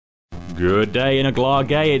Good day in a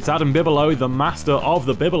Glargay, it's Adam Bibelow, the master of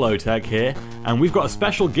the Bibelotech here, and we've got a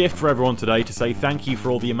special gift for everyone today to say thank you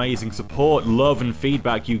for all the amazing support, love and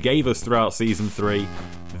feedback you gave us throughout Season 3.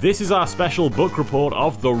 This is our special book report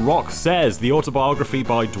of The Rock Says, the autobiography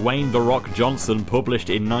by Dwayne The Rock Johnson, published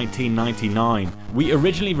in 1999. We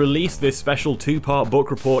originally released this special two-part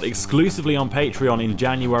book report exclusively on Patreon in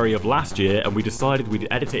January of last year, and we decided we'd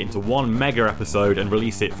edit it into one mega episode and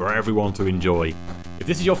release it for everyone to enjoy. If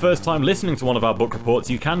this is your first time listening to one of our book reports,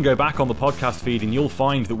 you can go back on the podcast feed and you'll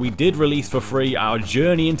find that we did release for free our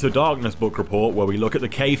Journey into Darkness book report, where we look at the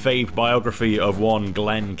kayfabe biography of one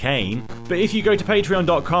Glenn Kane. But if you go to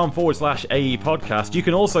patreon.com/AE podcast, you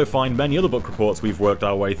can also find many other book reports we've worked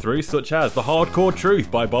our way through, such as The Hardcore Truth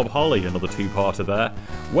by Bob Holly, another two-parter there.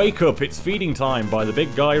 Wake Up, It's Feeding Time by the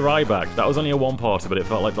big guy Ryback. That was only a one-parter, but it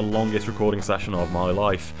felt like the longest recording session of my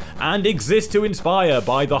life. And Exist to Inspire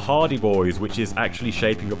by the Hardy Boys, which is actually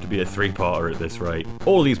shaping up to be a three-parter at this rate.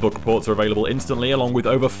 All these book reports are available instantly, along with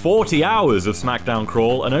over 40 hours of SmackDown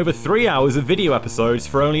Crawl and over 3 hours of video episodes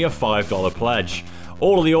for only a $5 pledge.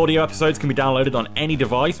 All of the audio episodes can be downloaded on any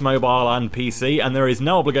device, mobile and PC, and there is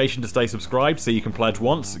no obligation to stay subscribed, so you can pledge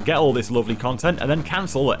once, get all this lovely content, and then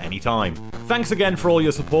cancel at any time. Thanks again for all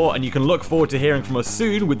your support, and you can look forward to hearing from us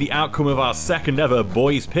soon with the outcome of our second ever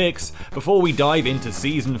Boys Picks before we dive into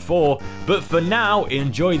Season 4. But for now,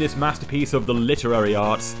 enjoy this masterpiece of the literary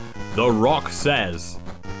arts, The Rock Says.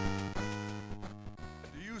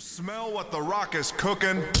 Smell what The Rock is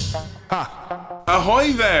cooking? Ha!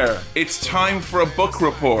 Ahoy there! It's time for a book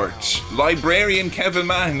report. Librarian Kevin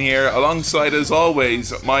Mann here, alongside, as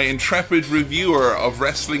always, my intrepid reviewer of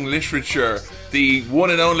wrestling literature, the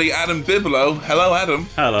one and only Adam Bibelow. Hello, Adam.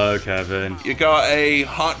 Hello, Kevin. You got a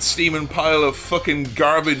hot steaming pile of fucking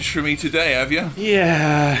garbage for me today, have you?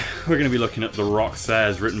 Yeah, we're going to be looking at The Rock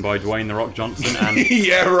Says, written by Dwayne The Rock Johnson and...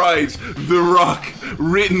 Yeah, right. The Rock,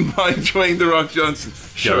 written by Dwayne The Rock Johnson.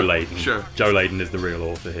 Joe Layden. Sure. Joe Layden is the real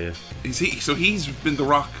author here. Is he? So he's been The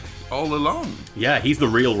Rock all along? Yeah, he's the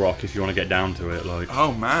real Rock if you want to get down to it. Like.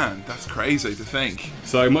 Oh man, that's crazy to think.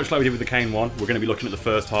 So much like we did with the Kane one, we're going to be looking at the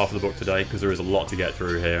first half of the book today because there is a lot to get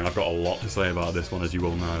through here, and I've got a lot to say about this one, as you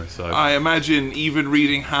all know. So I imagine even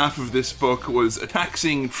reading half of this book was a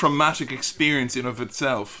taxing, traumatic experience in of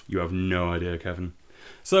itself. You have no idea, Kevin.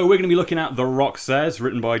 So we're going to be looking at The Rock Says,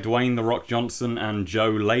 written by Dwayne The Rock Johnson and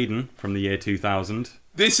Joe Layden from the year 2000.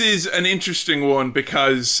 This is an interesting one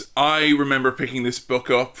because I remember picking this book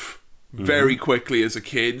up very quickly as a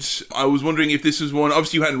kid. I was wondering if this was one,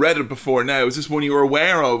 obviously you hadn't read it before now, is this one you were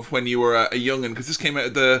aware of when you were a young'un? Because this came out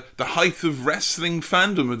at the height of wrestling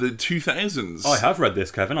fandom of the 2000s. I have read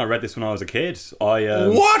this, Kevin. I read this when I was a kid.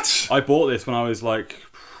 What? I bought this when I was like,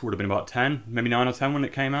 would have been about 10, maybe 9 or 10 when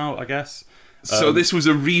it came out, I guess. So this was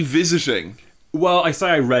a revisiting. Well, I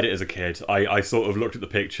say I read it as a kid. I sort of looked at the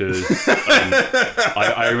pictures. And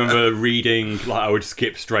I remember reading, like, I would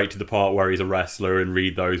skip straight to the part where he's a wrestler and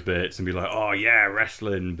read those bits and be like, oh yeah,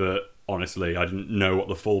 wrestling. But honestly, I didn't know what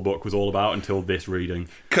the full book was all about until this reading.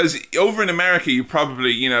 Because over in America, you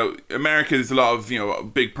probably, America, there's a lot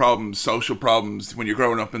of, big problems, social problems when you're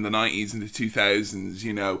growing up in the 90s and the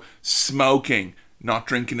 2000s, smoking, not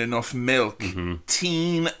drinking enough milk,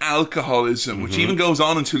 teen alcoholism, which even goes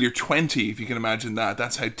on until you're 20, if you can imagine that.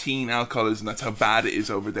 That's how teen alcoholism, that's how bad it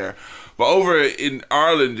is over there. But over in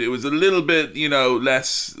Ireland, it was a little bit,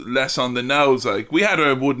 less on the nose. Like, we had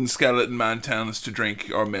a wooden skeleton man telling us to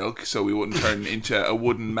drink our milk so we wouldn't turn into a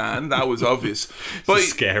wooden man. That was obvious. But it's a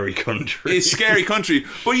scary country. It's a scary country.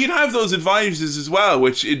 But you'd have those advices as well,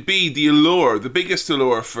 which it'd be the allure, the biggest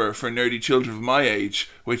allure for nerdy children of my age,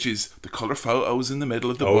 which is the colour photos in the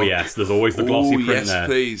middle of the book. Oh yes, there's always the glossy print yes, there.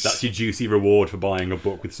 Please. That's your juicy reward for buying a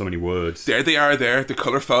book with so many words. There they are there, the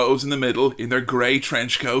colour photos in the middle, in their grey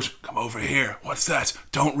trench coat. Come over here. What's that?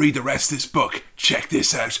 Don't read the rest of this book. Check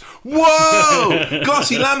this out. Whoa!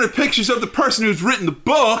 Glossy laminate pictures of the person who's written the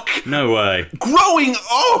book. No way. Growing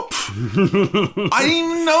up! I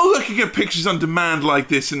didn't even know I could get pictures on demand like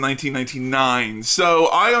this in 1999. So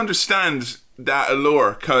I understand that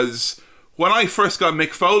allure, because when I first got Mick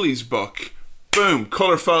Foley's book, boom,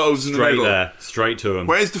 colour photos in the middle. Straight there, straight to him.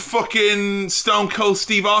 Where's the fucking Stone Cold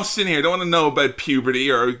Steve Austin here? I don't want to know about puberty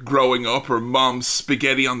or growing up or mom's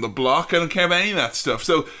spaghetti on the block. I don't care about any of that stuff.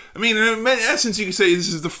 So, I mean, in essence, you could say this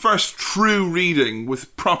is the first true reading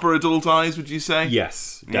with proper adult eyes, would you say?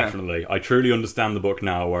 Yes, definitely. Yeah. I truly understand the book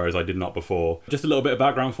now, whereas I did not before. Just a little bit of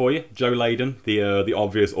background for you. Joe Layden, the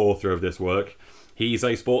obvious author of this work. He's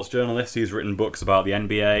a sports journalist who's written books about the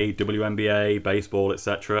NBA, WNBA, baseball,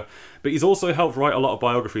 etc. But he's also helped write a lot of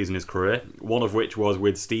biographies in his career, one of which was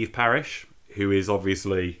with Steve Parrish, who is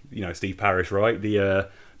obviously, Steve Parrish, right? The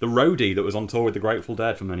the roadie that was on tour with the Grateful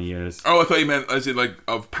Dead for many years. Oh, I thought you meant as in like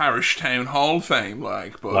of Parish Town Hall fame,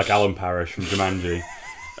 but Like Alan Parrish from Jumanji.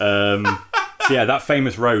 So yeah, that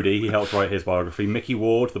famous roadie, he helped write his biography. Mickey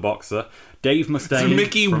Ward, the boxer. Dave Mustaine.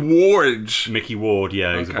 Mickey Ward. Mickey Ward,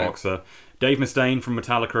 yeah, he's a boxer. Dave Mustaine from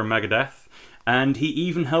Metallica and Megadeth. And he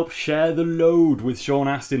even helped share the load with Sean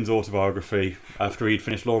Astin's autobiography after he'd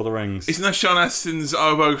finished Lord of the Rings. Isn't that Sean Astin's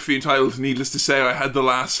autobiography entitled "Needless to Say, I Had the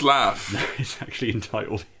Last Laugh"? It's actually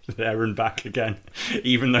entitled There and Back Again,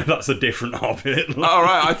 even though that's a different Hobbit.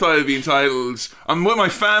 Alright, I thought it'd be entitled "I'm with my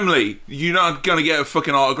family, you're not gonna get a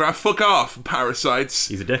fucking autograph, fuck off, parasites."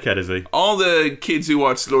 He's a dickhead, is he? All the kids who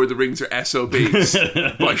watch Lord of the Rings are SOBs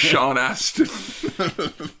by Sean Astin.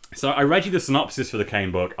 So I read you the synopsis for the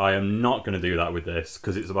Kane book. I am not going to do that with this,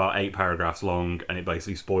 because it's about 8 paragraphs long, and it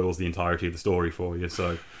basically spoils the entirety of the story for you,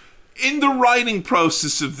 so... In the writing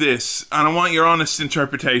process of this, and I want your honest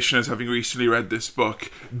interpretation as having recently read this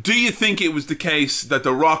book, do you think it was the case that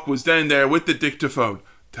The Rock was down there with the dictaphone,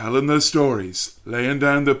 telling the stories, laying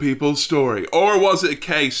down the people's story? Or was it a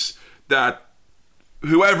case that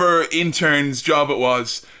whoever intern's job it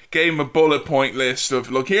was gave him a bullet point list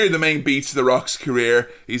of, look, here are the main beats of The Rock's career.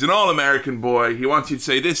 He's an all-American boy. He wants you to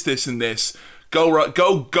say this, this, and this. Go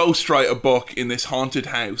ghostwrite a book in this haunted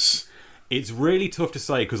house. It's really tough to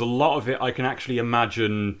say, because a lot of it I can actually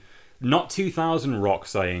imagine, not 2000 Rock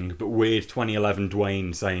saying, but weird 2011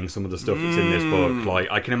 Dwayne saying some of the stuff that's in this book.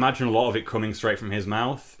 Like, I can imagine a lot of it coming straight from his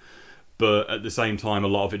mouth, but at the same time, a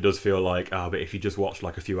lot of it does feel like, but if you just watch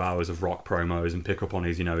like a few hours of Rock promos and pick up on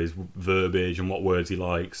his, his verbiage and what words he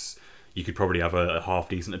likes, you could probably have a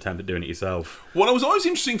half-decent attempt at doing it yourself. What was always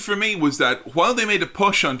interesting for me was that while they made a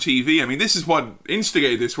push on TV, I mean, this is what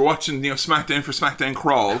instigated this. We're watching, SmackDown for SmackDown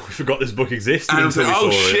Crawl. We forgot this book existed. And I was like,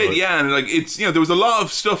 oh shit, it. yeah. And like, it's, there was a lot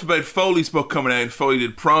of stuff about Foley's book coming out, and Foley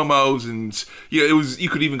did promos, and it was, you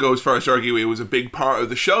could even go as far as to argue it was a big part of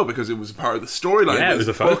the show because it was a part of the storyline. Yeah, it was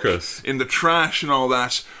a focus. In the trash and all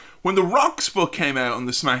that. When The Rock's book came out on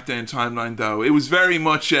the SmackDown timeline, though, it was very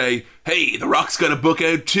much a, hey, The Rock's got a book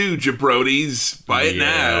out too, jabronis, buy it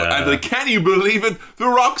now. And like, can you believe it? The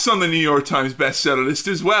Rock's on the New York Times bestseller list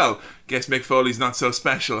as well. Guess Mick Foley's not so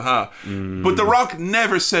special, huh? But The Rock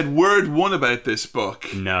never said word one about this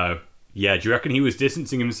book. No. Yeah, do you reckon he was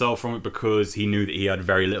distancing himself from it because he knew that he had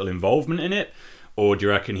very little involvement in it? Or do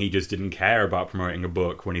you reckon he just didn't care about promoting a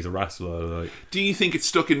book when he's a wrestler? Do you think it's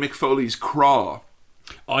stuck in Mick Foley's craw?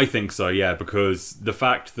 I think so, yeah, because the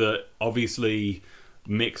fact that obviously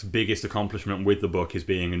Mick's biggest accomplishment with the book is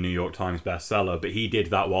being a New York Times bestseller, but he did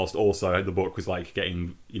that whilst also the book was like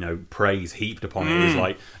getting, praise heaped upon it. It was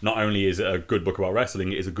like, not only is it a good book about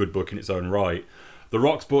wrestling, it is a good book in its own right. The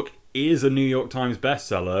Rock's book is a New York Times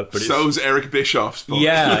bestseller, but so's Eric Bischoff's book.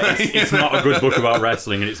 Yeah, it's not a good book about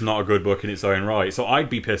wrestling, and it's not a good book in its own right. So I'd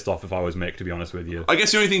be pissed off if I was Mick, to be honest with you. I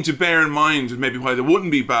guess the only thing to bear in mind, and maybe why there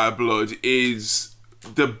wouldn't be bad blood, is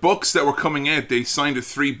the books that were coming out, they signed a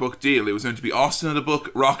 3-book deal. It was going to be Austin had a book,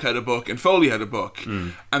 Rock had a book, and Foley had a book.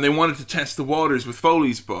 And they wanted to test the waters with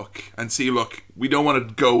Foley's book and see, look, we don't want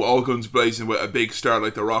to go all guns blazing with a big star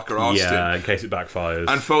like The Rock or Austin. Yeah, in case it backfires.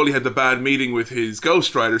 And Foley had the bad meeting with his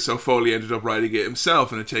ghostwriter, so Foley ended up writing it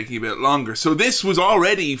himself and it taking a bit longer. So this was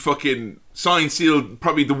already fucking signed, sealed,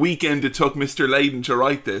 probably the weekend it took Mr. Layden to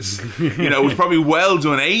write this. It was probably well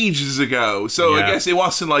done ages ago. So I guess it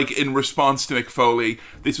wasn't like in response to Mick Foley.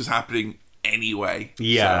 This was happening anyway.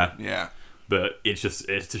 Yeah. So, yeah. But it's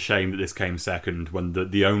a shame that this came second when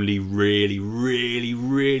the only really, really,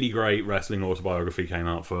 really great wrestling autobiography came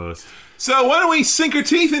out first. So why don't we sink our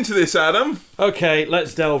teeth into this, Adam? Okay,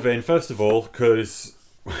 let's delve in. First of all, because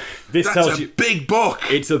this tells you... That's a big book.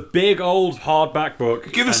 It's a big old hardback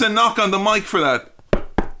book. Give us a knock on the mic for that.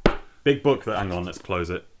 Big book. Hang on, let's close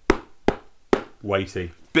it.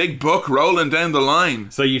 Weighty. Big book rolling down the line.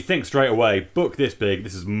 So you'd think straight away, book this big,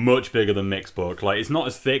 this is much bigger than Mick's book. Like, it's not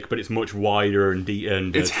as thick, but it's much wider and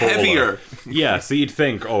it's taller. Heavier. Yeah, so you'd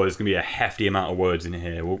think, there's going to be a hefty amount of words in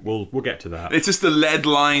here. We'll get to that. It's just the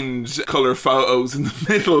lead-lined colour photos in the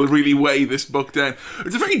middle really weigh this book down.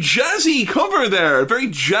 It's a very jazzy cover there. A very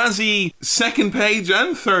jazzy second page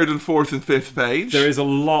and third and fourth and fifth page. There is a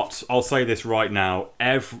lot, I'll say this right now,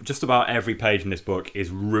 just about every page in this book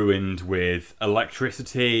is ruined with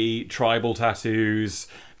electricity, tribal tattoos,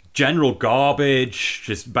 general garbage,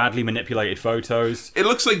 just badly manipulated photos. It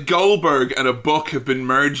looks like Goldberg and a book have been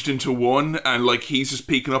merged into one, and like he's just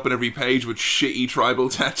peeking up on every page with shitty tribal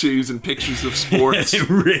tattoos and pictures of sports. It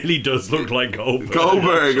really does look like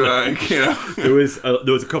Goldberg. There was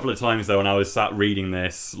a couple of times though when I was sat reading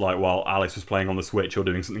this, like while Alice was playing on the Switch or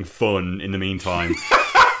doing something fun in the meantime.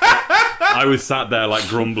 I was sat there like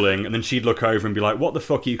grumbling, and then she'd look over and be like, what the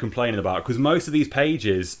fuck are you complaining about? Because most of these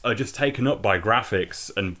pages are just taken up by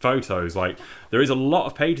graphics and photos. Like, there is a lot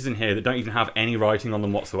of pages in here that don't even have any writing on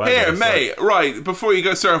them whatsoever. Here, mate, right, before you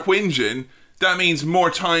go start whinging, that means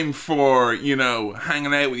more time for,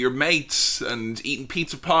 hanging out with your mates and eating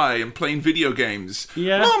pizza pie and playing video games.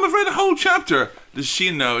 Yeah. Mom, I've read a whole chapter. Does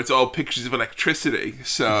she know it's all pictures of electricity?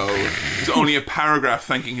 So it's only a paragraph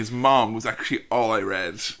thanking his mom was actually all I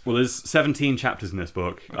read. Well, there's 17 chapters in this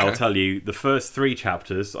book. Okay. I'll tell you, the first 3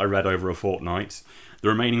 chapters I read over a fortnight. The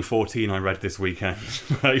remaining 14 I read this weekend.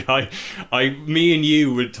 Me and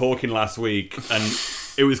you were talking last week, and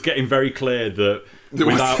it was getting very clear that there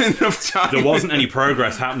wasn't any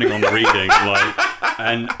progress happening on the reading,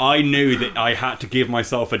 and I knew that I had to give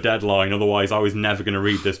myself a deadline, otherwise I was never going to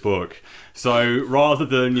read this book. So rather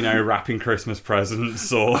than wrapping Christmas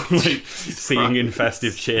presents or seeing in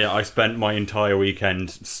festive cheer, I spent my entire weekend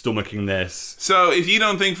stomaching this. So if you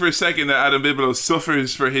don't think for a second that Adam Bigelow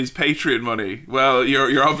suffers for his Patreon money, well,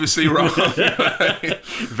 you're obviously wrong.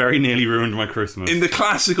 Very nearly ruined my Christmas. In the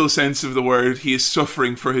classical sense of the word, he is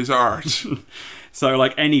suffering for his art. So,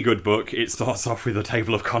 like any good book, it starts off with a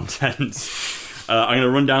table of contents. I'm going to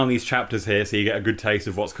run down these chapters here so you get a good taste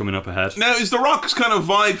of what's coming up ahead. Now, is The Rock's kind of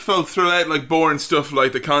vibe felt throughout, like boring stuff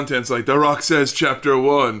like the contents, like The Rock says chapter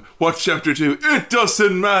 1, what's chapter 2? It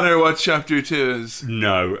doesn't matter what chapter 2 is.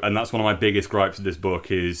 No, and that's one of my biggest gripes with this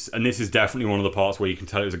book is, and this is definitely one of the parts where you can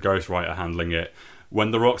tell it was a ghostwriter handling it.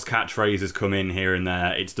 When The Rock's catchphrases come in here and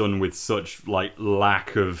there, it's done with such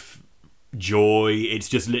lack of joy. It's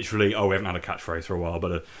just literally, we haven't had a catchphrase for a while,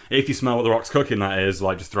 but if you smell what The Rock's cooking, that is,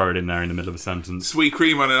 just throw it in there in the middle of a sentence. Sweet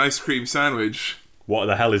cream on an ice cream sandwich. What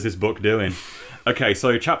the hell is this book doing? Okay,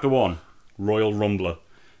 so chapter 1, Royal Rumbler.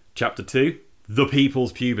 Chapter 2, The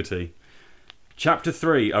People's Puberty. Chapter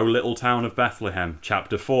 3, O Little Town of Bethlehem.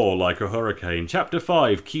 Chapter 4, Like a Hurricane. Chapter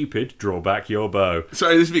 5, Cupid, Draw Back Your Bow.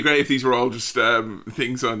 Sorry, this would be great if these were all just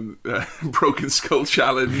things on Broken Skull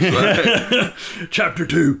Challenge. Chapter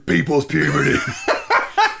 2, People's Puberty.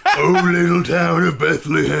 O Little Town of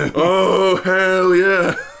Bethlehem. Oh, hell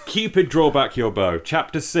yeah. Cupid, Draw Back Your Bow.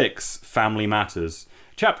 Chapter 6, Family Matters.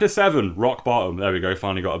 Chapter 7, Rock Bottom. There we go,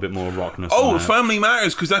 finally got a bit more rockness. Oh, Family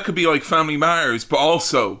Matters, because that could be like Family Matters, but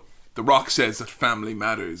also The Rock says that family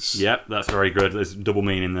matters. Yep, that's very good. There's double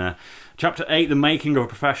meaning there. Chapter 8, The Making of a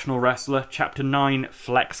Professional Wrestler. Chapter 9,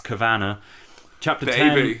 Flex Kavana. Chapter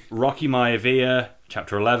 10, Rocky Maivia.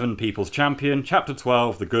 Chapter 11, People's Champion. Chapter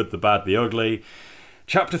 12, The Good, the Bad, the Ugly.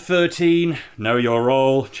 Chapter 13, Know Your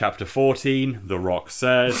Role. Chapter 14, The Rock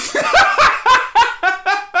Says.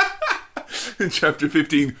 Chapter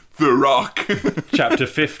 15, The Rock. Chapter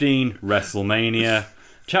 15, WrestleMania.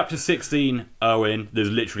 Chapter 16, Owen. There's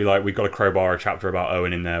literally we've got a crowbar a chapter about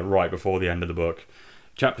Owen in there right before the end of the book.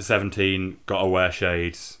 Chapter 17, Gotta Wear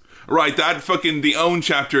Shades. Right, that the Owen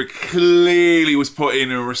chapter clearly was put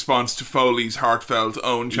in response to Foley's heartfelt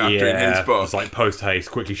Owen chapter in his book. It's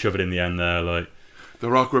post-haste, quickly shove it in the end there, The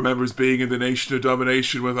Rock remembers being in the Nation of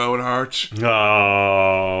Domination with Owen Hart.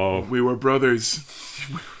 Oh. We were brothers.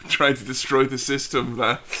 Trying to destroy the system.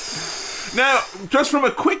 Now, just from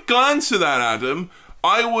a quick glance at that, Adam,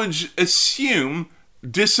 I would assume,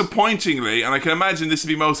 disappointingly, and I can imagine this would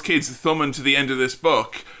be most kids thumbing to the end of this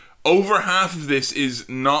book, over half of this is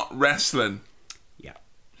not wrestling. Yeah.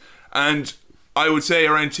 And I would say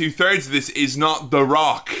around 2/3 of this is not The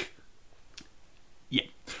Rock. Yeah.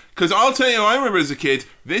 Because I'll tell you, I remember as a kid,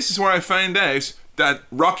 this is where I found out that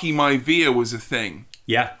Rocky Maivia was a thing.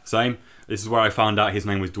 Yeah, same. This is where I found out his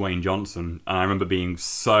name was Dwayne Johnson, and I remember being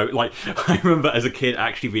so, I remember as a kid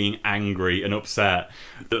actually being angry and upset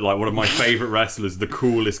that, one of my favourite wrestlers, the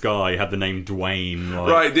coolest guy, had the name Dwayne.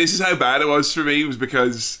 Right, this is how bad it was for me, was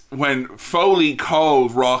because when Foley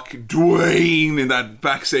called Rock Dwayne in that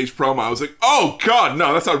backstage promo, I was like, oh god,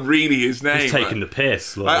 no, that's not really his name. He's taking the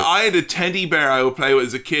piss. I had a teddy bear I would play with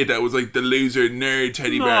as a kid that was the loser nerd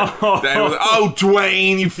teddy bear. Then I was like, oh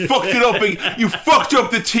Dwayne, you fucked it up, you fucked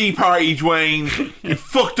up the tea party, Dwayne. You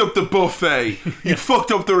fucked up the buffet. You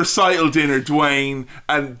fucked up the recital dinner, Dwayne.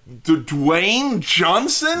 And the Dwayne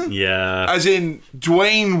Johnson? Yeah. As in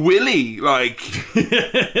Dwayne Willie,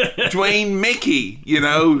 Dwayne Mickey,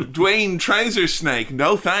 Dwayne Trouser Snake.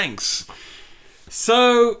 No thanks.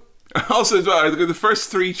 So, Also, as well, the first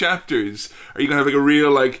 3 chapters, are you gonna have like a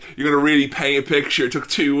real you're gonna really paint a picture? It took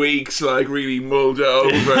 2 weeks, really mulled it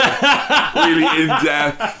over, really in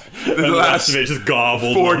depth. The last of it just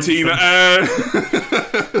garbled 14.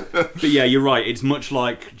 But yeah, you're right. It's much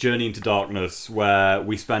like Journey into Darkness, where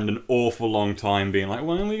we spend an awful long time being like,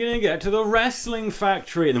 when are we going to get to the wrestling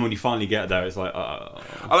factory? And then when you finally get there, it's like, oh.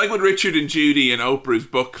 I like with Richard and Judy and Oprah's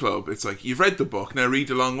book club. It's like, you've read the book, now read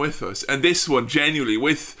along with us. And this one, genuinely,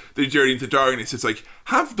 with the Journey into Darkness, it's like,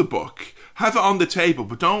 have the book, have it on the table,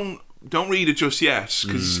 but don't read it just yet,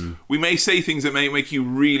 because we may say things that may make you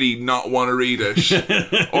really not want to read it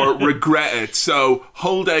or regret it. So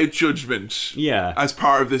hold out judgment as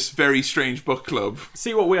part of this very strange book club.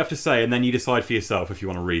 See what we have to say, and then you decide for yourself if you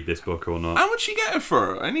want to read this book or not. How much you get it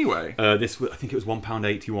for, anyway? I think it was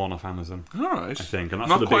 £1.81 off Amazon. All right. I think, and that's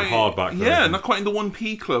not for the big hardback version. Yeah, not quite in the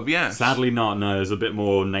 1p club, yes. Sadly not, no. There's a bit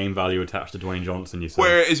more name value attached to Dwayne Johnson, you say.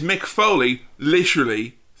 Whereas Mick Foley,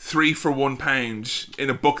 literally 3 for £1 in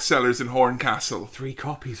a booksellers in Horncastle. 3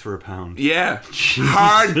 copies for £1. Yeah.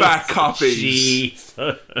 Hardback copies.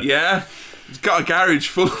 Jesus. Yeah. He's got a garage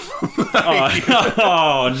full of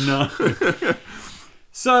oh no.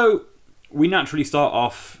 So, we naturally start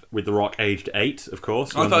off with The Rock aged 8, of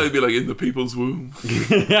course. I thought it'd be like in the people's womb.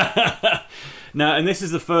 Now, and this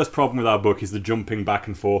is the first problem with our book, is the jumping back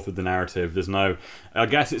and forth with the narrative. There's no... I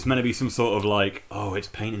guess it's meant to be some sort of it's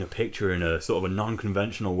painting a picture in a sort of a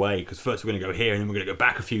non-conventional way, because first we're going to go here, and then we're going to go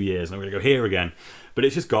back a few years, and then we're going to go here again. But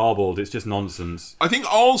it's just garbled. It's just nonsense. I think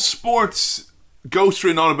all sports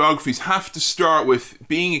ghost-written autobiographies have to start with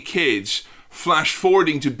being a kid, flash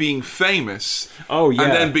forwarding to being famous. Oh, yeah.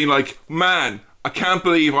 And then being like, man, I can't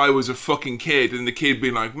believe I was a fucking kid. And the kid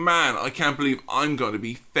being like, man, I can't believe I'm going to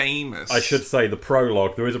be famous. I should say the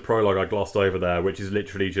prologue. There is a prologue I glossed over there, which is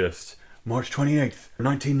literally just March 28th,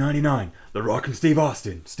 1999. The Rock and Steve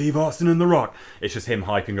Austin. Steve Austin and The Rock. It's just him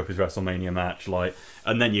hyping up his WrestleMania match.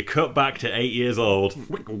 And then you cut back to 8 years old.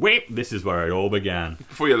 Whip. This is where it all began.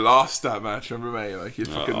 Before you lost that match, remember, mate? You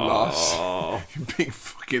fucking lost. You big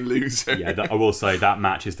fucking loser. Yeah, I will say that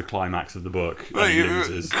match is the climax of the book. Come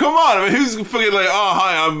on, who's fucking like, oh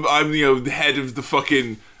hi, I'm the head of the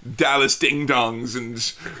fucking Dallas Ding Dongs, and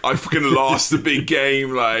I fucking lost the big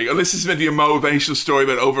game. Unless it's meant to be a motivational story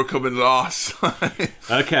about overcoming loss.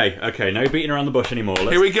 Okay, no beating around the bush anymore.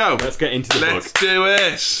 Here we go. Let's get into the book. Let's do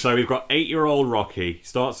it. So we've got 8-year-old Rocky.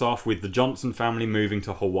 Starts off with the Johnson family moving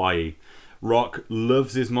to Hawaii. Rock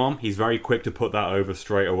loves his mom. He's very quick to put that over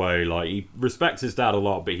straight away. He respects his dad a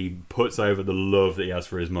lot, but he puts over the love that he has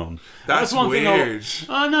for his mum. That's one weird.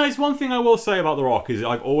 No, it's one thing I will say about The Rock, is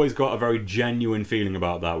I've always got a very genuine feeling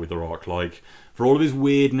about that with The Rock. For all of his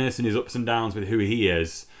weirdness and his ups and downs with who he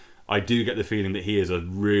is, I do get the feeling that he is a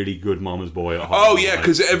really good mama's boy at home. Oh yeah,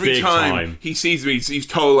 because every time he sees me, he's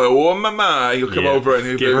told oh mama, he'll come over and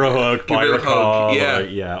he'll give her a hug, buy her a car,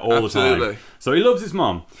 all absolutely. The time. So he loves his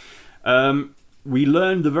mum. We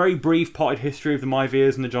learned the very brief potted history of the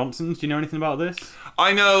Maivias and the Johnsons. Do you know anything about this?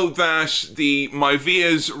 I know that the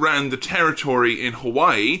Maivias ran the territory in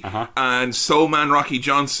Hawaii, and Soul Man Rocky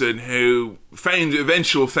Johnson, who found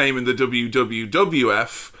eventual fame in the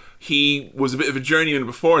WWF, he was a bit of a journeyman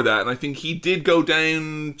before that, and I think he did go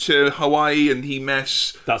down to Hawaii and he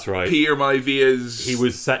met That's right. Peter Maivias. He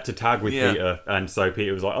was set to tag with Peter, and so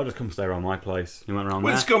Peter was like, I'll just come stay around my place. He went around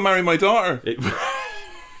there. Let's go marry my daughter.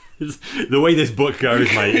 The way this book goes,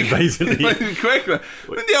 mate, is basically... Quick. In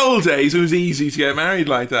the old days, it was easy to get married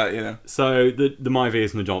like that, So the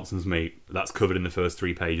Maivias and the Johnsons meet. That's covered in the first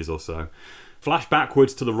 3 pages or so. Flash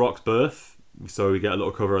backwards to The Rock's birth. So we get a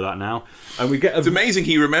little cover of that now. And we get it's amazing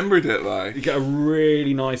he remembered it, You get a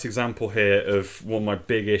really nice example here of one of my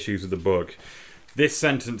big issues with the book. This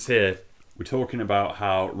sentence here, we're talking about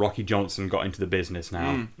how Rocky Johnson got into the business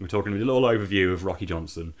now. We're talking a little overview of Rocky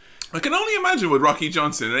Johnson. I can only imagine with Rocky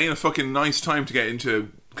Johnson, it ain't a fucking nice time to get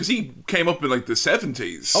into... Because he came up in the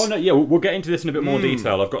 70s. Oh no, yeah, we'll get into this in a bit more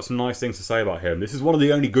detail. I've got some nice things to say about him. This is one of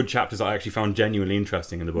the only good chapters I actually found genuinely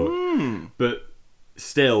interesting in the book. But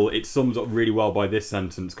still, it sums up really well by this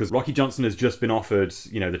sentence, because Rocky Johnson has just been offered,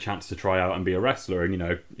 the chance to try out and be a wrestler,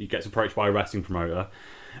 and, he gets approached by a wrestling promoter.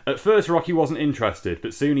 At first, Rocky wasn't interested,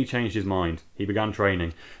 but soon he changed his mind. He began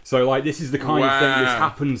training. So, this is the kind of thing, this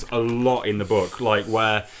happens a lot in the book,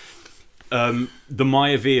 where... the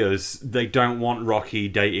Maivias, they don't want Rocky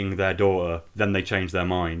dating their daughter, then they change their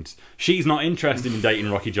mind. She's not interested in dating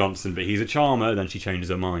Rocky Johnson, but he's a charmer, then she changes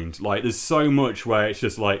her mind. There's so much where it's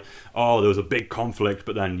just there was a big conflict,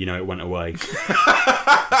 but then, it went away.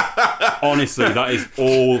 Honestly, that is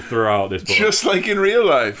all throughout this book. Just like in real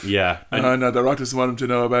life. Yeah. No, The Rock doesn't want him to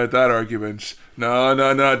know about that argument. No,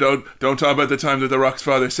 don't talk about the time that The Rock's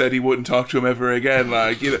father said he wouldn't talk to him ever again.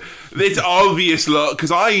 Like, you know, it's obvious,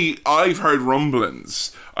 because I've heard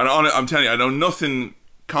rumblings, and I'm telling you, I know nothing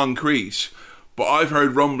concrete, but I've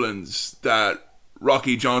heard rumblings that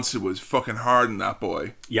Rocky Johnson was fucking hard on that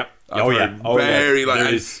boy. Yep.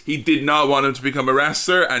 He did not want him to become a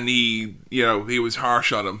wrestler, and he was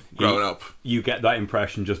harsh on him growing up. You get that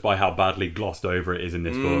impression just by how badly glossed over it is in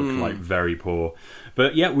this book, like very poor.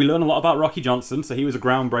 But yeah, we learn a lot about Rocky Johnson. So he was a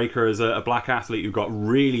groundbreaker as a black athlete who got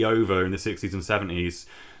really over in the 60s and 70s.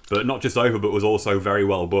 But not just over, but was also very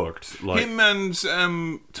well booked. Like, him and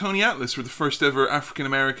Tony Atlas were the first ever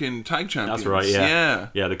African-American tag champions. That's right, yeah.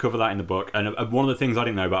 Yeah, they cover that in the book. And one of the things I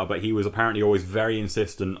didn't know about, but he was apparently always very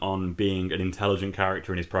insistent on being an intelligent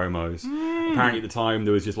character in his promos. Apparently at the time,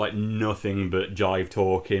 there was just like nothing but jive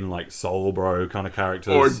talking, like soul bro kind of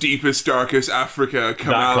characters. Or Deepest, Darkest Africa,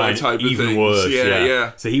 Kamala type of even things. Worse,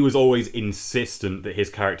 yeah. So he was always insistent that his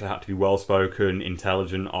character had to be well-spoken,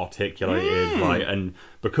 intelligent, articulated, right? And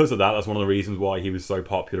because of that, that's one of the reasons why he was so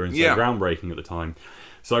popular and so groundbreaking at the time.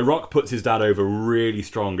 So Rock puts his dad over really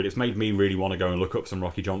strong, and it's made me really want to go and look up some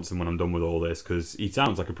Rocky Johnson when I'm done with all this, because he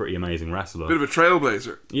sounds like a pretty amazing wrestler. Bit of a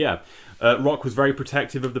trailblazer. Yeah. Rock was very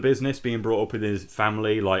protective of the business, being brought up with his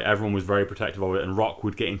family. Like, everyone was very protective of it, and Rock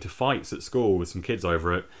would get into fights at school with some kids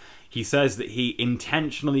over it. He says that he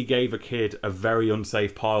intentionally gave a kid a very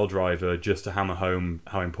unsafe pile driver just to hammer home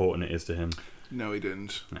how important it is to him. No, he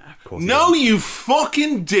didn't. Nah, of course no, you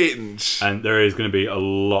fucking didn't. And there is going to be a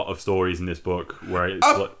lot of stories in this book where it's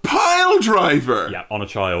pile driver. Yeah, on a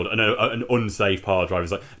child, and an unsafe pile driver.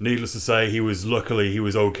 It's like, needless to say, he was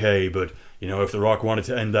okay, but you know, if The Rock wanted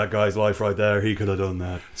to end that guy's life right there, he could have done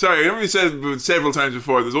that. Sorry, I remember you said several times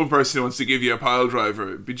before, there's one person who wants to give you a pile driver.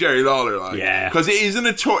 It'd be Jerry Lawler, like. Yeah. Because it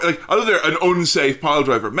isn't other than an unsafe pile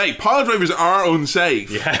driver. Mate, pile drivers are unsafe.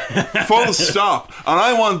 Yeah. Full stop. And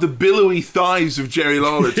I want the billowy thighs of Jerry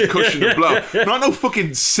Lawler to cushion the blow. Not no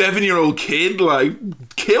fucking 7-year-old kid,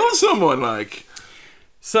 like, kill someone, like.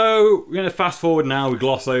 So, we're going to fast forward now. We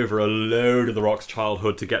gloss over a load of The Rock's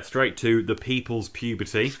childhood to get straight to the people's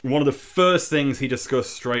puberty. One of the first things he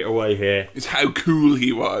discussed straight away here is how cool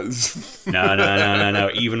he was.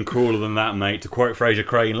 No. Even cooler than that, mate. To quote Fraser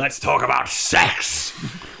Crane, let's talk about sex.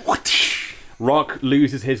 What? Rock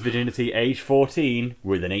loses his virginity age 14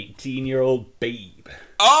 with an 18-year-old babe.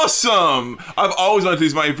 Awesome! I've always wanted to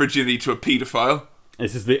lose my virginity to a paedophile.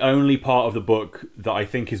 This is the only part of the book that I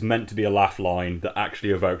think is meant to be a laugh line that actually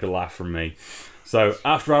evoked a laugh from me. So,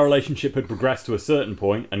 after our relationship had progressed to a certain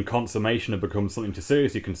point and consummation had become something to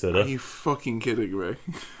seriously consider... Are you fucking kidding me?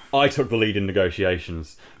 I took the lead in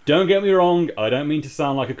negotiations. Don't get me wrong, I don't mean to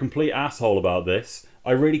sound like a complete asshole about this.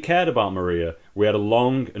 I really cared about Maria. We had a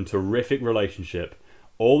long and terrific relationship.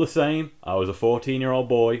 All the same, I was a 14-year-old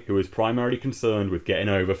boy who was primarily concerned with getting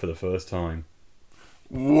over for the first time.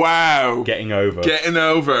 Wow. Getting over. So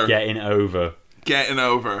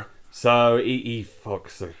he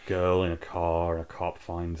fucks a girl in a car, and a cop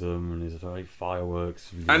finds him, and there's like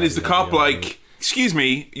fireworks. And is the cop like, excuse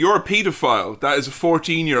me, you're a paedophile. That is a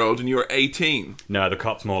 14-year-old and you're 18. No, the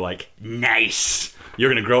cop's more like, nice. You're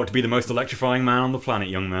going to grow up to be the most electrifying man on the planet,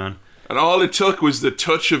 young man. And all it took was the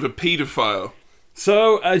touch of a paedophile.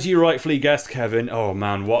 So, as you rightfully guessed, Kevin, oh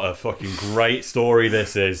man, what a fucking great story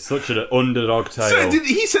this is. Such an underdog tale. So,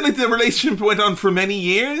 he said like the relationship went on for many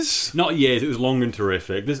years? Not years, it was long and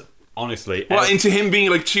terrific. This, honestly... Well, into him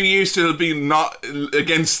being like 2 years to being not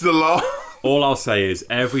against the law? All I'll say is,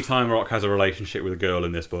 every time Rock has a relationship with a girl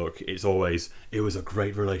in this book, it's always, it was a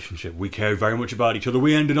great relationship. We cared very much about each other.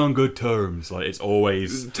 We ended on good terms. Like, it's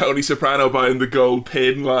always... Tony Soprano buying the gold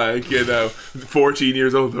pin, like, 14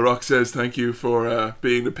 years old. The Rock says, thank you for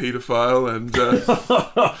being a paedophile, and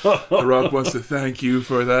The Rock wants to thank you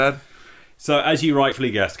for that. So, as you rightfully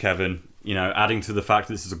guessed, Kevin, adding to the fact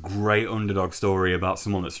that this is a great underdog story about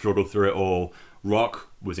someone that struggled through it all, Rock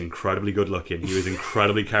was incredibly good looking. He was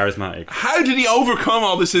incredibly charismatic. How did he overcome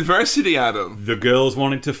all this adversity, Adam? The girls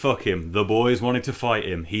wanted to fuck him. The boys wanted to fight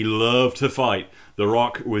him. He loved to fight. The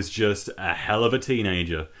Rock was just a hell of a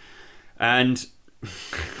teenager. And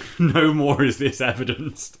no more is this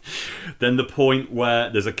evidenced than the point where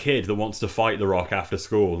there's a kid that wants to fight The Rock after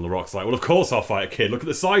school. And The Rock's like, well, of course I'll fight a kid. Look at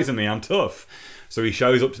the size of me. I'm tough. So he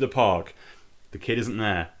shows up to the park. The kid isn't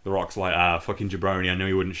there. The Rock's like, fucking jabroni, I knew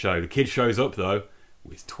he wouldn't show. The kid shows up, though,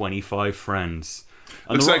 with 25 friends.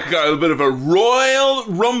 And looks like we got a bit of a royal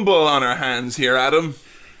rumble on our hands here, Adam.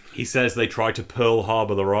 He says they tried to Pearl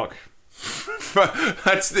Harbor The Rock.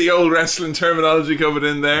 That's the old wrestling terminology covered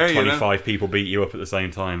in there. 25 people beat you up at the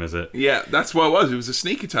same time, is it? Yeah, that's what it was. It was a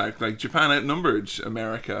sneak attack. Like, Japan outnumbered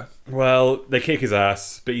America. Well, they kick his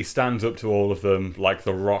ass, but he stands up to all of them like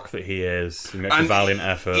the Rock that he is. He makes a valiant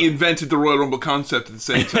effort. He invented the Royal Rumble concept at the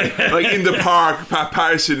same time. Like, in the park, Pat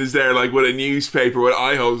Patterson is there, like, with a newspaper with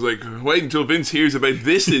eye holes, like, wait until Vince hears about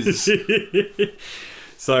this.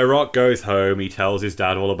 So Rock goes home, he tells his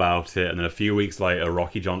dad all about it, and then a few weeks later,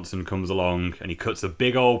 Rocky Johnson comes along, and he cuts a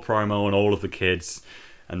big old promo on all of the kids,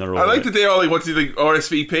 and they're all... I like that they all, like, what did they,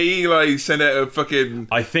 RSVP, like, send out a fucking...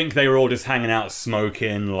 I think they were all just hanging out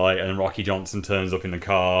smoking, like, and Rocky Johnson turns up in the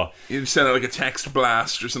car. You send out, like, a text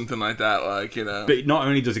blast or something like that, like, you know. But not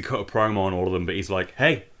only does he cut a promo on all of them, but he's like,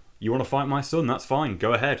 hey, you want to fight my son? That's fine,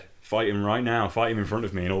 go ahead. Fight him right now, fight him in front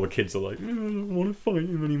of me. And all the kids are like, I don't want to fight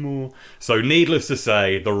him anymore. So needless to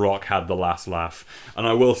say, The Rock had the last laugh. And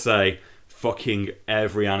I will say, fucking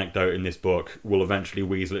every anecdote in this book will eventually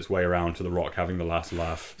weasel its way around to The Rock having the last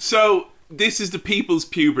laugh. So, this is the people's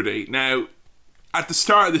puberty. Now, at the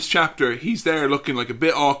start of this chapter, he's there looking like a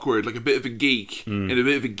bit awkward, like a bit of a geek, in a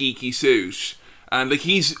bit of a geeky suit. And, like,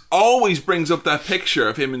 he's always brings up that picture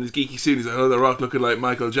of him in his geeky suit. He's like, oh, The Rock looking like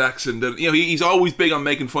Michael Jackson. You know, he's always big on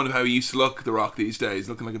making fun of how he used to look, The Rock, these days,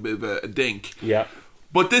 looking like a bit of a dink. Yeah.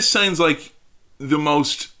 But this sounds like the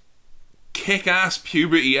most kick-ass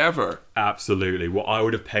puberty ever. Absolutely. What I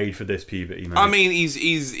would have paid for this puberty, man. I mean,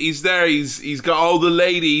 he's there. He's got all the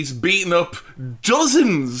ladies beating up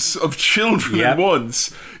dozens of children at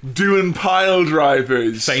once, doing pile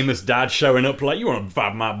drivers. Famous dad showing up like, you want to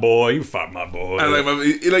fight my boy? You fight my boy. And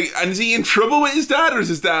and is he in trouble with his dad, or is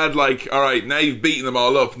his dad like, all right, now you've beaten them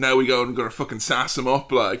all up, now we go and gonna fucking sass him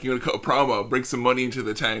up, like you're gonna cut a promo, bring some money into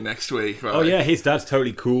the town next week. Like, oh yeah, his dad's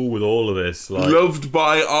totally cool with all of this. Like, loved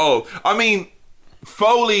by all. I mean,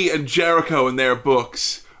 Foley and Jericho in their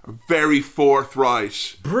books are very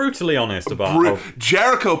forthright, brutally honest about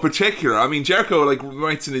Jericho particular. I mean, Jericho like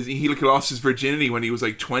writes in he lost his virginity when he was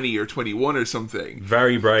like 20 or 21 or something.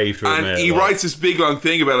 Very brave to admit. And he writes this big long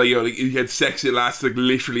thing about like he had sex that lasted like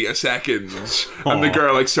literally a second, and the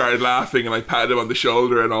girl like started laughing and like patted him on the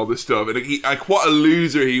shoulder and all this stuff. And like what a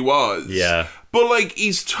loser he was. Yeah. But like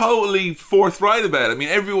he's totally forthright about it. I mean,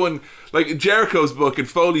 everyone like Jericho's book and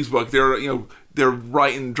Foley's book, they're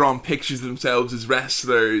writing, drawing pictures of themselves as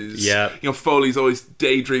wrestlers. Yeah. You know, Foley's always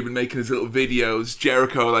daydreaming, making his little videos.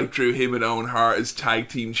 Jericho, like, drew him and Owen Hart as tag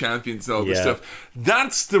team champions and all this stuff.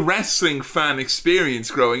 That's the wrestling fan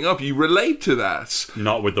experience growing up. You relate to that.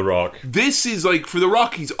 Not with The Rock. This is, like, for The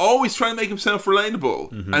Rock, he's always trying to make himself relatable.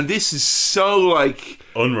 Mm-hmm. And this is so, like...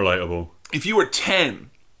 unrelatable. If you were 10...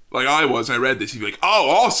 like I read this, you'd be like, oh,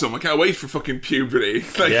 awesome, I can't wait for fucking puberty.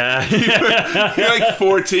 Like, yeah. you're like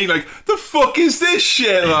 14, like, the fuck is this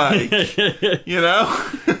shit like? You know?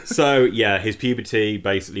 So, yeah, his puberty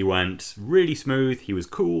basically went really smooth. He was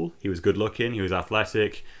cool, he was good looking, he was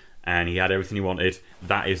athletic, and he had everything he wanted.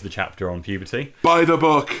 That is the chapter on puberty. Buy the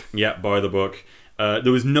book. Yeah, buy the book.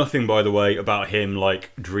 There was nothing, by the way, about him,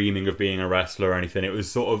 like, dreaming of being a wrestler or anything. It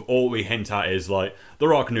was sort of, all we hint at is, like, The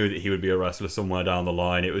Rock knew that he would be a wrestler somewhere down the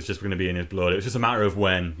line. It was just going to be in his blood. It was just a matter of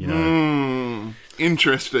when, you know.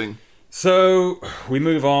 Interesting. So, we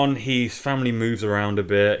move on. His family moves around a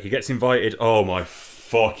bit. He gets invited... oh, my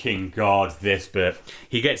fucking God, this bit.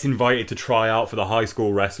 He gets invited to try out for the high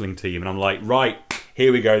school wrestling team. And I'm like, right,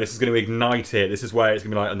 here we go. This is going to ignite it. This is where it's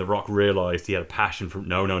going to be like... and The Rock realised he had a passion for...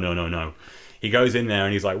 No. He goes in there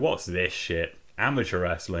and he's like, what's this shit? Amateur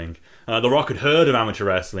wrestling. The Rock had heard of amateur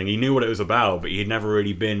wrestling. He knew what it was about, but he'd never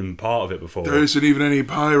really been part of it before. There isn't even any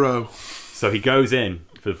pyro. So he goes in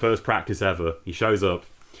for the first practice ever. He shows up.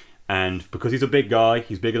 And because he's a big guy,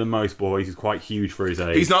 he's bigger than most boys, he's quite huge for his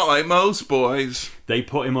age. He's not like most boys. They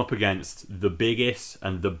put him up against the biggest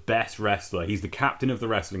and the best wrestler. He's the captain of the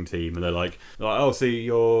wrestling team. And they're like, oh, so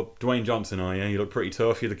you're Dwayne Johnson, are you? You look pretty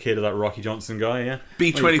tough. You're the kid of that Rocky Johnson guy, yeah?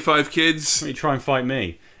 Beat 25 kids. Why don't you try and fight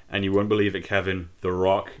me? And you won't believe it, Kevin. The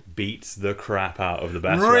Rock beats the crap out of the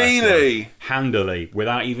best really? wrestler. Handily,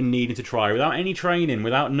 without even needing to try, without any training,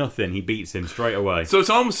 without nothing. He beats him straight away. So it's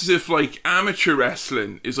almost as if like amateur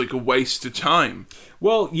wrestling is like a waste of time.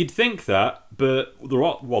 Well, you'd think that, but The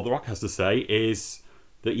Rock has to say is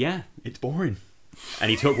that, yeah, it's boring.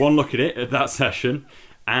 And he took one look at it at that session,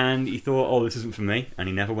 and he thought, oh, this isn't for me, and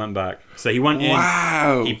he never went back. So he went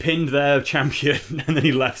in, he pinned their champion, and then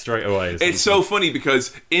he left straight away. It's so funny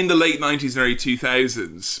because in the late 90s and early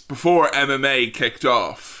 2000s, before MMA kicked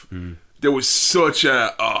off, there was such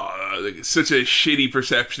a shitty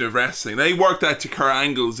perception of wrestling. They worked that to Kurt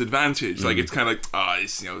Angle's advantage. Like, it's kind of like,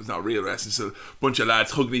 it's not real wrestling. So a bunch of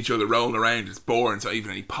lads hugging each other, rolling around. It's boring. It's not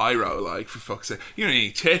even any pyro, like, for fuck's sake. You don't need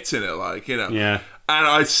any tits in it, like, Yeah.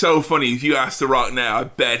 And it's so funny. If you ask The Rock now, I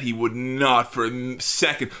bet he would not for a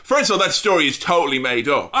second. First of all, that story is totally made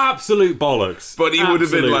up. Absolute bollocks. But he would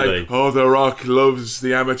have been like, The Rock loves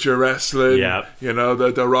the amateur wrestling. Yeah.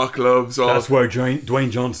 The Rock loves all... That's where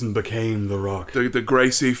Dwayne Johnson became The Rock. The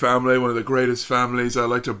Gracie family, one of the greatest families. I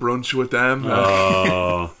like to brunch with them.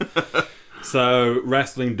 Oh. So,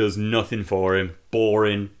 wrestling does nothing for him.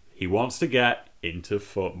 Boring. He wants to get into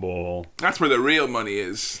football. That's where the real money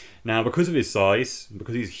is. Now, because of his size,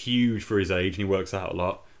 because he's huge for his age and he works out a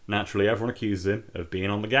lot, naturally everyone accuses him of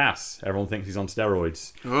being on the gas. Everyone thinks he's on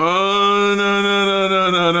steroids. Oh, no,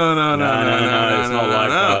 it's not like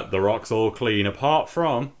that. The Rock's all clean, apart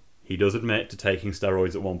from he does admit to taking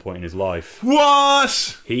steroids at one point in his life.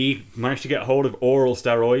 What? He managed to get hold of oral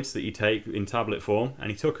steroids that you take in tablet form,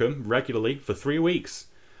 and he took them regularly for 3 weeks.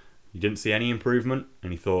 He didn't see any improvement,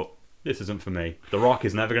 and he thought, this isn't for me. The Rock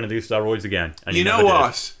is never going to do steroids again. And you know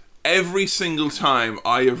what? Every single time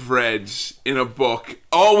I have read in a book,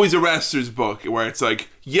 always a wrestler's book, where it's like,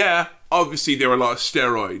 yeah, obviously there were a lot of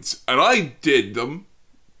steroids, and I did them,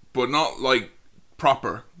 but not, like,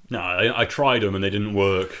 proper. No, I tried them and they didn't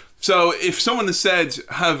work. So if someone has said,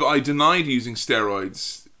 have I denied using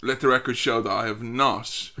steroids, let the record show that I have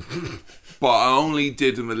not. But I only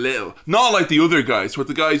did them a little. Not like the other guys, but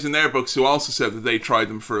the guys in their books who also said that they tried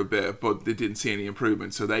them for a bit, but they didn't see any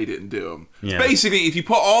improvement, so they didn't do them. Yeah. Basically, if you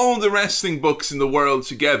put all the wrestling books in the world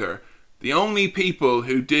together, the only people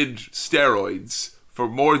who did steroids for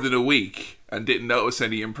more than a week and didn't notice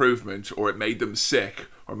any improvement, or it made them sick,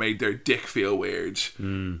 or made their dick feel weird,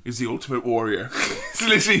 is the Ultimate Warrior. It's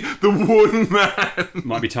literally the one man.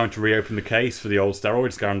 Might be time to reopen the case for the old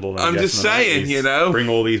steroid scandal. I'm just saying, Bring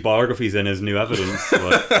all these biographies in as new evidence.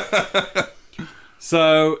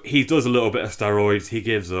 So, he does a little bit of steroids, he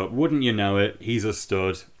gives up. Wouldn't you know it, he's a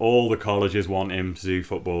stud. All the colleges want him to do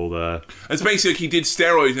football there. It's basically like he did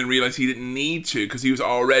steroids and realised he didn't need to, because he was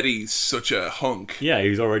already such a hunk. Yeah, he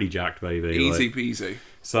was already jacked, baby. Easy peasy.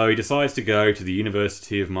 So he decides to go to the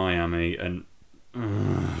University of Miami, and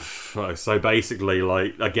so basically,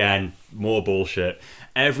 like, again, more bullshit.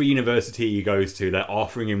 Every university he goes to, they're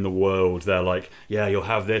offering him the world. They're like, yeah, you'll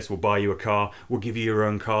have this, we'll buy you a car, we'll give you your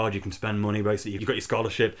own card, you can spend money, basically. You've got your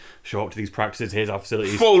scholarship, show up to these practices, here's our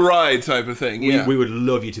facilities. Full ride type of thing, yeah. We would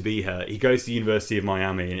love you to be here. He goes to the University of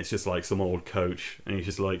Miami, and it's just like some old coach, and he's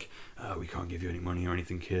just like, we can't give you any money or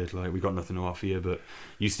anything, kid. Like, we got nothing to offer you, but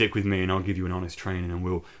you stick with me and I'll give you an honest training, and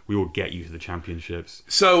we will get you to the championships.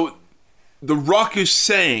 So, The Rock is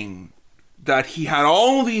saying that he had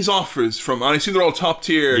all these offers from, and I assume they're all top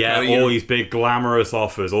tier. Yeah, all these big glamorous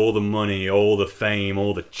offers, all the money, all the fame,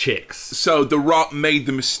 all the chicks. So The Rock made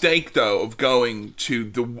the mistake, though, of going to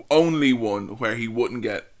the only one where he wouldn't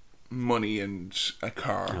get money and a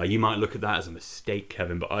car. You might look at that as a mistake,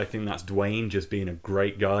 Kevin, but I think that's Dwayne just being a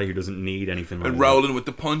great guy who doesn't need anything like that. And rolling with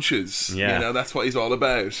the punches. Yeah. That's what he's all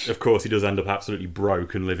about. Of course, he does end up absolutely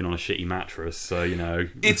broke and living on a shitty mattress, so,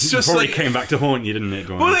 it's just probably like, came back to haunt you, didn't it,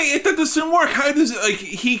 Dwayne? But that doesn't work. How does it,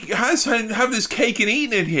 he has have this cake and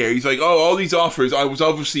eating in here. He's like, all these offers, I was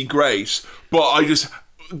obviously great, but I just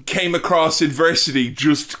came across adversity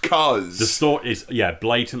just cause. The story is,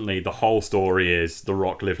 blatantly, the whole story is The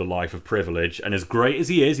Rock lived a life of privilege, and as great as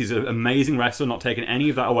he is, he's an amazing wrestler, not taking any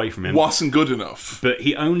of that away from him. Wasn't good enough. But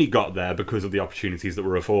he only got there because of the opportunities that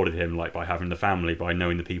were afforded him, like by having the family, by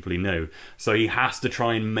knowing the people he knew. So he has to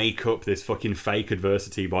try and make up this fucking fake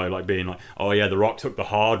adversity by like being like, oh yeah, The Rock took the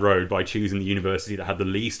hard road by choosing the university that had the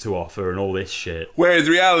least to offer and all this shit. Whereas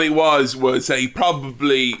the reality was that he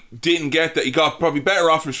probably didn't get that. He got probably better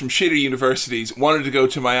offers from shitty universities, wanted to go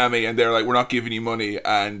to Miami, and they're like, we're not giving you money,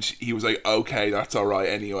 and he was like, okay, that's alright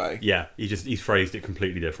anyway. Yeah, he's phrased it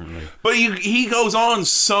completely differently. But he goes on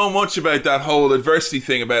so much about that whole adversity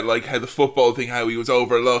thing, about like how the football thing, how he was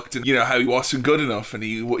overlooked, and how he wasn't good enough, and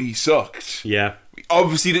he sucked. Yeah.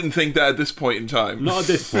 Obviously didn't think that at this point in time. Not at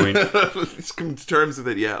this point. He's come to terms with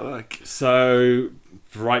it, yeah, like. So,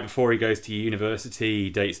 right before he goes to university, he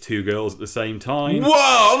dates 2 girls at the same time.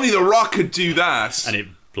 Whoa, only The Rock could do that. And it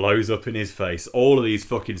blows up in his face. All of these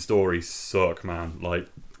fucking stories suck, man. Like,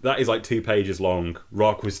 that is like 2 pages long.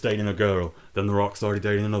 Rock was dating a girl, then The Rock started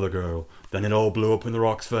dating another girl, then it all blew up in The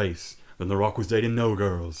Rock's face. and The Rock was dating no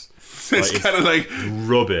girls. It's kind of like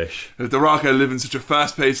rubbish. The Rock had lived in such a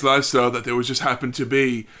fast-paced lifestyle that there was just happened to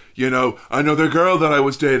be, another girl that I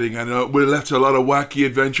was dating, and we left a lot of wacky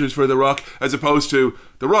adventures for The Rock, as opposed to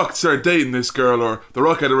The Rock started dating this girl, or The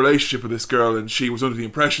Rock had a relationship with this girl, and she was under the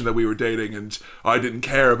impression that we were dating, and I didn't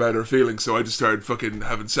care about her feelings, so I just started fucking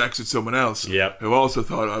having sex with someone else. Yep. Who also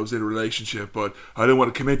thought I was in a relationship, but I didn't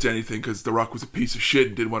want to commit to anything because The Rock was a piece of shit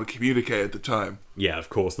and didn't want to communicate at the time. Yeah, of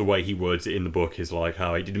course, the way he would in the book is like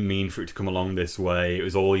how he didn't mean for it to come along this way. It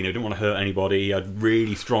was all, didn't want to hurt anybody. He had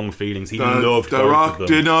really strong feelings. He loved The both Rock of them.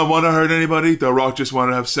 did not want to hurt anybody. The Rock just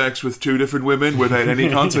wanted to have sex with 2 different women without any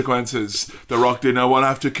consequences. The Rock did not want to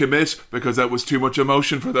have to commit because that was too much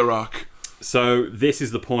emotion for The Rock. So this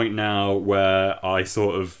is the point now where I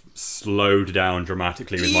sort of slowed down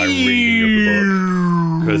dramatically with my reading of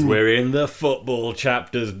the book. Because we're in the football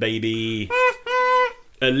chapters, baby.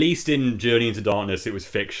 At least in Journey into Darkness, it was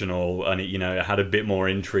fictional, and it had a bit more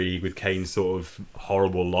intrigue with Kane's sort of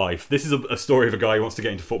horrible life. This is a story of a guy who wants to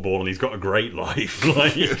get into football, and he's got a great life.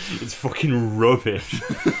 Like, it's fucking rubbish.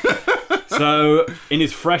 So, in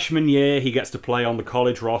his freshman year, he gets to play on the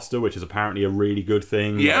college roster, which is apparently a really good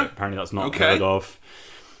thing. Yeah. Like, apparently that's not heard of.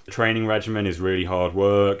 The training regimen is really hard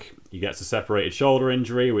work. He gets a separated shoulder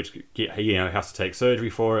injury, which he has to take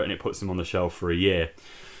surgery for it, and it puts him on the shelf for a year.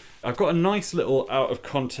 I've got a nice little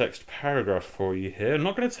out-of-context paragraph for you here. I'm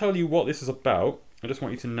not going to tell you what this is about. I just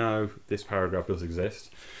want you to know this paragraph does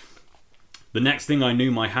exist. The next thing I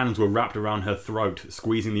knew, my hands were wrapped around her throat,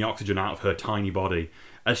 squeezing the oxygen out of her tiny body.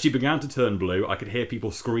 As she began to turn blue, I could hear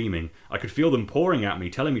people screaming. I could feel them pouring at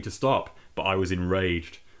me, telling me to stop, but I was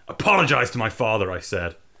enraged. "Apologise to my father," I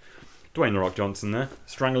said. Dwayne "The Rock" Johnson there,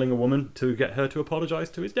 strangling a woman to get her to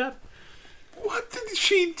apologise to his dad. What did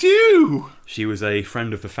she do? She was a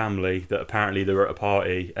friend of the family that apparently they were at a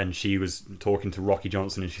party and she was talking to Rocky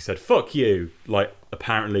Johnson and she said, "Fuck you." Like,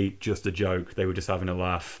 apparently just a joke. They were just having a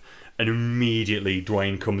laugh. And immediately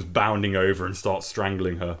Dwayne comes bounding over and starts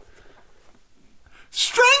strangling her.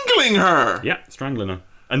 Strangling her? Yeah, strangling her.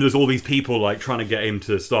 And there's all these people like trying to get him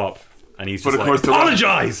to stop. And he's just like,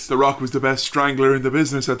 "Apologise!" The Rock was the best strangler in the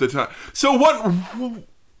business at the time. So what?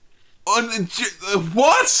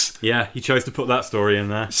 What? Yeah, he chose to put that story in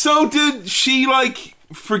there. So did she,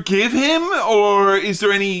 forgive him? Or is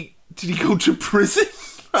there any... Did he go to prison?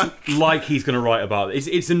 Like he's going to write about it.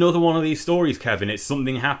 It's another one of these stories, Kevin. It's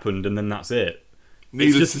something happened and then that's it.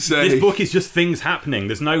 Needless to say. This book is just things happening.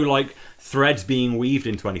 There's no, threads being weaved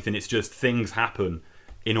into anything. It's just things happen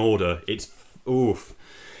in order. It's... Oof.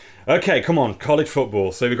 Okay, come on, college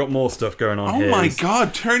football. So we've got more stuff going on here. Oh my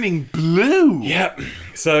god, turning blue. Yep.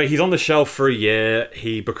 So he's on the shelf for a year.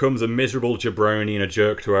 He becomes a miserable jabroni and a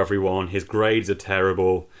jerk to everyone. His grades are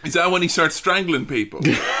terrible. Is that when he starts strangling people?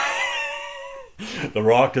 The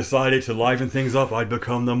Rock decided to liven things up. I'd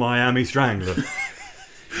become the Miami Strangler.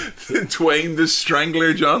 Dwayne the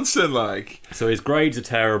Strangler Johnson, So his grades are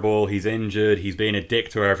terrible, he's injured, he's being a dick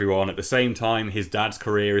to everyone. At the same time, his dad's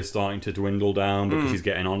career is starting to dwindle down because he's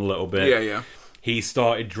getting on a little bit. Yeah. He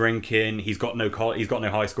started drinking, he's got no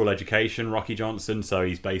high school education, Rocky Johnson, so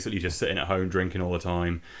he's basically just sitting at home drinking all the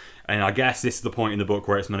time. And I guess this is the point in the book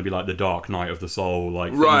where it's going to be like the dark night of the soul.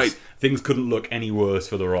 Things couldn't look any worse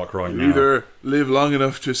for The Rock right now. Either live long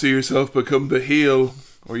enough to see yourself become the heel,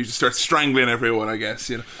 or you just start strangling everyone, I guess,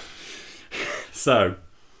 So,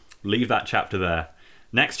 leave that chapter there.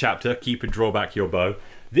 Next chapter, keep and draw back your bow.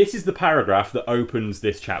 This is the paragraph that opens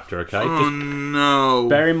this chapter, okay? No.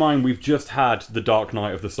 Bear in mind, we've just had The Dark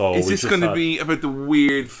Night of the Soul. Is this going to be about the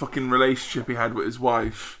weird fucking relationship he had with his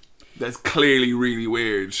wife? That's clearly really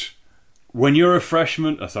weird. When you're a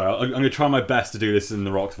freshman... Oh, sorry, I'm going to try my best to do this in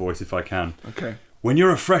The Rock's voice if I can. Okay. When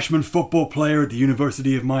you're a freshman football player at the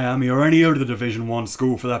University of Miami, or any other Division I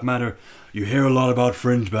school for that matter, you hear a lot about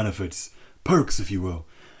fringe benefits. Perks, if you will.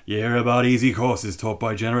 You hear about easy courses taught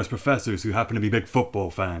by generous professors who happen to be big football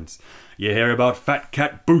fans. You hear about fat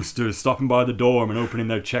cat boosters stopping by the dorm and opening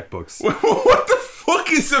their checkbooks. What the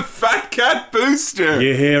fuck is a fat cat booster?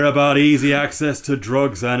 You hear about easy access to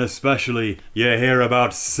drugs, and especially you hear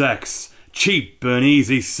about sex. Cheap and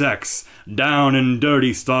easy sex. Down and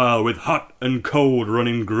dirty style with hot and cold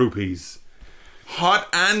running groupies. Hot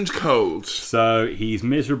and cold. So he's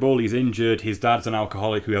miserable, he's injured, his dad's an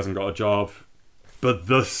alcoholic who hasn't got a job. But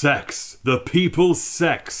the sex. The people's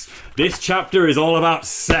sex. This chapter is all about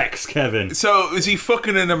sex, Kevin. So, is he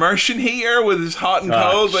fucking an immersion heater with his hot and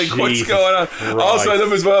cold? What's Jesus going on? Christ. Also, I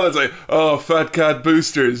love as well, it's fat cat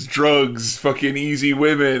boosters, drugs, fucking easy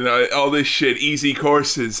women, all this shit, easy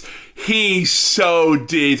courses. He so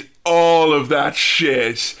did all of that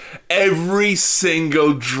shit. Every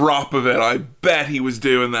single drop of it. I bet he was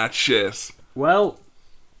doing that shit. Well,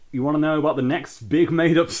 you want to know about the next big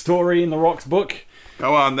made-up story in The Rock's book?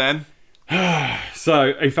 Go on, then. So,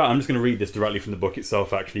 in fact, I'm just going to read this directly from the book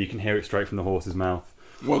itself, actually. You can hear it straight from the horse's mouth.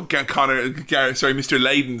 Well, Mr.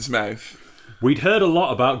 Layden's mouth. We'd heard a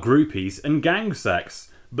lot about groupies and gang sex,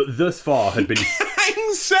 but thus far had been...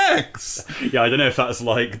 Gang sex? Yeah, I don't know if that's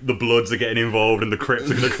like the Bloods are getting involved and the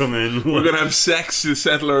Crips are going to come in. We're going to have sex to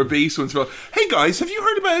settle our beefs once well. Hey guys, have you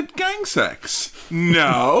heard about gang sex?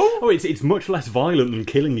 No. Oh, it's much less violent than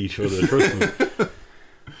killing each other, trust me.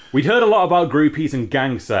 We'd heard a lot about groupies and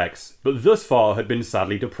gang sex, but thus far had been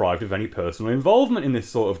sadly deprived of any personal involvement in this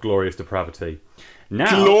sort of glorious depravity.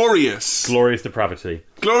 Now, Glorious depravity.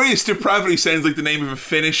 Glorious depravity sounds like the name of a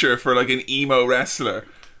finisher for like an emo wrestler.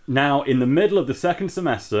 Now, in the middle of the second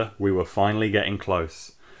semester, we were finally getting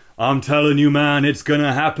close. I'm telling you, man, it's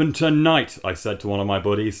gonna happen tonight, I said to one of my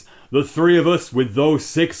buddies. The three of us with those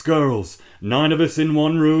 6 girls. 9 of us in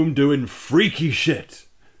one room doing freaky shit.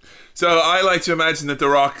 So I like to imagine that The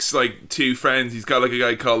Rock's like 2 friends. He's got like a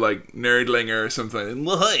guy called like Nerdlinger or something. And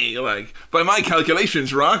hey, like by my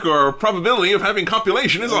calculations, Rock, our probability of having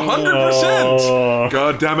copulation is 100%. Oh.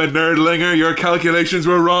 God damn it, Nerdlinger, your calculations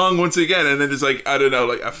were wrong once again. And then there's like, I don't know,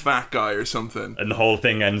 like a fat guy or something. And the whole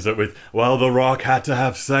thing ends up with, well, The Rock had to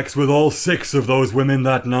have sex with all 6 of those women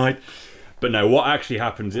that night. But no, what actually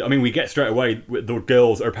happens, I mean, we get straight away, the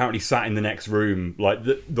girls are apparently sat in the next room. Like,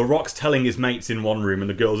 the Rock's telling his mates in one room and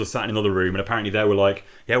the girls are sat in another room. And apparently they were like,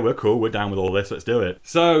 yeah, we're cool, we're down with all this, let's do it.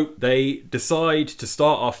 So they decide to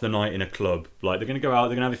start off the night in a club. Like, they're going to go out,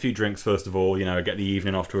 they're going to have a few drinks first of all, you know, get the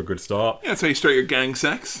evening off to a good start. Yeah, that's how you start your gang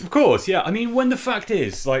sex. Of course, yeah. I mean, when the fact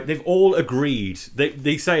is, like, they've all agreed.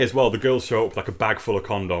 They say as well, the girls show up with like a bag full of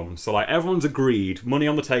condoms. So, like, everyone's agreed, money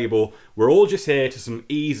on the table. We're all just here to some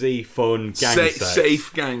easy, fun gang sex.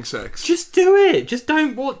 Safe gang sex. Just do it. Just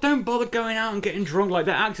don't bother going out and getting drunk. Like,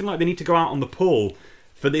 they're acting like they need to go out on the pool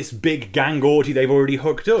for this big gang orgy they've already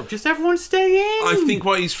hooked up. Just everyone stay in. I think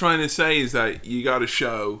what he's trying to say is that you got to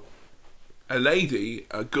show a lady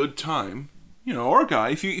a good time, you know, or a guy.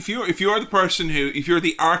 If you're the person if you're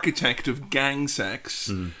the architect of gang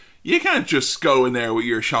sex, you can't just go in there with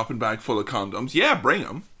your shopping bag full of condoms. Yeah, bring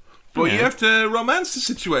them. But you have to romance the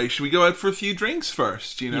situation. We go out for a few drinks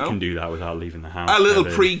first, you know? You can do that without leaving the house. A little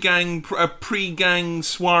pre-gang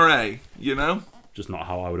soiree, you know? Just not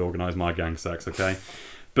how I would organise my gang sex, okay?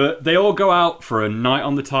 But they all go out for a night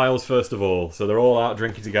on the tiles first of all. So they're all out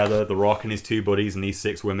drinking together, The Rock and his 2 buddies and these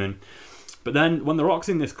 6 women. But then when The Rock's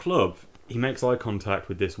in this club, he makes eye contact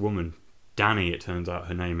with this woman. Danny, it turns out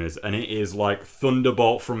her name is. And it is like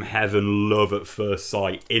thunderbolt from heaven, love at first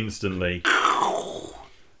sight, instantly.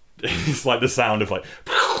 It's like the sound of like,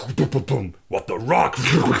 what The Rock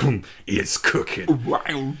is cooking.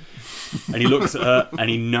 And he looks at her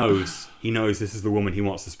and he knows this is the woman he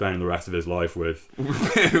wants to spend the rest of his life with.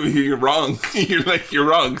 You're wrong. You're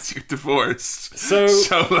wrong. You're divorced. So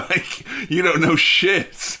like, you don't know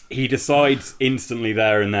shit. He decides instantly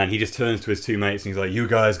there and then. He just turns to his 2 mates and he's like, you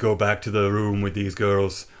guys go back to the room with these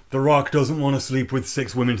girls. The Rock doesn't want to sleep with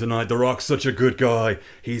 6 women tonight. The Rock's such a good guy.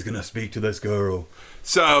 He's going to speak to this girl.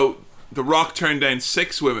 So, The Rock turned down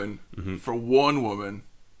 6 women for 1 woman.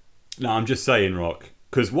 No, I'm just saying, Rock.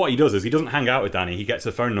 Because what he does is he doesn't hang out with Danny. He gets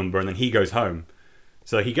her phone number and then he goes home.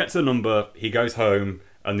 So he gets her number, he goes home,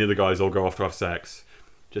 and the other guys all go off to have sex.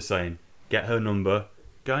 Just saying, get her number,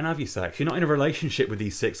 go and have your sex. You're not in a relationship with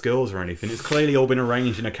these 6 girls or anything. It's clearly all been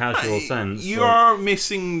arranged in a casual sense. You are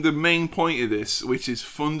missing the main point of this, which is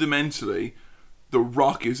fundamentally, The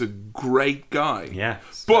Rock is a great guy.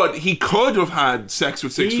 Yes. But he could have had sex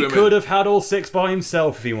with 6 women. He could have had all 6 by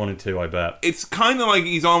himself if he wanted to, I bet. It's kind of like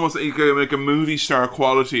he's almost like a movie star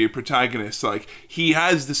quality protagonist. Like, he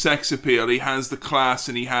has the sex appeal, he has the class,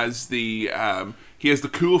 and he has the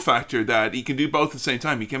cool factor that he can do both at the same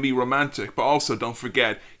time. He can be romantic, but also, don't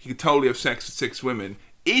forget, he could totally have sex with 6 women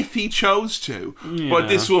if he chose to. Yeah. But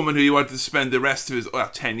this woman who he wanted to spend the rest of his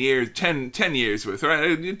 10 years with,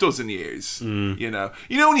 right? A dozen years, you know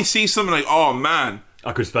when you see something like, oh man,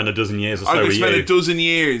 I could spend a dozen years or so I could with spend you. a dozen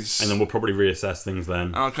years, and then we'll probably reassess things then.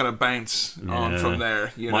 And I'll kind of bounce on from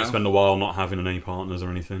there. Might spend a while not having any partners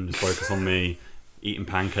or anything, just focus on me eating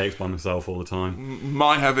pancakes by myself all the time.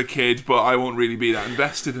 Might have a kid, but I won't really be that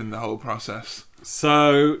invested in the whole process.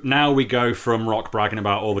 So now we go from Rock bragging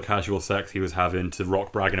about all the casual sex he was having to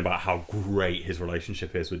Rock bragging about how great his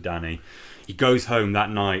relationship is with Danny. He goes home that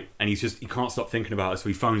night and he can't stop thinking about it, so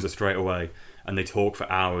he phones her straight away and they talk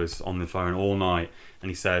for hours on the phone all night. And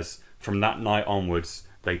he says from that night onwards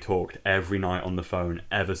they talked every night on the phone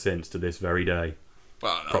ever since to this very day.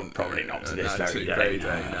 Well, Probably not to this very day.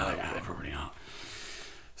 day. No, probably not.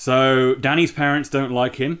 So Danny's parents don't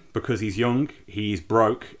like him because he's young, he's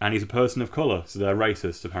broke, and he's a person of colour. So they're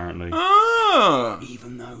racist, apparently. Ah,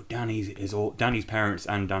 Even though Danny's parents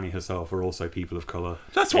and Danny herself are also people of colour.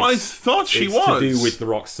 that's what I thought she was. It's to do with The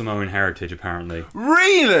Rock's Samoan heritage, apparently.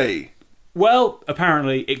 Really? Well,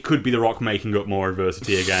 apparently it could be The Rock making up more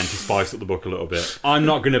adversity again to spice up the book a little bit. I'm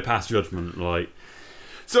not going to pass judgment,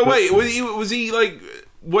 So wait, was he like,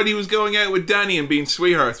 when he was going out with Danny and being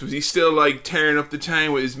sweethearts, was he still like tearing up the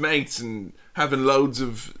town with his mates and having loads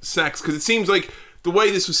of sex? Because it seems like the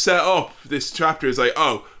way this was set up, this chapter is like,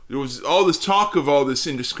 oh, there was all this talk of all this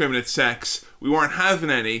indiscriminate sex. We weren't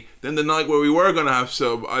having any. Then the night where we were going to have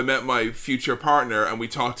some, I met my future partner and we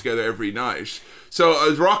talked together every night. So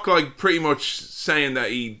is Rock like pretty much saying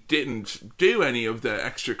that he didn't do any of the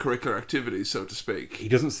extracurricular activities, so to speak? He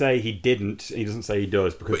doesn't say he didn't, he doesn't say he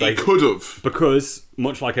does. Because But he could have. Because,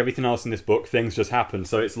 much like everything else in this book, things just happen.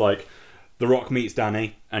 So it's like, The Rock meets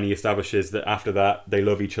Danny, and he establishes that after that, they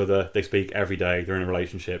love each other, they speak every day, they're in a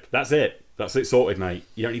relationship. That's it. That's it sorted, mate.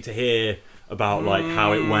 You don't need to hear about like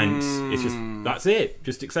how it went. It's just, that's it.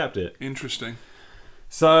 Just accept it. Interesting.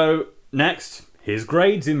 So, next, his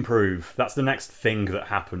grades improve. That's the next thing that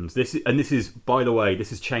happens. This is, by the way,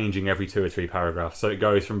 this is changing every 2 or 3 paragraphs. So it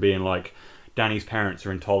goes from being like, Danny's parents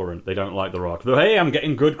are intolerant. They don't like The Rock. But hey, I'm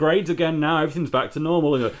getting good grades again now. Everything's back to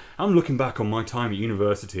normal. And I'm looking back on my time at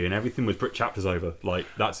university and everything was chapters over. Like,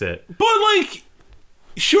 that's it. But like,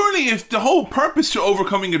 surely if the whole purpose to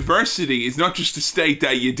overcoming adversity is not just to state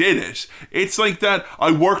that you did it, it's like that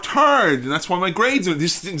I worked hard and that's why my grades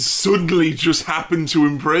this didn't suddenly just happen to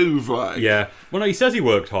improve. Like, Yeah. Well, no, he says he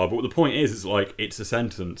worked hard, but the point is, it's like, it's a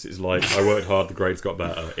sentence. It's like, I worked hard, the grades got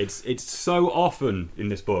better. It's so often in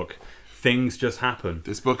this book, things just happen.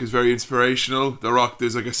 this book is very inspirational. The Rock,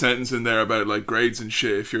 there's like a sentence in there about like grades and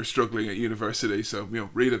shit if you're struggling at university. So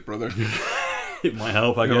read it, brother. It might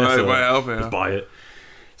help, I guess. It might help, yeah. Just buy it.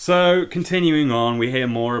 So, continuing on, we hear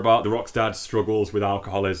more about The Rock's dad's struggles with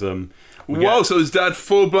alcoholism. Whoa, so his dad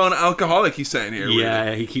full-blown alcoholic, he's saying here. Yeah,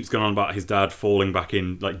 really? he keeps going on about his dad falling back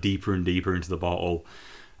in, like, deeper and deeper into the bottle.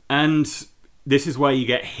 And this is where you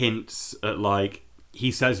get hints at, like, he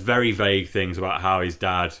says very vague things about how his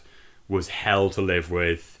dad was hell to live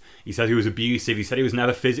with. He said he was abusive. He said he was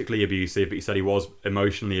never physically abusive, but he said he was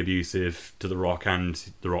emotionally abusive to The Rock and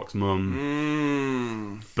The Rock's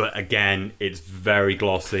mum. But again, it's very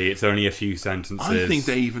glossy. It's only a few sentences. I think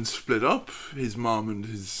they even split up, his mom and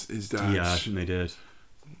his dad. Yeah, I think they did.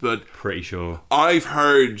 But Pretty sure. I've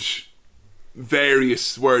heard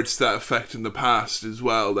various words to that effect in the past as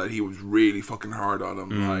well, that he was really fucking hard on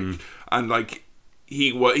him.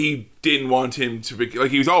 He didn't want him to be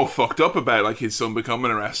like, he was all fucked up about like his son becoming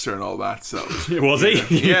a wrestler and all that. So Was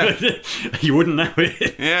he? Yeah. You wouldn't know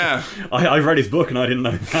it. yeah. I've read his book and I didn't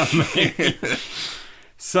know that, mate.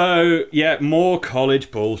 So, yeah, more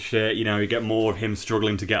college bullshit. You know, you get more of him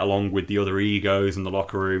struggling to get along with the other egos in the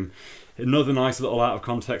locker room. Another nice little out of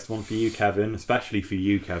context one for you, Kevin. Especially for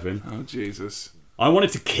you, Kevin. Oh Jesus. I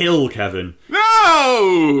wanted to kill Kevin.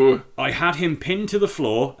 No! I had him pinned to the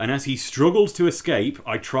floor, and as he struggled to escape,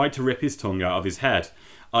 I tried to rip his tongue out of his head.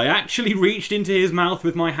 I actually reached into his mouth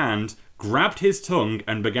with my hand, grabbed his tongue,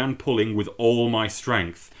 and began pulling with all my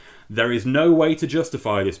strength. There is no way to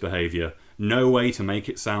justify this behaviour. No way to make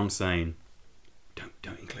it sound sane.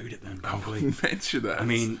 Don't include it then, probably. Mention that. I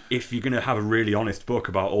mean, if you're going to have a really honest book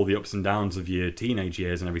about all the ups and downs of your teenage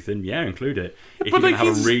years and everything, yeah, include it. If you're going to have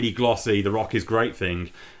a really glossy The Rock is great thing,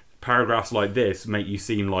 paragraphs like this make you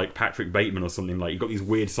seem like Patrick Bateman or something. Like, you've got these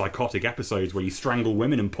weird psychotic episodes where you strangle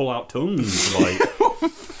women and pull out tongues. Like,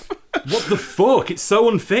 what the fuck? It's so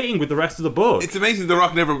unfitting with the rest of the book. It's amazing The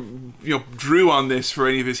Rock never, drew on this for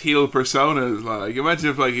any of his heel personas. Like, imagine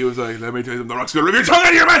if like he was like, let me tell you, The Rock's gonna rip your tongue out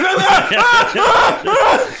of your mouth.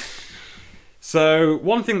 So,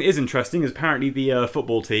 one thing that is interesting is apparently the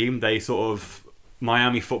football team,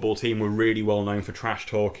 Miami football team were really well known for trash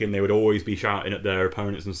talking. They would always be shouting at their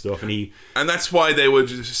opponents and stuff. And that's why they would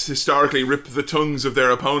just historically rip the tongues of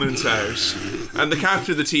their opponents out. And the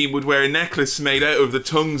captain of the team would wear a necklace made out of the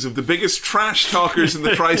tongues of the biggest trash talkers in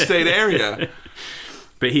the tri-state area.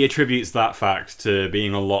 But he attributes that fact to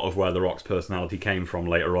being a lot of where The Rock's personality came from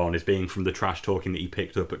later on, is being from the trash talking that he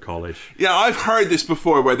picked up at college. Yeah, I've heard this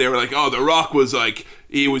before where they were like, oh, The Rock was like,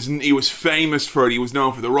 he was famous for it, he was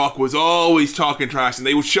known for The Rock was always talking trash, and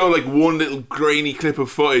they would show like one little grainy clip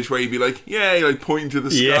of footage where he'd be like, yeah, like pointing to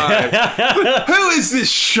the sky. Yeah. Who is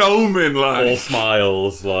this showman like? All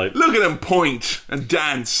smiles, like. Look at him point and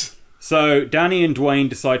dance. So, Danny and Dwayne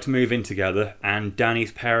decide to move in together, and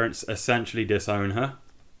Danny's parents essentially disown her.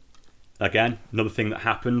 again, another thing that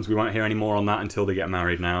happens. We won't hear any more on that until they get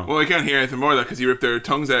married now. Well, I can't hear anything more of that because he ripped their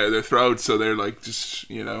tongues out of their throats, so they're like, just,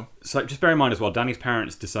 you know. So just bear in mind as well, Danny's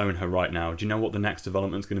parents disown her right now. Do you know what the next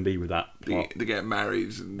development's going to be with that plot? They get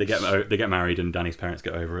married. And They get married and Danny's parents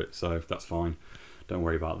get over it, so that's fine. Don't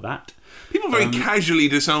worry about that. People very casually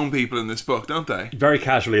disown people in this book, don't they? Very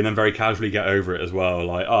casually, and then very casually get over it as well.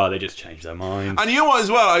 Like, they just changed their minds. And you know what, as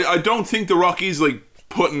well, I don't think The Rock is, like,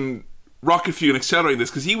 putting rocket fuel and accelerating this,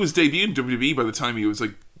 because he was debuted in WWE by the time he was,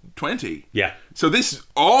 like, 20. Yeah. So this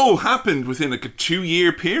all happened within, like, a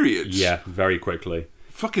 2-year period. Yeah, very quickly.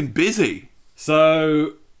 Fucking busy.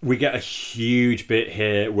 So we get a huge bit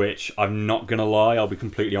here, which I'm not going to lie, I'll be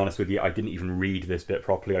completely honest with you, I didn't even read this bit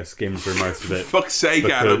properly. I skimmed through most of it. Fuck's sake,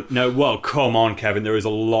 Adam. No, well, come on, Kevin. There is a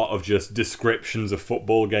lot of just descriptions of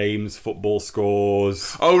football games, football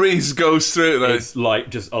scores. Oh, Reese goes through it. It's like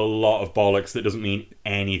just a lot of bollocks that doesn't mean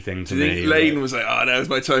anything to I think me. Layden was like, now's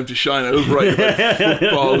my time to shine. I was writing about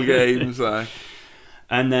football games. Like.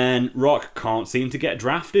 And then Rock can't seem to get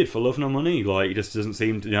drafted for Love Nor Money. Like, he just doesn't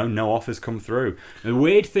seem to, no offers come through. The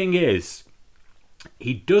weird thing is,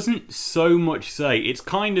 he doesn't so much say, it's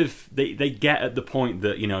kind of, they get at the point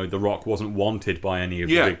that, The Rock wasn't wanted by any of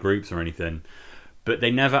the big groups or anything. But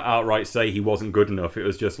they never outright say he wasn't good enough. It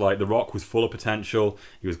was just like, The Rock was full of potential,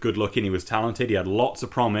 he was good looking, he was talented, he had lots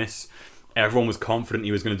of promise. Everyone was confident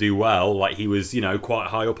he was going to do well. Like, he was, quite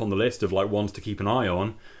high up on the list of, like, ones to keep an eye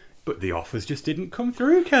on. But the offers just didn't come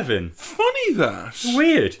through, Kevin. Funny that.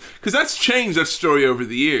 Weird. Because that's changed that story over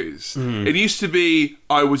the years. It used to be,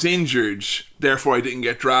 I was injured, therefore I didn't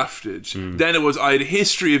get drafted. Then it was, I had a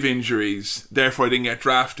history of injuries, therefore I didn't get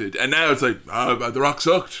drafted. And now it's like, The Rock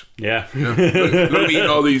sucked. Yeah. Look at me eating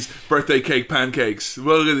all these birthday cake pancakes.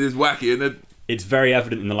 Well, look at this wacky, isn't it? It's very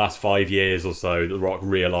evident in the last 5 years or so that The Rock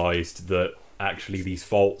realised that actually these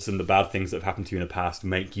faults and the bad things that have happened to you in the past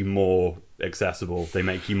make you more accessible, they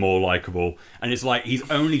make you more likeable, and it's like he's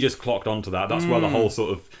only just clocked onto that. That's where the whole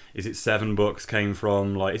sort of, is it $7 came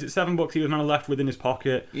from? Like, is it $7 he was now left within his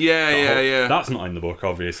pocket? Yeah. That's not in the book,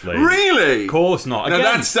 obviously. Really? Of course not. Now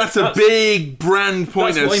Again, that's a big brand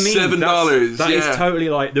point of $7. That is totally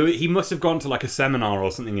like, he must have gone to like a seminar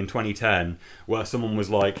or something in 2010 where someone was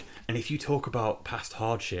like, and if you talk about past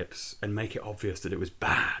hardships and make it obvious that it was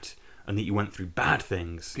bad and that you went through bad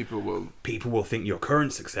things, people will think your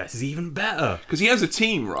current success is even better. Because he has a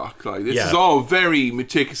team, Rock. Like, this is all very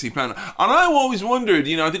meticulously planned. And I've always wondered,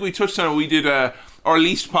 I think we touched on it, we did our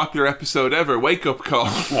least popular episode ever, Wake Up Call.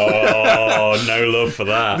 Oh, no love for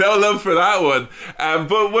that. No love for that one.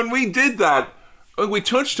 But when we did that, we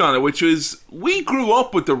touched on it, which was, we grew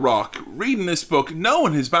up with The Rock, reading this book,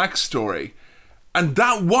 knowing his backstory. And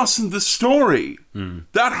that wasn't the story.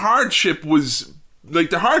 That hardship was...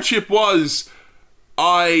 Like, the hardship was,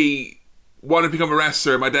 I wanted to become a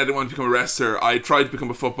wrestler, my dad didn't want to become a wrestler, I tried to become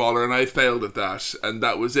a footballer and I failed at that, and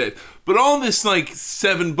that was it. But all this, like,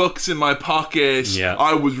 $7 in my pocket,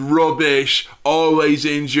 I was rubbish, always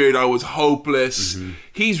injured, I was hopeless.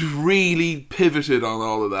 He's really pivoted on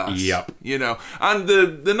all of that. Yep. And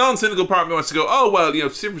the non-cynical part of me wants to go, the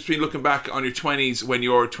difference between looking back on your 20s when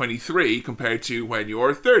you're 23 compared to when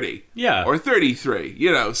you're 30. Yeah. Or 33, so...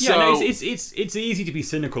 Yeah, no, it's easy to be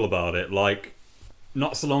cynical about it. Like,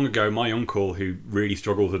 not so long ago, my uncle, who really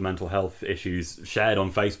struggles with mental health issues, shared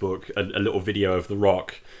on Facebook a little video of The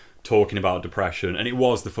Rock talking about depression, and it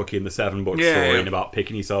was the $7 story and about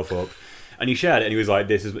picking yourself up. And he shared it, and he was like,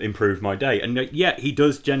 "This has improved my day." And he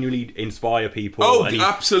does genuinely inspire people. Oh, and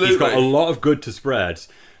absolutely. He's got a lot of good to spread.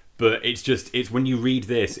 But it's when you read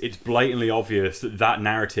this, it's blatantly obvious that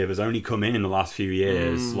narrative has only come in the last few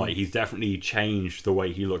years. Like, he's definitely changed the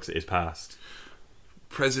way he looks at his past.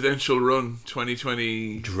 Presidential run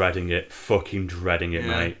 2020. Fucking dreading it,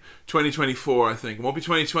 mate. 2024, I think. It won't be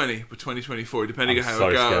 2020, but 2024, depending on how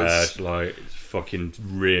it goes. Scared. Like, it's fucking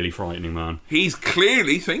really frightening, man. He's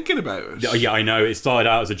clearly thinking about it. Yeah, I know. It started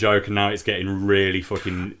out as a joke, and now it's getting really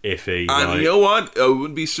fucking iffy. And you know what? I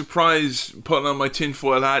wouldn't be surprised, putting on my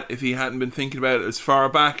tinfoil hat, if he hadn't been thinking about it as far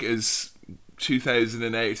back as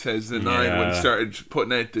 2008, 2009, when he started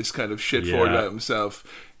putting out this kind of shit forward about himself.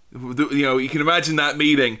 You can imagine that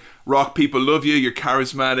meeting. Rock, people love you, you're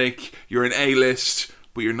charismatic, you're an A-list,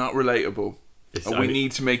 but you're not relatable. And we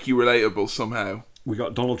need to make you relatable somehow. We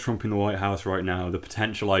got Donald Trump in the White House right now, the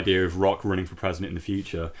potential idea of Rock running for president in the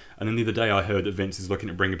future. And then the other day I heard that Vince is looking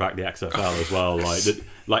at bringing back the XFL as well.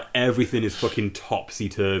 Like everything is fucking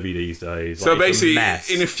topsy-turvy these days. So basically,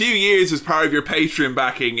 in a few years, as part of your Patreon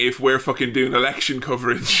backing, if we're fucking doing election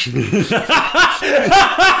coverage...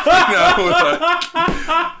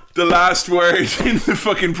 the last word in the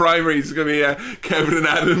fucking primary is going to be Kevin and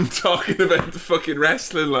Adam talking about the fucking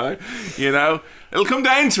wrestling, like, you know? It'll come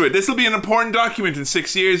down to it. This will be an important document in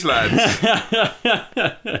 6 years, lads.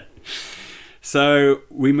 So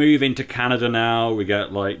we move into Canada now. We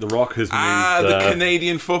get like The Rock has moved. The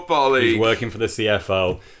Canadian Football League. He's working for the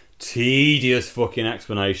CFL. Tedious fucking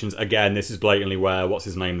explanations. Again, this is blatantly where, what's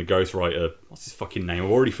his name, the ghostwriter, what's his fucking name?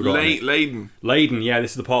 I've already forgotten. Layden, yeah,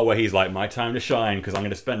 this is the part where he's like, my time to shine, because I'm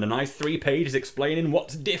going to spend a nice 3 pages explaining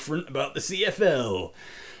what's different about the CFL.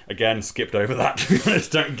 Again, skipped over that, to be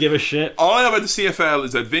honest, don't give a shit. All I know about the CFL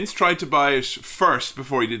is that Vince tried to buy it first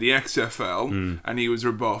before he did the XFL, and he was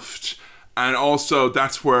rebuffed. And also,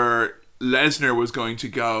 that's where Lesnar was going to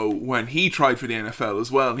go when he tried for the NFL as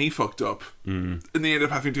well, and he fucked up. And they ended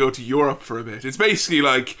up having to go to Europe for a bit. It's basically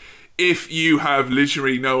like, if you have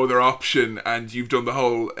literally no other option and you've done the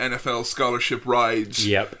whole NFL scholarship ride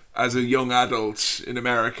as a young adult in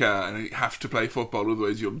America and you have to play football,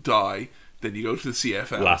 otherwise you'll die, then you go to the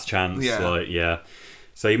CFL. Last chance,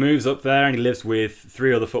 So he moves up there and he lives with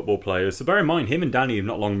 3 other football players. So bear in mind, him and Danny have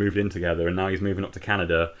not long moved in together, and now he's moving up to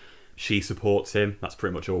Canada. She supports him. That's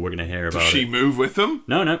pretty much all we're going to hear about. Does she move with him?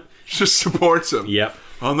 No. She just supports him. Yep.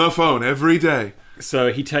 On the phone every day.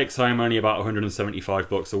 So he takes home only about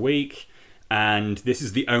 $175 a week. And this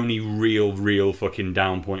is the only real fucking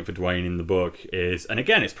down point for Dwayne in the book is, and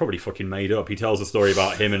again, it's probably fucking made up. He tells a story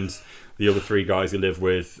about him and the other 3 guys he lived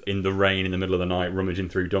with in the rain in the middle of the night, rummaging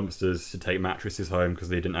through dumpsters to take mattresses home because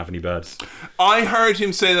they didn't have any beds. I heard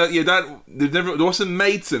him say that, there wasn't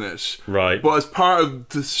mates in it. Right. But as part of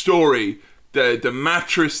the story, the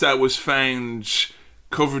mattress that was found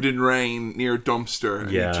covered in rain near a dumpster,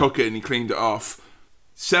 and he took it and he cleaned it off.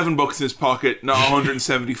 $7 in his pocket, not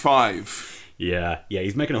 175. Yeah,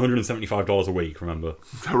 he's making $175 a week, remember?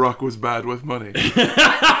 The Rock was bad with money.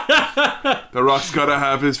 The Rock's got to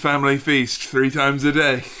have his family feast 3 times a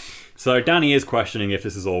day. So Danny is questioning if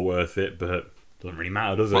this is all worth it, but it doesn't really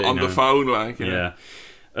matter, does it? On the phone, like. Yeah.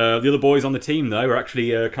 The other boys on the team, though, are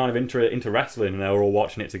actually kind of into wrestling, and they're all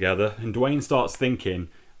watching it together. And Dwayne starts thinking,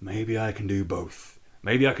 maybe I can do both.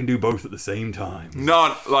 Maybe I can do both at the same time.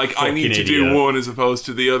 Not like I need to do one as opposed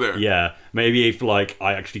to the other. Yeah. Maybe if like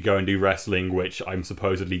I actually go and do wrestling, which I'm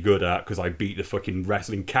supposedly good at because I beat the fucking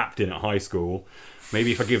wrestling captain at high school.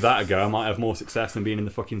 Maybe if I give that a go, I might have more success than being in the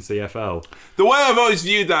fucking CFL. The way I've always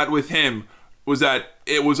viewed that with him was that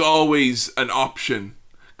it was always an option.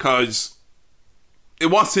 Because it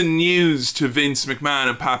wasn't news to Vince McMahon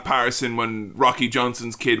and Pat Patterson when Rocky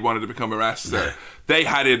Johnson's kid wanted to become a wrestler. They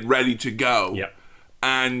had it ready to go. Yep.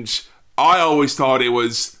 And I always thought it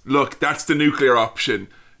was, look, that's the nuclear option.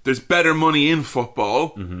 There's better money in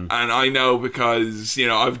football. And I know because, you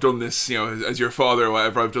know, I've done this, you know, as your father or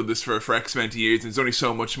whatever, I've done this for X amount of years, and there's only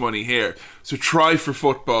so much money here. So try for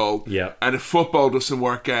football. Yeah. And if football doesn't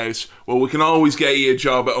work out, well, we can always get you a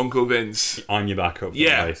job at Uncle Vince. I'm your backup.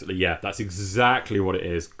 Basically. Yeah, that's exactly what it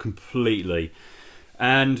is. Completely.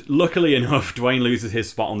 And luckily enough, Dwayne loses his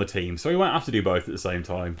spot on the team, so he won't have to do both at the same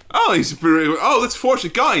time. That's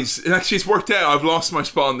fortunate. Guys, it's worked out. I've lost my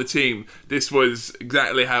spot on the team. This was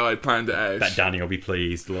exactly how I planned it out. Bet Danny will be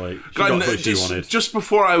pleased. Like, she got what she wanted. Just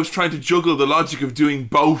before I was trying to juggle the logic of doing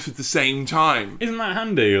both at the same time. Isn't that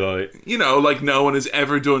handy? Like, you know, like no one has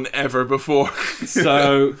ever done ever before.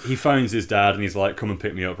 So he phones his dad and he's like, come and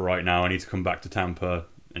pick me up right now. I need to come back to Tampa.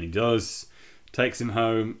 And he does. Takes him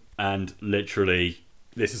home, and literally...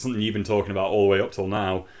 This is something you've been talking about all the way up till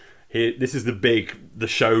now. This is the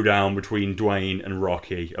showdown between Dwayne and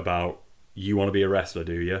Rocky about, you want to be a wrestler,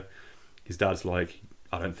 do you? His dad's like,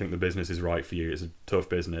 I don't think the business is right for you. It's a tough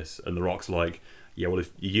business. And The Rock's like, yeah, well,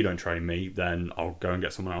 if you don't train me, then I'll go and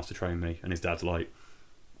get someone else to train me. And his dad's like,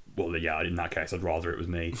 well, yeah, in that case, I'd rather it was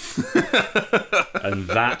me. And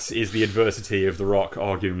that is the adversity of The Rock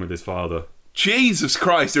arguing with his father. Jesus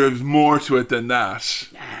Christ, there is more to it than that.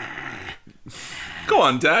 Go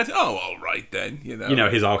on, Dad. Oh, all right then. You know,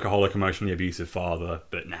 his alcoholic, emotionally abusive father.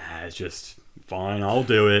 But it's just fine. I'll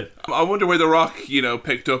do it. I wonder where The Rock,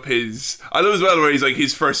 picked up his. I love as well where he's like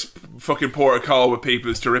his first fucking port of call with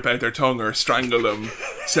people is to rip out their tongue or strangle them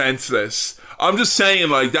senseless. I'm just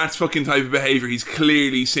saying, like, that's fucking type of behaviour he's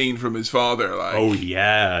clearly seen from his father. Like, oh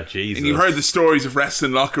yeah, Jesus. And you've heard the stories of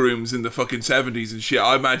wrestling locker rooms in the fucking 70s and shit.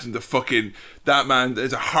 I imagine that man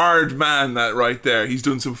is a hard man. That right there, he's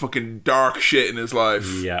done some fucking dark shit in his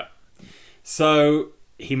life. Yeah. So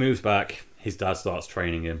he moves back. His dad starts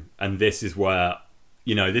training him, and this is where,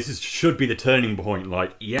 should be the turning point.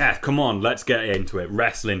 Like, yeah, come on, let's get into it.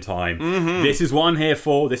 Wrestling time. Mm-hmm. This is what I'm here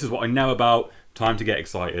for. This is what I know about. Time to get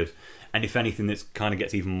excited. And if anything, this kind of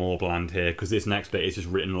gets even more bland here, because this next bit is just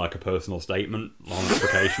written like a personal statement on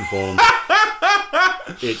application form.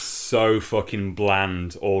 It's so fucking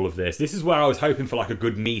bland, all of this. This is where I was hoping for like a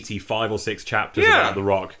good meaty 5 or 6 chapters about The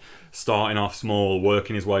Rock, starting off small,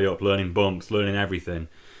 working his way up, learning bumps, learning everything.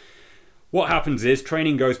 What happens is,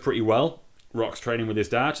 training goes pretty well. Rock's training with his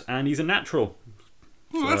dad, and he's a natural.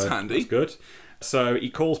 Well, that's handy. That's good. So he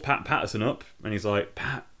calls Pat Patterson up, and he's like,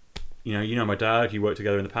 Pat, you know my dad, you worked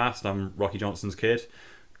together in the past, I'm Rocky Johnson's kid,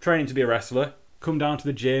 training to be a wrestler, come down to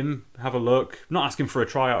the gym, have a look, not asking for a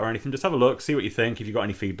tryout or anything, just have a look, see what you think, if you've got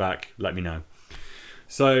any feedback, let me know.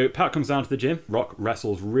 So Pat comes down to the gym, Rock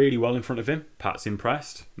wrestles really well in front of him, Pat's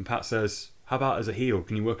impressed, and Pat says, how about as a heel,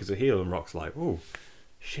 can you work as a heel? And Rock's like, oh,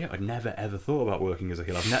 shit, I'd never ever thought about working as a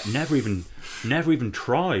heel. I've never even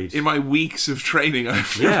tried. In my weeks of training,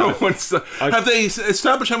 have they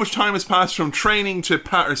established how much time has passed from training to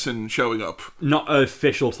Patterson showing up? Not an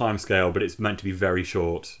official timescale, but it's meant to be very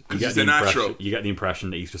short. Because he's a natural. You get the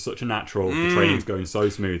impression that he's just such a natural. The training's going so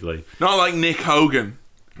smoothly. Not like Nick Hogan.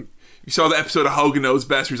 You saw the episode of Hogan Knows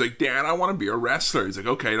Best where he's like, Dad, I want to be a wrestler. He's like,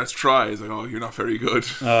 okay, let's try. He's like, oh, you're not very good.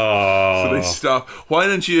 Oh. So they stop. Why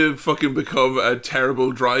don't you fucking become a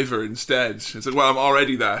terrible driver instead? It's like, well, I'm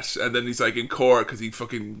already that. And then he's like in court because he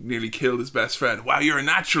fucking nearly killed his best friend. Wow, you're a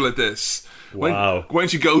natural at this. Wow. Why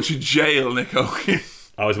don't you go to jail, Nick Hogan?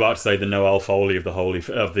 I was about to say the Noel Foley of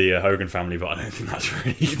the Hogan family, but I don't think that's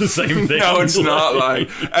really the same thing. No, it's not.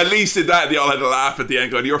 Like, at least in that, they all had a laugh at the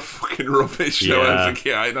end, going, "You're fucking rubbish." Yeah. I was like,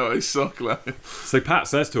 "Yeah, I know, I suck." Like. So Pat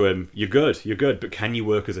says to him, "You're good, but can you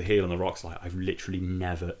work as a heel?" And The Rock's like, "I've literally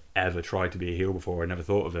never ever tried to be a heel before. I never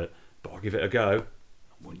thought of it, but I'll give it a go."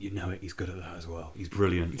 Wouldn't you know it, he's good at that as well. He's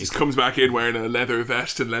brilliant. He just comes back in wearing a leather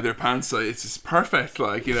vest and leather pants. Like, it's just perfect.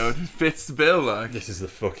 Like, you know, it fits the bill. Like, this is the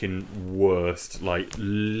fucking worst, like,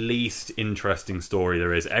 least interesting story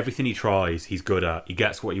there is. Everything he tries, he's good at. He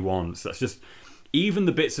gets what he wants. That's just... Even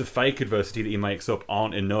the bits of fake adversity that he makes up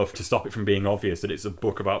aren't enough to stop it from being obvious that it's a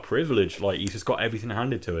book about privilege. Like, he's just got everything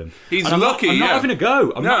handed to him. He's lucky, I'm not having a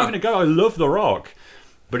go. I'm not having a go. I love The Rock.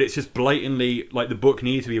 But it's just blatantly, like, the book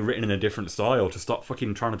needs to be written in a different style to stop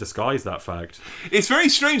fucking trying to disguise that fact. It's very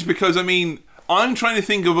strange because, I mean, I'm trying to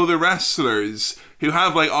think of other wrestlers who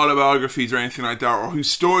have, like, autobiographies or anything like that, or whose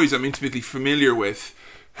stories I'm intimately familiar with,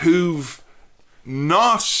 who've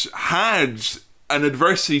not had an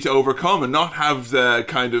adversity to overcome and not have the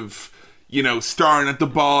kind of, you know, starting at the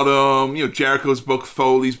bottom, you know, Jericho's book,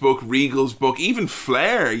 Foley's book, Regal's book, even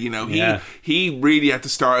Flair, you know, he really had to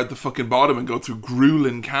start at the fucking bottom and go through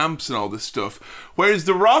grueling camps and all this stuff. Whereas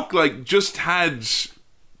The Rock, like, just had,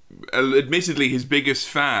 admittedly, his biggest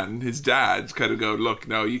fan, his dad, kind of go, look,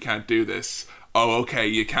 no, you can't do this. Oh, okay,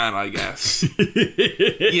 you can, I guess.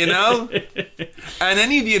 You know? And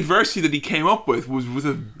any of the adversity that he came up with was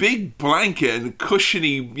a big blanket and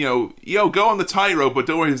cushiony, you know, go on the tightrope, but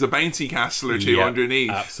don't worry, there's a bouncy castle or two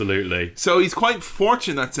underneath. Absolutely. So he's quite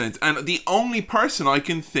fortunate in that sense. And the only person I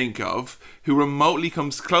can think of who remotely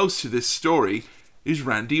comes close to this story is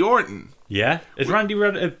Randy Orton. Yeah? Has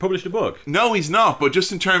Randy published a book? No, he's not, but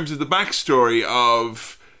just in terms of the backstory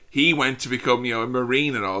of... He went to become, you know, a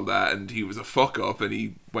Marine and all that, and he was a fuck up, and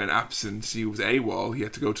he went absent. He was AWOL. He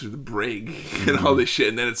had to go to the brig and all this shit.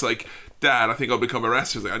 And then it's like, Dad, I think I'll become a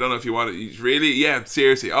wrestler. Like, I don't know if you want it. He's really, yeah,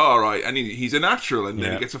 seriously. Oh, all right. And he's a natural, and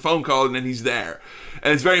then he gets a phone call, and then he's there.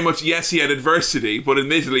 And it's very much, yes, he had adversity, but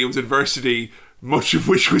admittedly, it was adversity, much of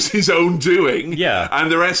which was his own doing. Yeah.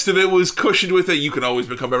 And the rest of it was cushioned with it. You can always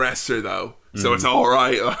become a wrestler, though. So it's all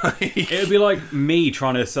right. It would be like me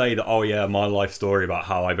trying to say that, oh yeah, my life story about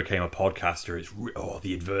how I became a podcaster is,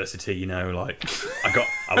 the adversity, you know, like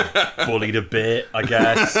I was bullied a bit, I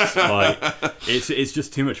guess. Like it's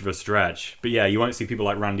just too much of a stretch. But yeah, you won't see people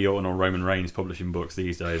like Randy Orton or Roman Reigns publishing books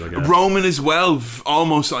these days, I guess. Roman as well,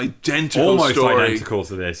 almost identical story. Identical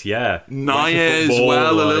to this, yeah. Nia as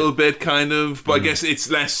well, a little bit kind of, but I guess it's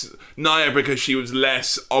less Nia because she was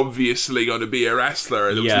less obviously going to be a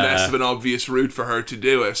wrestler. There was less of an obvious route for her to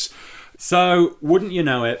do it. So, wouldn't you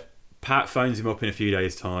know it, Pat phones him up in a few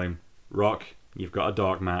days' time. Rock, you've got a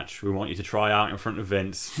dark match. We want you to try out in front of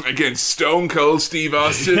Vince. Against Stone Cold Steve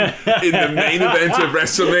Austin in the main event of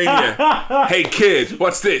WrestleMania. Hey kid,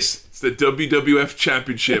 what's this? It's the WWF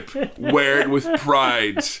Championship. Wear it with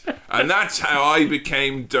pride. And that's how I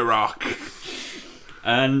became The Rock.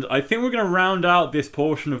 And I think we're going to round out this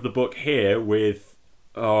portion of the book here with...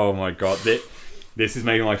 Oh my god, this is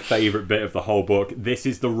maybe my favourite bit of the whole book. This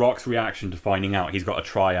is The Rock's reaction to finding out he's got a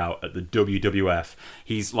tryout at the WWF.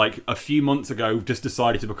 He's, like, a few months ago just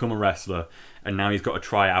decided to become a wrestler, and now he's got a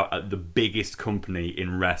tryout at the biggest company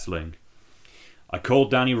in wrestling. I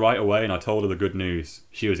called Danny right away and I told her the good news.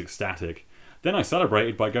 She was ecstatic. Then I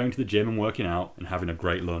celebrated by going to the gym and working out and having a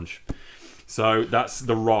great lunch. So that's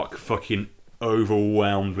The Rock fucking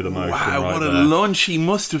overwhelmed with emotion. Wow, right what there. a lunch he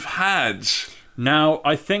must have had. Now,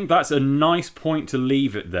 I think that's a nice point to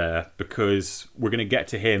leave it there, because we're going to get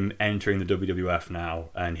to him entering the WWF now,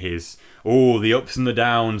 and his, the ups and the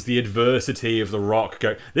downs, the adversity of The Rock.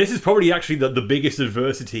 This is probably actually the biggest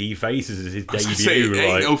adversity he faces as his debut.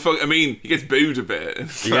 I mean, he gets booed a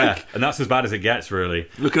bit. Yeah, and that's as bad as it gets, really.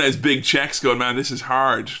 Looking at his big checks going, man, this is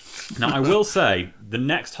hard. Now, I will say, the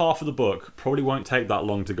next half of the book probably won't take that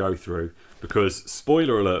long to go through, because,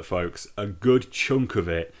 spoiler alert, folks, a good chunk of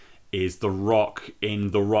it is The Rock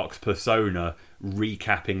in The Rock's persona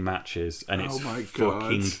recapping matches, and it's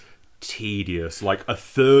fucking tedious. Like, a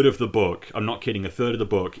third of the book, I'm not kidding, a third of the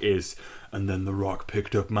book is, and then The Rock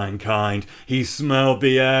picked up mankind, he smelled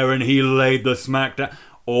the air and he laid the smackdown.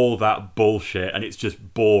 All that bullshit, and it's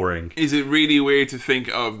just boring. Is it really weird to think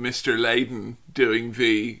of Mr. Layden doing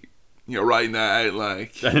writing that out,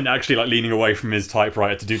 like... And actually, like, leaning away from his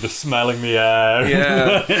typewriter to do the smelling the air.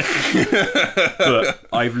 Yeah. But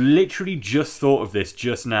I've literally just thought of this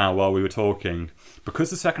just now while we were talking. Because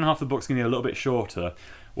the second half of the book's going to be a little bit shorter,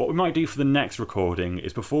 what we might do for the next recording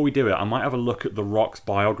is, before we do it, I might have a look at The Rock's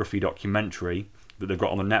biography documentary that they've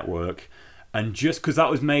got on the network. And just because that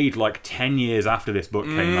was made like 10 years after this book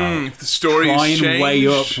came out, if the story's try and changed, weigh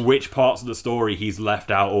up which parts of the story he's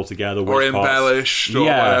left out altogether, or embellished, or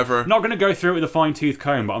whatever. Not going to go through it with a fine-tooth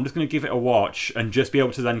comb, but I'm just going to give it a watch and just be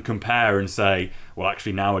able to then compare and say, well,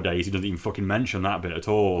 actually nowadays he doesn't even fucking mention that bit at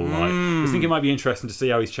all. Like, I just think it might be interesting to see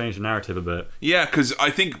how he's changed the narrative a bit. Yeah, because I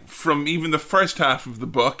think from even the first half of the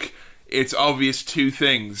book, it's obvious two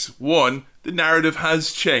things. One, the narrative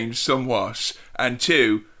has changed somewhat, and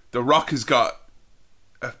two, The Rock has got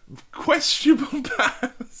a questionable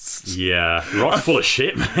past. Yeah, The Rock's full of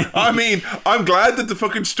shit, man. I mean, I'm glad that the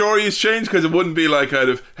fucking story has changed, because it wouldn't be like kind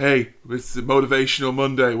of, hey, it's the Motivational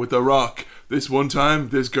Monday with The Rock. This one time,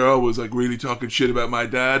 this girl was like really talking shit about my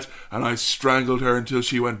dad, and I strangled her until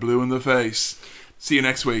she went blue in the face. See you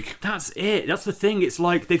next week. That's it. That's the thing. It's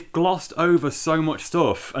like they've glossed over so much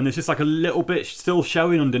stuff, and there's just like a little bit still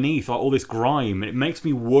showing underneath, like all this grime. And it makes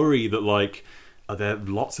me worry that, like, are there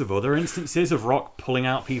lots of other instances of Rock pulling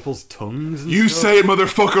out people's tongues and You stuff? say it,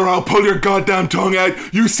 motherfucker, I'll pull your goddamn tongue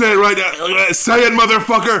out. You say it right now. Say it,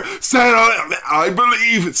 motherfucker. Say it. I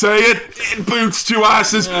believe. Say it. In boots, two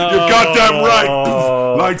asses. You're goddamn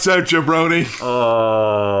right. Lights out, jabroni.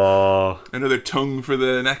 Another tongue for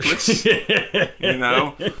the necklace. You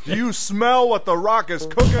know? Do you smell what The Rock is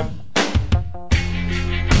cooking?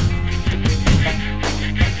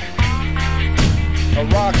 The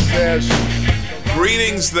Rock says...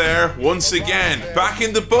 Greetings there, once again. Back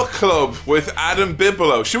in the book club with Adam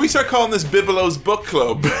Bibelow. Should we start calling this Bibelow's book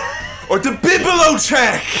club? Or the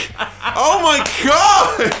Bibelotech? Oh my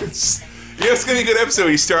god! Yeah, it's gonna be a good episode.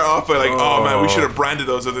 You start off by like, oh man, we should have branded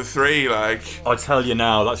those other three. Like, I'll tell you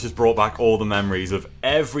now, that's just brought back all the memories of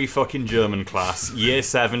every fucking German class, year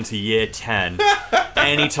 7 to year 10.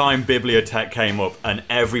 Anytime Bibliotech came up, and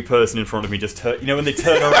every person in front of me just when they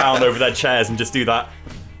turn around over their chairs and just do that.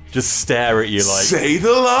 Just stare at you like... Say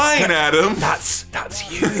the line, Adam. That's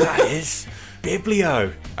you, that is.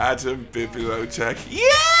 Biblio. Adam Bibliotech.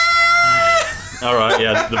 Yeah! Alright,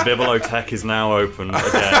 yeah, the Bibliotech is now open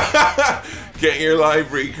again. Get your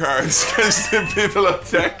library cards, because the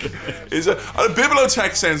Bibliotech is a... the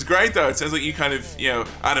Bibliotech sounds great, though. It sounds like you kind of,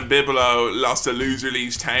 Adam Bibelow lost a Loser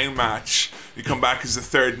Leaves Town match. You come back as the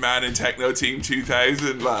third man in Techno Team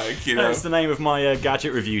 2000, like, That's the name of my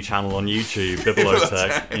gadget review channel on YouTube,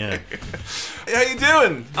 Bibliotech. Yeah. How you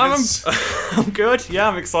doing? I'm good. Yeah,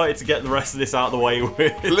 I'm excited to get the rest of this out of the way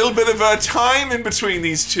with. A little bit of time in between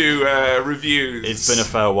these two reviews. It's been a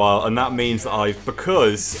fair while, and that means that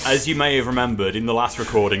because, as you may have remembered, in the last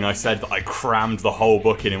recording I said that I crammed the whole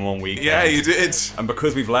book in 1 week. Yeah, you did. And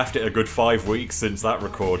because we've left it a good 5 weeks since that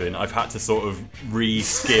recording, I've had to sort of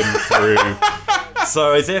re-skim through.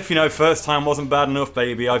 So as if, first time wasn't bad enough,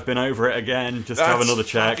 baby, I've been over it again, just to have another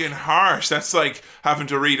check. That's fucking harsh. That's like having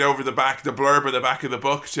to read over the blurb at the back of the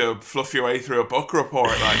book to fluff your way through a book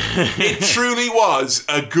report. Like, it truly was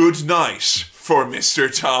a good night for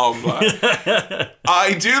Mr. Tom. Like,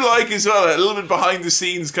 I do like as well a little bit behind the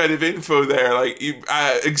scenes kind of info there. Like,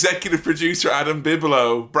 executive producer Adam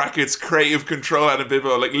Bibelow, brackets creative control Adam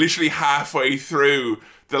Bibelow, like literally halfway through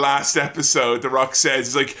the last episode, The Rock says,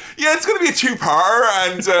 he's like, yeah, it's going to be a two-parter,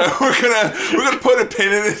 and we're gonna put a pin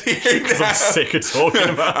in it here now. I'm sick of talking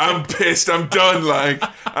about it. I'm pissed, I'm done, like.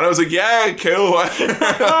 And I was like, yeah, cool.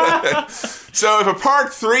 So if a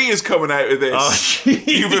part 3 is coming out of this,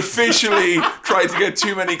 you've officially tried to get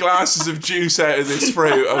too many glasses of juice out of this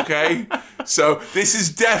fruit, okay? So this is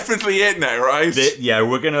definitely it now, right?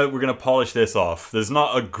 We're gonna polish this off. There's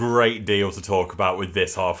not a great deal to talk about with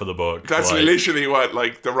this half of the book. That's literally what,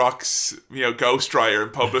 like, The Rock's, ghostwriter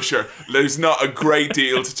and publisher. There's not a great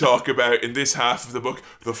deal to talk about in this half of the book.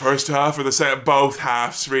 The first half or the second, both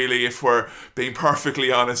halves, really, if we're being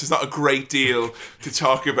perfectly honest. There's not a great deal to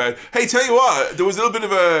talk about. Hey, tell you what, there was a little bit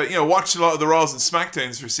of watched a lot of the Raws and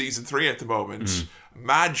SmackDowns for season 3 at the moment.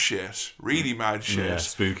 Mad shit. Really mad shit. Yeah,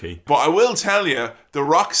 spooky. But I will tell you, The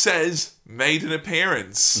Rock says made an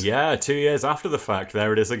appearance. Yeah, 2 years after the fact,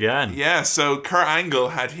 there it is again. Yeah, so Kurt Angle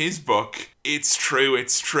had his book, It's True,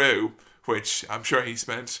 which I'm sure he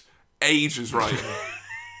spent ages writing.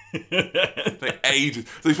 Like ages.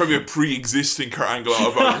 There's probably a pre-existing Kurt Angle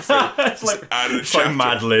autobiography. It's like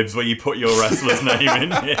Mad Libs where you put your wrestler's name in.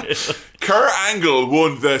 Kurt Angle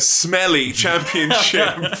won the smelly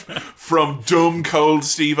championship from dumb cold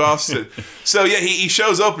Steve Austin. So yeah, he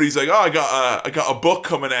shows up and he's like, "Oh, I got a book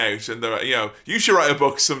coming out, and you should write a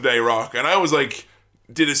book someday, Rock." And I was like,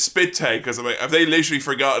 did a spit take because I'm like, have they literally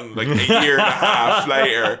forgotten like a year and a half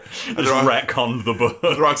later? And just retconned the book.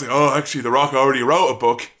 The Rock's like, oh, actually, The Rock already wrote a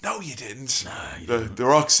book. No, you didn't. The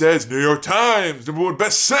Rock says New York Times #1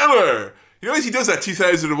 bestseller. You know, he does that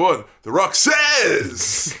 2001. The Rock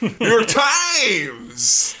says New York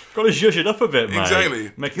Times. Got to zhuzh it up a bit, mate.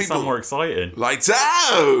 Exactly. Make it sound more exciting. Lights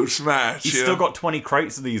out, match. He's still got 20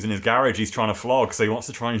 crates of these in his garage he's trying to flog, so he wants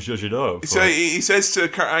to try and zhuzh it up. So he says to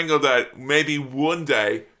Kurt Angle that maybe one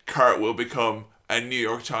day Kurt will become a New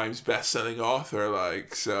York Times best-selling author,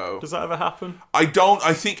 like, so. Does that ever happen? I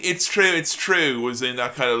think It's True was in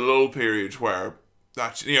that kind of lull period where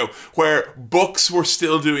where books were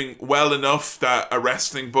still doing well enough that a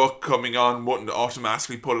wrestling book coming on wouldn't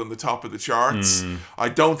automatically put it on the top of the charts. I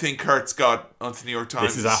don't think Kurt's got onto New York Times.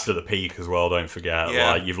 This is after the peak as well, don't forget.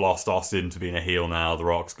 Yeah. Like, you've lost Austin to being a heel now, The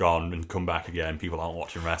Rock's gone and come back again. People aren't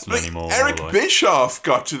watching wrestling anymore. Eric Bischoff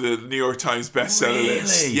got to the New York Times bestseller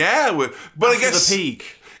list. Yeah, but I guess the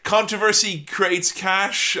peak. Controversy creates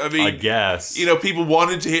cash. I mean, I guess. People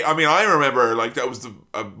wanted to hear. I mean, I remember, like, that was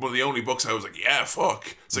one of the only books I was like, yeah,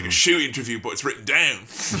 fuck. It's like a shoot interview, but it's written down.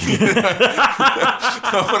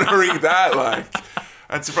 I want to read that, like.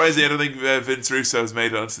 And surprisingly, I don't think Vince Russo's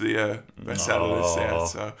made it onto the bestseller list yet.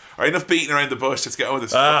 So, all right, enough beating around the bush. Let's get on with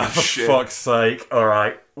this fucking shit. For fuck's sake. All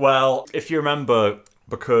right. Well, if you remember,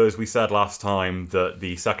 because we said last time that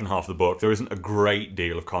the second half of the book, there isn't a great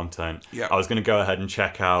deal of content. Yeah. I was going to go ahead and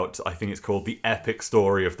check out, I think it's called The Epic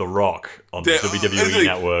Story of The Rock on the WWE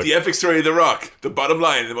Network. The Epic Story of The Rock. The bottom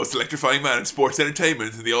line, the most electrifying man in sports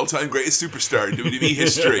entertainment and the all-time greatest superstar in WWE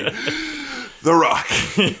history. The Rock.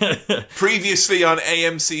 Previously on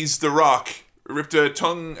AMC's The Rock, ripped a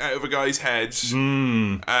tongue out of a guy's head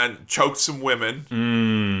and choked some women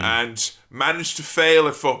and managed to fail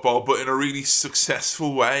at football, but in a really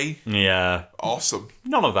successful way. Yeah. Awesome.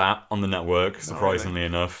 None of that on the network, surprisingly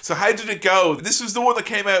enough. So how did it go? This was the one that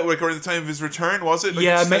came out like around the time of his return, was it? Like,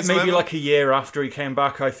 yeah, maybe like a year after he came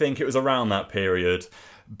back, I think. It was around that period.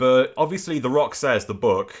 But obviously, The Rock says the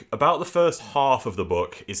book, about the first half of the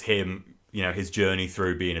book is him, his journey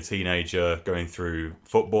through being a teenager, going through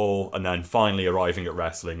football, and then finally arriving at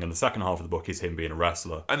wrestling. And the second half of the book is him being a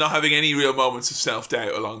wrestler. And not having any real moments of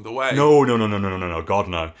self-doubt along the way. No, God,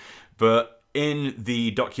 no. But in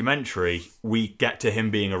the documentary, we get to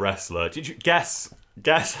him being a wrestler. Did you guess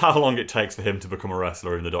how long it takes for him to become a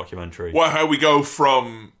wrestler in the documentary? Well, how we go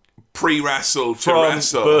from pre-wrestle to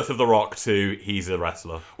wrestle. From Birth of the Rock to he's a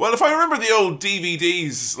wrestler. Well, if I remember the old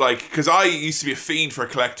DVDs, like, because I used to be a fiend for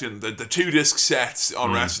collecting the 2-disc sets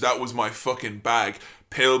on wrestling. That was my fucking bag.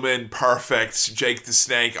 Pillman, Perfect, Jake the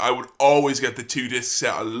Snake. I would always get the 2-disc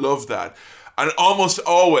set. I love that. And almost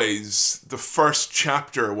always the first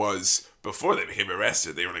chapter was, before they became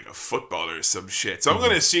arrested, they were like a footballer or some shit. So I'm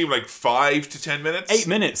going to assume like 5 to 10 minutes. 8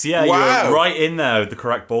 minutes, yeah. Wow. You're right in there with the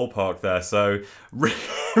correct ballpark there. So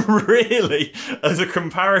really, as a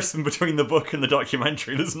comparison between the book and the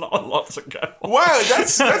documentary, there's not a lot to go on. Wow,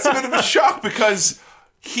 that's a bit of a shock because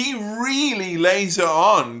he really lays it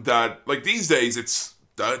on that, like, these days it's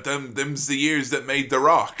them's the years that made The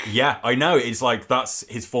Rock. Yeah, I know. It's like that's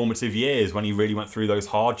his formative years when he really went through those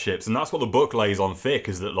hardships, and that's what the book lays on thick.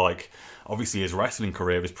 Is that like, obviously his wrestling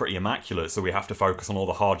career is pretty immaculate, so we have to focus on all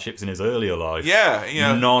the hardships in his earlier life. Yeah,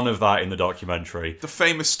 yeah. None of that in the documentary. The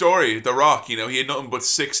famous story, The Rock, he had nothing but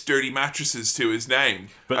 6 dirty mattresses to his name.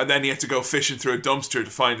 And then he had to go fishing through a dumpster to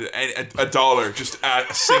find a dollar, just a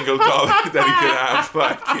single dollar that he could have,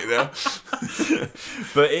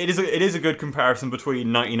 But it is a good comparison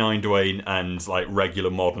between 99 Dwayne and like regular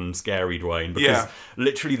modern scary Dwayne, because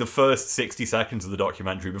literally the first 60 seconds of the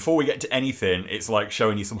documentary, before we get to anything, it's like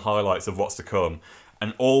showing you some highlights of what's to come.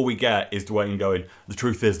 And all we get is Dwayne going, the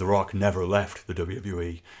truth is The Rock never left the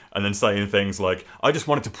WWE. And then saying things like, I just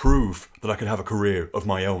wanted to prove that I could have a career of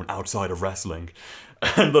my own outside of wrestling.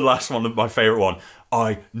 And the last one, my favourite one,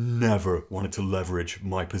 I never wanted to leverage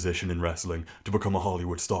my position in wrestling to become a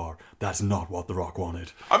Hollywood star. That's not what The Rock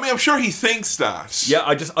wanted. I mean, I'm sure he thinks that. Yeah,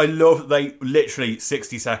 I love that they literally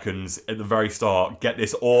 60 seconds at the very start get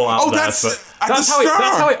this all out there. That's that's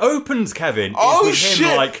how it opens, Kevin. Oh, with him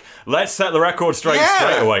shit. like, let's set the record straight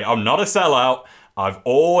away. I'm not a sellout. I've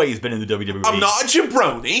always been in the WWE. I'm not a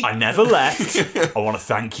jabroni. I never left. I want to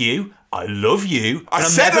thank you. I love you. And I'm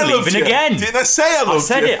said never I loved leaving you. again. Didn't I say I loved you? I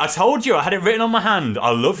said it. I told you. I had it written on my hand. I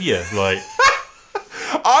love you. Like,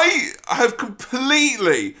 I have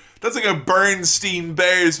completely... That's like a Bernstein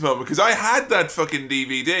Bears moment, because I had that fucking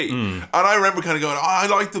DVD. And I remember kind of going, I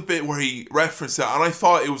like the bit where he referenced that. And I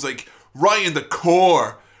thought it was like right in the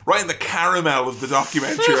core, right in the caramel of the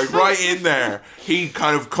documentary, like right in there. He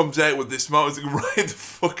kind of comes out with this moment, it's like right in the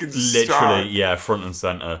fucking literally, start. yeah, front and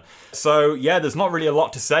centre. So, yeah, there's not really a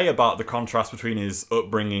lot to say about the contrast between his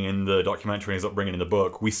upbringing in the documentary and his upbringing in the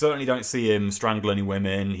book. We certainly don't see him strangle any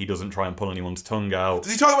women. He doesn't try and pull anyone's tongue out.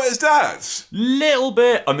 Does he talk about his dad? Little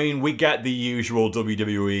bit. I mean, we get the usual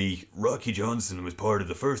WWE, Rocky Johnson was part of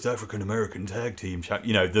the first African-American tag team.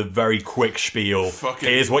 You know, the very quick spiel.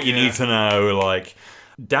 Here's what you need to know, like...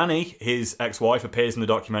 Danny, his ex-wife, appears in the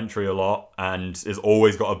documentary a lot and has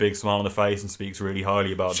always got a big smile on her face and speaks really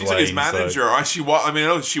highly about Dwayne. She's like his manager. I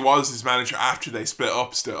know she was his manager after they split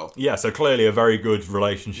up still. Yeah, so clearly a very good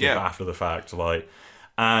relationship after the fact. Like,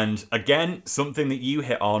 and again, something that you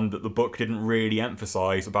hit on that the book didn't really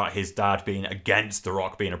emphasise about his dad being against The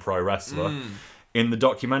Rock being a pro wrestler. In the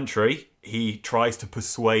documentary, he tries to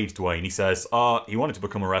persuade Dwayne. He says, he wanted to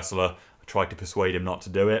become a wrestler. I tried to persuade him not to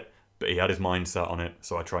do it. But he had his mind set on it,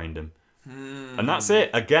 so I trained him. And that's it,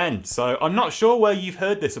 again. So I'm not sure where you've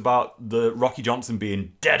heard this about the Rocky Johnson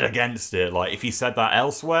being dead against it. Like, if he said that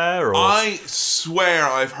elsewhere, or... I swear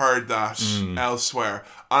I've heard that elsewhere.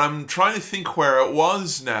 I'm trying to think where it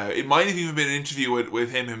was now. It might have even been an interview with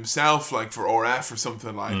him himself, like for RF or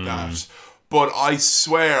something like that. But I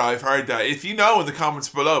swear I've heard that. If you know, in the comments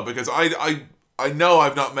below, because I know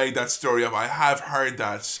I've not made that story up. I have heard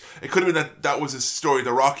that. It could have been that was a story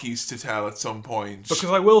The Rock used to tell at some point. Because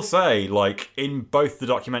I will say, like, in both the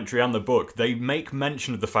documentary and the book, they make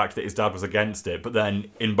mention of the fact that his dad was against it, but then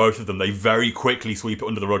in both of them, they very quickly sweep it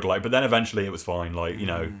under the rug, like, but then eventually it was fine. Like, you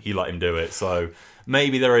know, he let him do it. So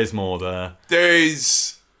maybe there is more there.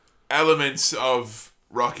 There's elements of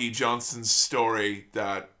Rocky Johnson's story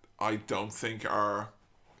that I don't think are...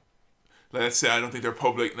 Let's say I don't think they're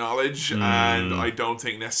public knowledge, and I don't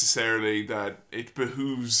think necessarily that it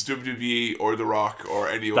behooves WWE or The Rock or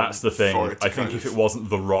anyone. That's the thing. For it to I think if it wasn't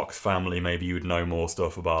The Rock's family, maybe you would know more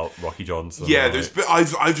stuff about Rocky Johnson. Yeah, right?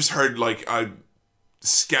 I've just heard like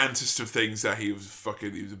scantest of things that he was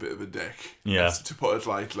a bit of a dick. Yeah, to put it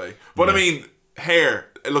lightly. But I mean,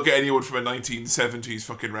 look at anyone from a 1970s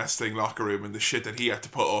fucking wrestling locker room and the shit that he had to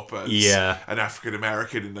put up as an African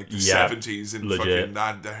American in like the 70s in fucking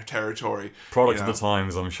that territory. Product of the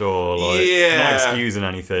times, I'm sure. Like, not excusing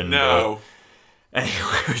anything. No.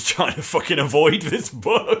 Anyway, we're trying to fucking avoid this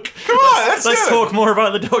book. Come on, let's talk more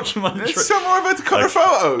about the documentary. Let's talk more about the colour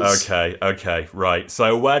photos. Okay, right.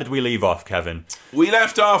 So where did we leave off, Kevin? We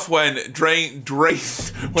left off when Drain the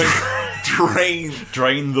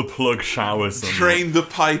plug showers. Drain the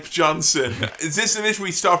pipe Johnson. Is this initially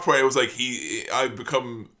we stopped where it was like I've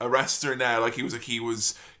become a wrestler now? Like he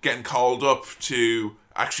was getting called up to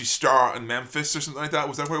actually start in Memphis or something like that.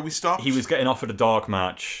 Was that where we stopped? He was getting offered a dark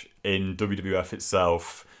match in WWF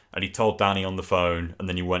itself, and he told Danny on the phone, and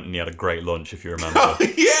then he went and he had a great lunch, if you remember. Oh, yeah,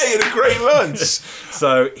 he had a great lunch.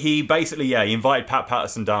 So he basically, he invited Pat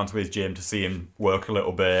Patterson down to his gym to see him work a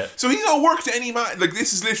little bit. So he's not worked any match. Like,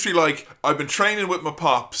 this is literally like, I've been training with my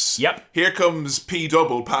pops. Yep. Here comes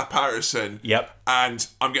P-double, Pat Patterson. Yep. And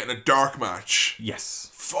I'm getting a dark match. Yes.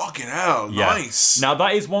 Fucking hell, nice. Now,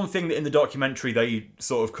 that is one thing that in the documentary they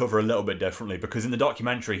sort of cover a little bit differently, because in the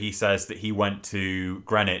documentary he says that he went to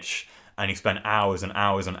Greenwich and he spent hours and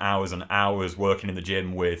hours and hours and hours working in the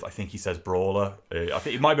gym with, I think he says Brawler. I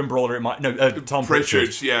think it might have been Brawler. Tom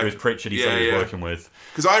Pritchard. Yeah, it was Pritchard. He said he was working with.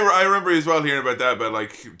 Because I remember as well hearing about that. But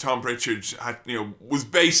like Tom Pritchard had, was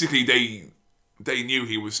basically they knew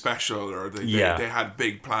he was special, or they had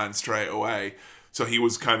big plans straight away. So he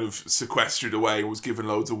was kind of sequestered away and was given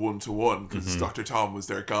loads of one-to-one because Dr. Tom was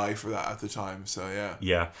their guy for that at the time. So, yeah.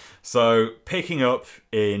 Yeah. So, picking up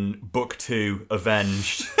in Book 2,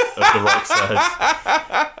 Avenged, as The Rock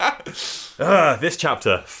says. This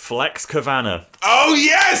chapter, Flex Kavana. Oh,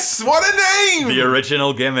 yes! What a name! The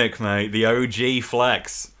original gimmick, mate. The OG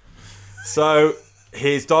Flex. So,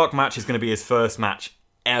 his dark match is going to be his first match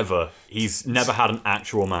ever. He's never had an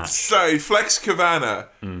actual match. Sorry, Flex Kavana.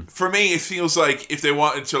 For me, it feels like if they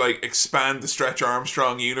wanted to expand the Stretch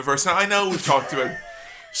Armstrong universe. Now I know we've talked about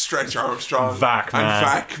Stretch Armstrong,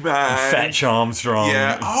 Vacman, Fetch Armstrong.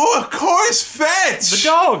 Yeah. Oh, of course, Fetch. The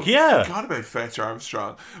dog. Yeah. I forgot about Fetch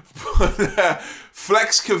Armstrong. But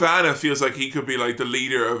Flex Kavana feels like he could be like the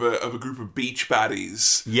leader of a group of beach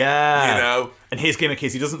baddies. Yeah. And his gimmick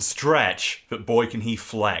is he doesn't stretch, but boy can he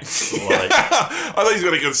flex. I thought he's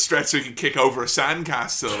got a good stretch so he can kick over a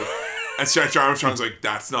sandcastle. And Stretch Armstrong's like,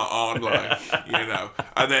 that's not on,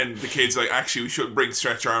 And then the kid's like, actually, we shouldn't bring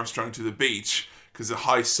Stretch Armstrong to the beach because the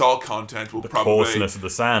high salt content will probably... The coarseness of the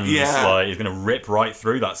sand. Yeah. He's going to rip right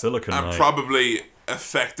through that silicone. And probably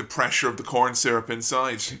affect the pressure of the corn syrup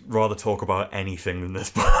inside. Rather talk about anything than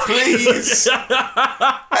this book. Please!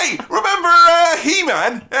 Hey, remember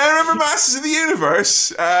He-Man? Remember Masters of the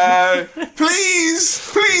Universe?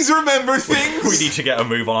 Please remember things. We need to get a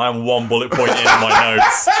move on. I am one bullet point in my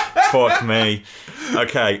notes. Fuck me.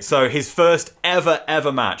 Okay, so his first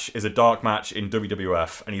ever match is a dark match in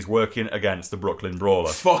WWF, and he's working against the Brooklyn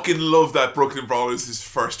Brawler. Fucking love that Brooklyn Brawler is his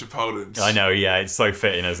first opponent. I know, yeah, it's so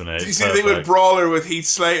fitting, isn't it? Did you see the thing with Brawler with Heath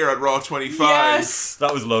Slater at Raw 25? Yes!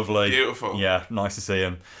 That was lovely. Beautiful. Yeah, nice to see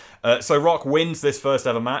him. So Rock wins this first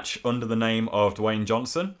ever match under the name of Dwayne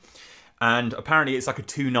Johnson. And apparently it's like a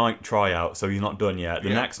 2-night tryout, so he's not done yet. The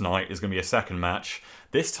next night is going to be a second match.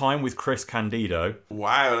 This time with Chris Candido.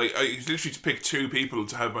 Wow, I literally picked 2 people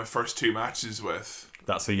to have my first 2 matches with.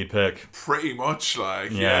 That's who you'd pick. Pretty much,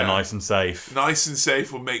 Yeah, nice and safe. Nice and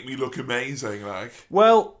safe will make me look amazing,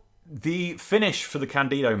 Well, the finish for the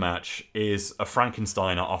Candido match is a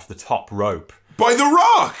Frankensteiner off the top rope. By The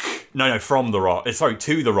Rock? No, from The Rock. Sorry,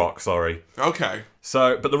 to The Rock, sorry. Okay.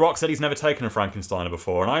 So, but The Rock said he's never taken a Frankensteiner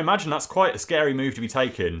before, and I imagine that's quite a scary move to be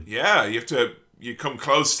taken. Yeah, you come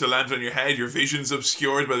close to land on your head, your vision's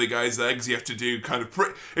obscured by the guy's legs, you have to do kind of...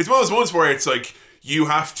 It's one of those ones where it's like, you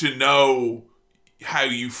have to know how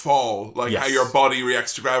you fall, how your body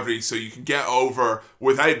reacts to gravity, so you can get over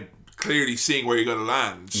without clearly seeing where you're going to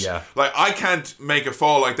land. Yeah. I can't make a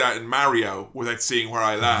fall like that in Mario without seeing where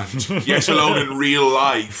I land, yet alone in real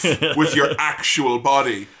life, with your actual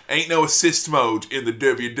body. Ain't no assist mode in the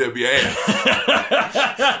WWF.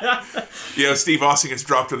 Steve Austin gets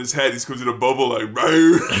dropped on his head. He comes in a bubble like,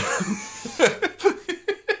 boo.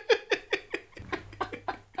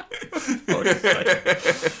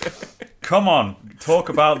 Come on, talk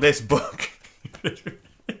about this book.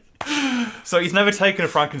 So he's never taken a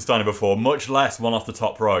Frankensteiner before, much less one off the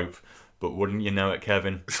top rope. But wouldn't you know it,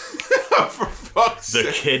 Kevin? For fuck's sake.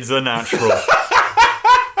 The kid's a natural.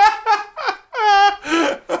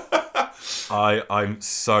 I'm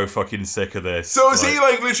so fucking sick of this. So is he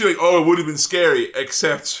literally it would have been scary,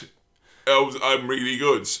 except I'm really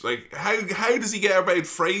good. How does he get about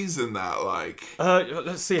phrasing that?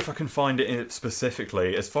 Let's see if I can find it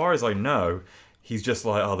specifically. As far as I know, he's just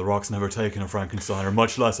The Rock's never taken a Frankensteiner,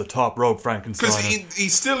 much less a top rope Frankensteiner. Because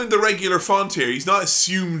he's still in the regular font here. He's not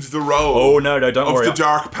assumed the role. Oh no, don't worry. Of the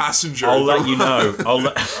Dark Passenger. I'll let you know.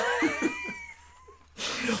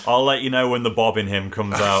 I'll let you know when the Bob in him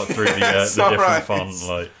comes out through the different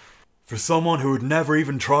font. For someone who had never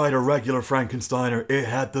even tried a regular Frankensteiner, it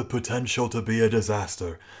had the potential to be a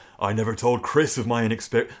disaster. I never told Chris of my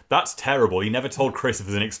inexperience. That's terrible. He never told Chris of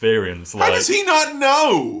his inexperience. How does he not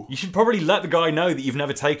know? You should probably let the guy know that you've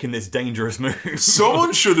never taken this dangerous move.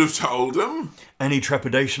 Someone should have told him. Any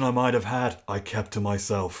trepidation I might have had, I kept to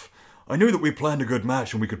myself. I knew that we planned a good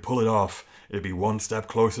match and we could pull it off. It'd be one step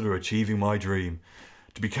closer to achieving my dream.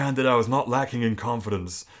 To be candid, I was not lacking in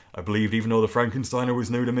confidence. I believed even though the Frankensteiner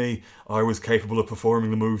was new to me, I was capable of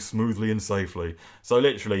performing the moves smoothly and safely. So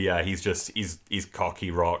literally, yeah, he's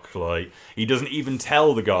cocky Rock. Like, he doesn't even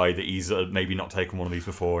tell the guy that he's maybe not taken one of these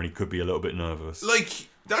before and he could be a little bit nervous. Like,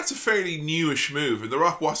 that's a fairly newish move, and The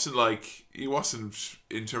Rock wasn't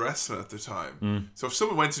into wrestling at the time. So if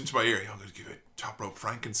someone went into my ear, I'm going to give it Top Rope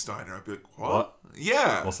Frankensteiner, I'd be like, what?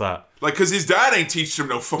 Yeah. What's that? Like, because his dad ain't teaching him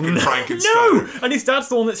no fucking Frankensteiner. No! And his dad's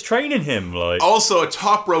the one that's training him, like. Also, a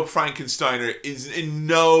Top Rope Frankensteiner is in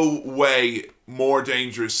no way more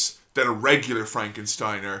dangerous than a regular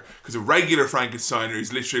Frankensteiner, because a regular Frankensteiner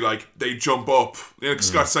is literally like, they jump up. You know,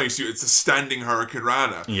 Scott Steiner used to, it's a standing Hurricane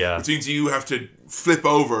Rana. Yeah. Which means you have to flip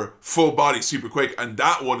over full body super quick, and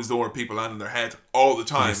that one is the one where people land on their head all the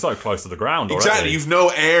time. You're so close to the ground already. Exactly, you've no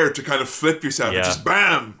air to kind of flip yourself. Yeah. It's just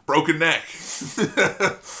bam, broken neck.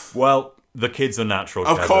 Well, the kid's a natural.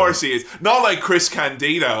 Of Kevin. course he is. Not like Chris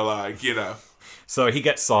Candido, like, you know. So he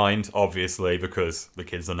gets signed, obviously, because the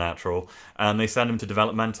kid's a natural, and they send him to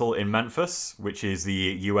developmental in Memphis, which is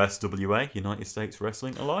the USWA, United States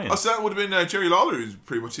Wrestling Alliance. Oh, so that would have been Jerry Lawler, who's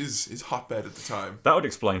pretty much his hotbed at the time. That would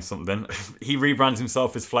explain something. He rebrands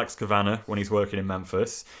himself as Flex Kavana when he's working in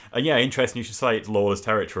Memphis. And yeah, interesting you should say it's Lawler's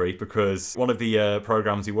territory, because one of the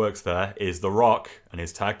programs he works there is The Rock and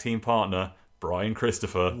his tag team partner, Brian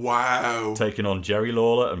Christopher. Wow. Taking on Jerry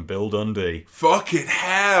Lawler and Bill Dundee. Fucking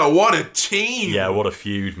hell, what a team. Yeah, what a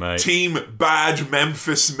feud, mate. Team Bad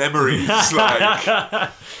Memphis Memories.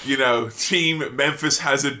 Like, you know, Team Memphis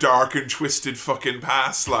has a dark and twisted fucking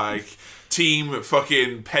past. Like, Team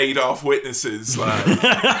fucking Paid Off Witnesses. Like, you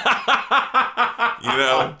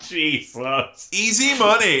know. Jesus. Easy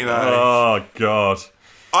money. Like. Oh, God.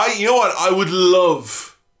 You know what? I would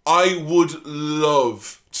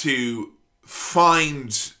love to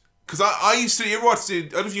find, because I used to, you ever watch, I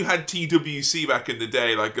don't know if you had TWC back in the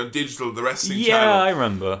day, like on digital, the wrestling channel. Yeah, I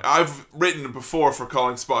remember. I've written before for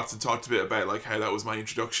Calling Spots and talked a bit about like how that was my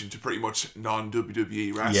introduction to pretty much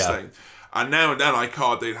non-WWE wrestling. Yeah. And now and then I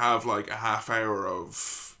caught they'd have like a half hour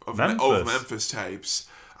of Memphis tapes,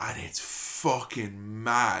 and it's fucking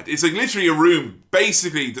mad. It's like literally a room,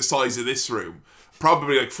 basically the size of this room.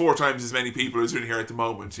 Probably like 4 times as many people as are in here at the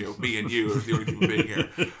moment. You know, me and you are the only people being here.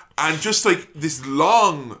 And just like this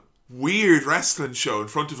long, weird wrestling show in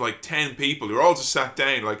front of like 10 people who are all just sat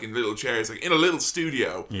down like in little chairs, like in a little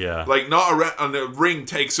studio. Yeah. Like not and the ring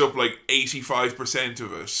takes up like 85%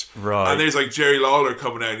 of it. Right. And there's like Jerry Lawler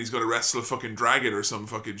coming out and he's going to wrestle a fucking dragon or some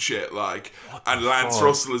fucking shit. Like, and Lance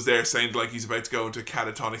Russell is there saying like he's about to go into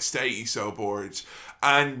catatonic state. He's so bored.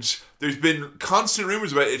 And there's been constant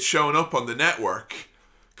rumors about it showing up on the network,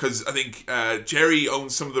 because I think Jerry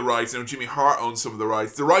owns some of the rights, and Jimmy Hart owns some of the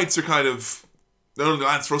rights. The rights are kind of, not only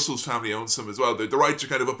Lance Russell's family owns some as well. The rights are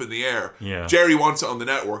kind of up in the air. Yeah. Jerry wants it on the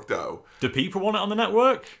network though. Do people want it on the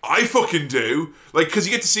network? I fucking do. Like, because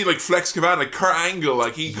you get to see like Flex Kavana, like Kurt Angle,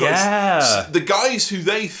 like he goes. Yeah. The guys who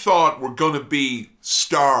they thought were gonna be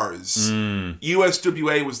stars.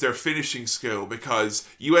 USWA was their finishing skill, because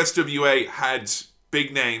USWA had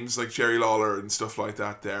big names like Jerry Lawler and stuff like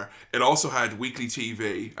that there. It also had weekly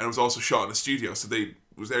TV, and it was also shot in a studio, so they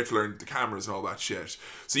was there to learn the cameras and all that shit.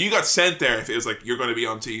 So you got sent there if it was like, you're going to be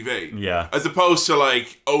on TV. Yeah. As opposed to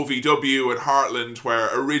like OVW and Heartland, where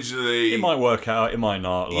originally... It might work out, it might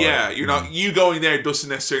not. Like, yeah, you're not... You going there doesn't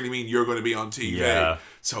necessarily mean you're going to be on TV. Yeah.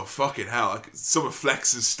 So fucking hell, like some of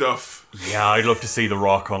Flex's stuff. Yeah, I'd love to see The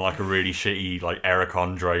Rock on like a really shitty, like Eric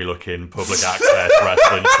Andre looking public access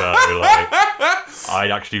wrestling show. Like,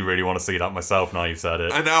 I'd actually really want to see that myself now you've said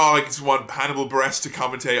it. And now I just want Hannibal Buress to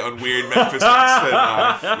commentate on weird Memphis wrestling.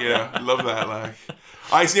 Yeah, love that. Like,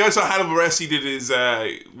 I saw Hannibal Buress. He did his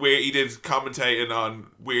he did commentating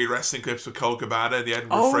on weird wrestling clips with Cole Cabana in the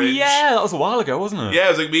Edinburgh Fringe. Yeah, that was a while ago, wasn't it? Yeah, it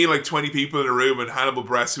was like me and like 20 people in a room, and Hannibal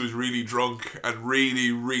Buress, who was really drunk and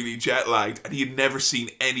really, really jet lagged, and he had never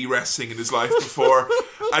seen any wrestling in his life before.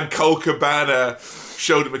 And Cole Cabana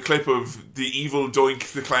showed him a clip of the evil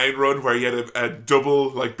Doink the Clown run, where he had a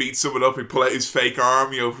double, like, beat someone up, he'd pull out his fake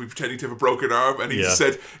arm, you know, pretending to have a broken arm, and he just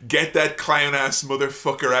said, "Get that clown ass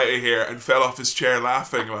motherfucker out of here," and fell off his chair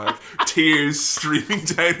laughing, like, tears streaming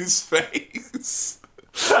down his face.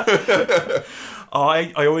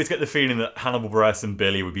 I always get the feeling that Hannibal Buress and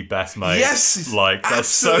Billy would be best mates. Yes! Like, they're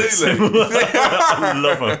absolutely. so similar. I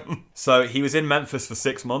love them. So he was in Memphis for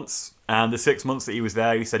 6 months, and the 6 months that he was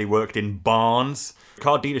there, he said he worked in barns,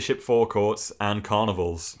 car dealership forecourts, and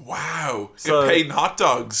carnivals. Wow. So, get paid in hot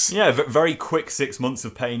dogs. Yeah, very quick 6 months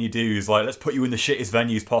of paying your dues. Like, let's put you in the shittest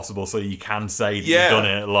venues possible so you can say that you've done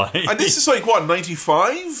it. Like, and this is like, what,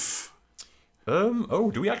 95?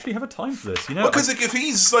 Do we actually have a time for this? You know, Because like, if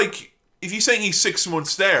he's like if you're saying he's 6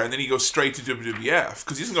 months there and then he goes straight to WWF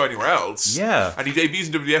because he doesn't go anywhere else, and he debuts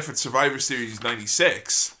in WWF at Survivor Series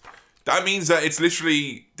 '96. That means that it's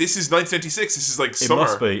literally, this is 1996, this is like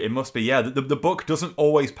summer. It must be, yeah. The book doesn't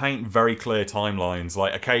always paint very clear timelines.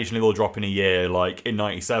 Like, occasionally they'll drop in a year. Like, in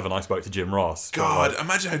 97, I spoke to Jim Ross. God,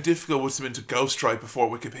 imagine how difficult it would have been to ghostwrite before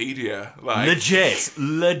Wikipedia. Like,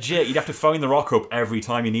 Legit. You'd have to phone The Rock up every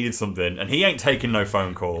time you needed something, and he ain't taking no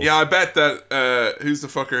phone calls. Yeah, I bet that, who's the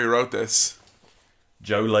fucker who wrote this?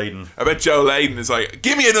 Joe Layden. I bet Joe Layden is like,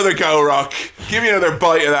 give me another go, Rock. Give me another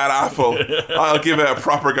bite of that apple. I'll give it a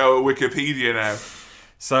proper go at Wikipedia now.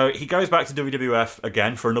 So he goes back to WWF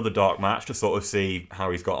again for another dark match to sort of see how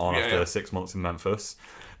he's got on after 6 months in Memphis.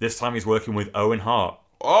 This time he's working with Owen Hart.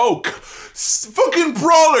 Oh, fucking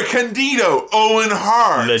brawler Candido, Owen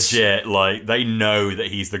Hart. Legit, like, they know that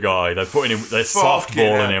he's the guy. They're putting him, they're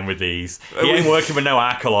softballing him with these. He ain't working with no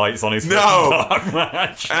acolytes on his dark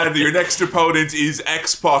match. And your next opponent is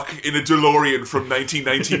X-Pac in a DeLorean from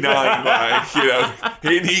 1999. Like, you know,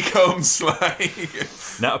 in he comes. Like,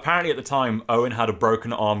 now, apparently at the time, Owen had a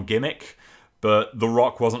broken arm gimmick, but The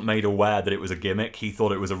Rock wasn't made aware that it was a gimmick. He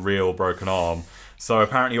thought it was a real broken arm. So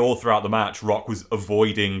apparently all throughout the match, Rock was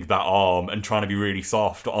avoiding that arm and trying to be really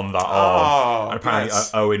soft on that arm. And apparently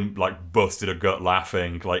Owen like busted a gut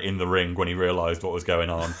laughing like in the ring when he realised what was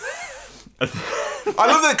going on. I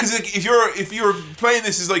love that because if you're playing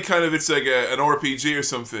this as like kind of, it's like an RPG or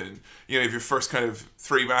something, you know, if your first kind of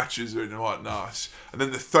 3 matches and whatnot, and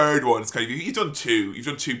then the third one, it's kind of, you've done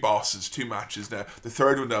two bosses, 2 matches now. The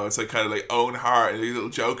third one now, it's like kind of like Owen Hart and a little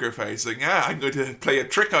Joker face, like, I'm going to play a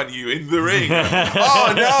trick on you in the ring.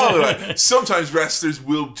 Oh no! Like, sometimes wrestlers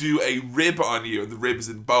will do a rib on you, and the rib is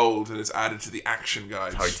in bold and it's added to the action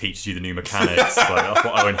guide. How he teaches you the new mechanics. Like, that's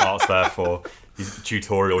what Owen Hart's there for. He's a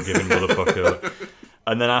tutorial giving motherfucker.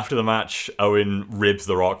 And then after the match, Owen ribs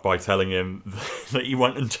The Rock by telling him that he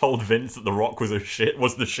went and told Vince that The Rock was the shit.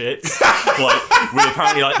 Like, with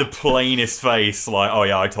apparently like the plainest face, like, oh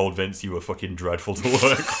yeah, I told Vince you were fucking dreadful to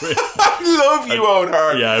work with. I love you, Owen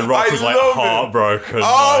Hart. Yeah, Rock was like heartbroken.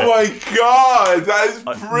 Oh my god, that is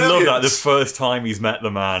brilliant. I love that. The first time he's met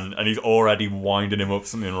the man, and he's already winding him up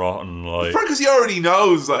something rotten. Like, because he already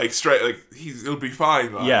knows, like, straight, like, he'll be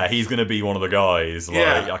fine. Like. Yeah, he's gonna be one of the guys.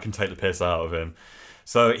 Like, I can take the piss out of him.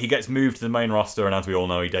 So he gets moved to the main roster, and as we all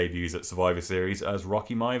know, he debuts at Survivor Series as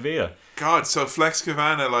Rocky Maivia. God, so Flex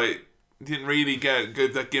Kavana, like, didn't really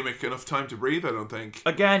give that gimmick enough time to breathe, I don't think.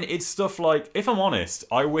 Again, it's stuff like, if I'm honest,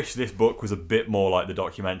 I wish this book was a bit more like the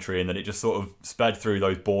documentary and that it just sort of sped through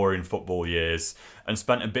those boring football years and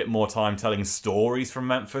spent a bit more time telling stories from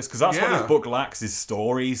Memphis, because that's what this book lacks, is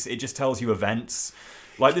stories. It just tells you events.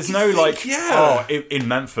 Like, there's in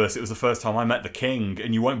Memphis, it was the first time I met the King,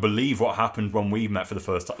 and you won't believe what happened when we met for the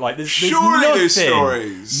first time. Like, there's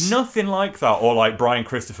stories. Nothing like that. Or like Brian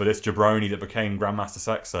Christopher, this jabroni that became Grandmaster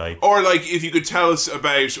Sexay. Or like, if you could tell us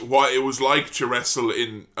about what it was like to wrestle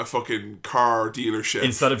in a fucking car dealership.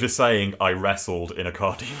 Instead of just saying, I wrestled in a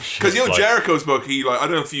car dealership. Because, you know, Jericho's book, he, like, I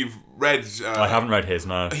don't know if you've read... I haven't read his,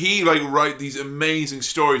 no. He, like, write these amazing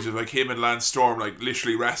stories of, like, him and Lance Storm, like,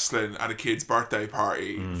 literally wrestling at a kid's birthday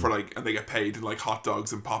party for, like, and they get paid in, like, hot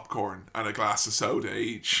dogs and popcorn and a glass of soda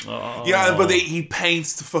each. Oh. Yeah, but he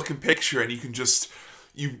paints the fucking picture, and you can just...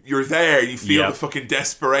 You're there, you feel the fucking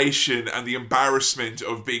desperation and the embarrassment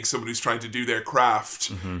of being someone who's trying to do their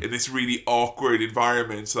craft in this really awkward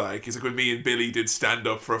environment. Like, it's like when me and Billy did stand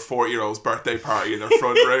up for a 40-year-old's birthday party in their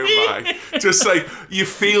front room, like, just like, you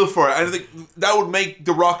feel for it. And I think that would make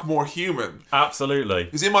The Rock more human. Absolutely.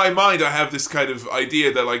 Because in my mind, I have this kind of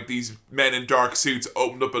idea that, like, these men in dark suits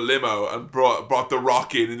opened up a limo and brought The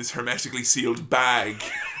Rock in this hermetically sealed bag.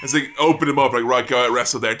 It's like, open him up, like, right, go out,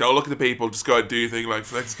 wrestle there. Don't look at the people, just go out and do your thing, like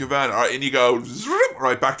Flex Kavana. All right, in you go.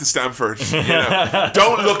 Right, back to Stamford. You know?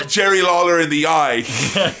 Don't look Jerry Lawler in the eye.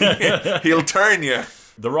 He'll turn you.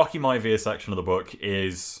 The Rocky Maivia section of the book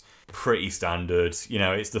is pretty standard. You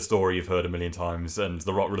know, it's the story you've heard a million times, and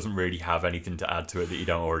The Rock doesn't really have anything to add to it that you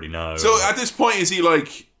don't already know. So at this point, is he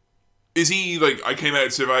like, I came out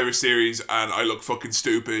of Survivor Series and I look fucking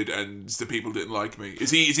stupid and the people didn't like me? Is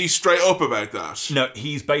he straight up about that? No,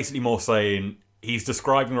 he's basically more saying, he's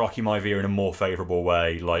describing Rocky Maivia in a more favourable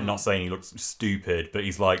way. Like, not saying he looks stupid, but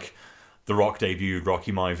he's like, The Rock debuted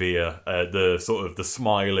Rocky Maivia, the sort of the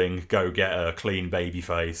smiling go-getter, clean baby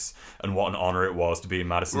face, and what an honour it was to be in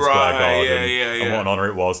Madison Square Garden, and what an honour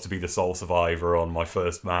it was to be the sole survivor on my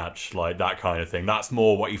first match, like that kind of thing. That's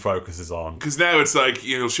more what he focuses on. Because now it's like,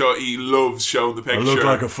 he loves showing the picture. I look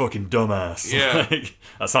like a fucking dumbass. Yeah. Like,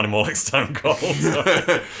 that sounded more like Stone Cold.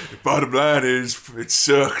 Bottom line is, it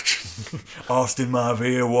sucked. Austin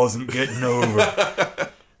Maivia wasn't getting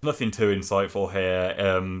over. Nothing too insightful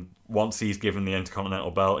here. Once he's given the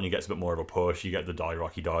Intercontinental belt and he gets a bit more of a push, you get the Die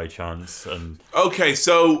Rocky Die chance. And Okay,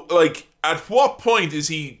 so, like, at what point is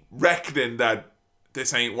he reckoning that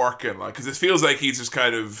this ain't working? Like, because it feels like he's just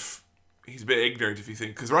kind of... He's a bit ignorant, if you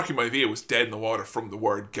think, because Rocky Maivia was dead in the water from the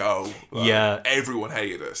word go. Like, yeah. Everyone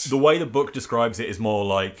hated it. The way the book describes it is more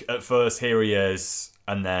like, at first, here he is,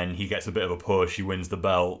 and then he gets a bit of a push, he wins the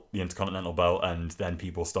belt, the Intercontinental belt, and then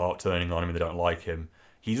people start turning on him and they don't like him.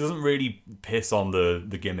 He doesn't really piss on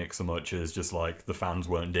the gimmick so much as just like the fans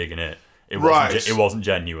weren't digging it. It wasn't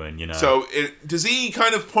genuine, you know. So does he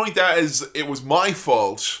kind of point that as it was my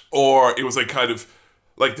fault, or it was like kind of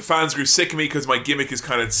like the fans grew sick of me because my gimmick is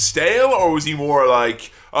kind of stale, or was he more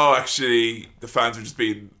like, oh, actually the fans are just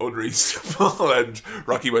being unreasonable and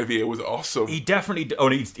Rocky Maivia was awesome? He definitely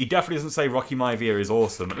doesn't say Rocky Maivia is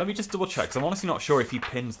awesome. Let me just double check, because I'm honestly not sure if he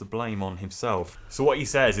pins the blame on himself. So what he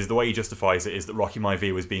says is, the way he justifies it is that Rocky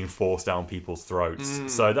Maivia was being forced down people's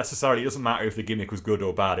throats. So necessarily it doesn't matter if the gimmick was good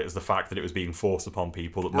or bad, it was the fact that it was being forced upon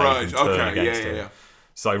people that made them turn against him.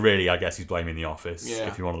 So really, I guess he's blaming the office,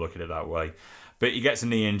 if you want to look at it that way. But he gets a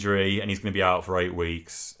knee injury and he's going to be out for 8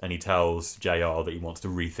 weeks, and he tells JR that he wants to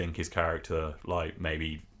rethink his character, like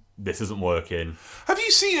maybe this isn't working. Have you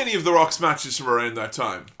seen any of The Rock's matches from around that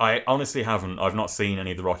time? I honestly haven't. I've not seen any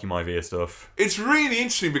of the Rocky Maivia stuff. It's really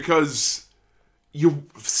interesting because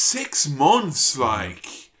 6 months,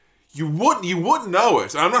 like you wouldn't know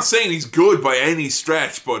it. I'm not saying he's good by any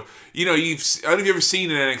stretch, but you know, I don't know if you've ever seen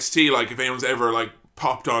in NXT, like if anyone's ever like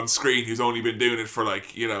popped on screen who's only been doing it for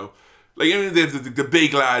like, you know, like, you know, the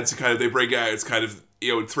big lads kind of, they break out, it's kind of,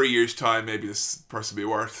 you know, in 3 years' time, maybe this person will be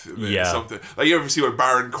worth something. Like, you ever see when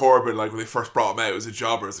Baron Corbin, like, when they first brought him out as a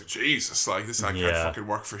jobber, it's like, Jesus, like, this guy can't fucking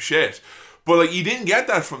work for shit. But, like, you didn't get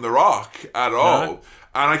that from The Rock at all.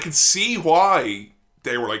 And I can see why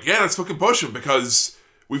they were like, yeah, let's fucking push him, because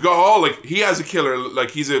we've got all, like, he has a killer,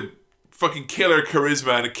 like, he's a fucking killer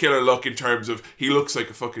charisma and a killer look in terms of he looks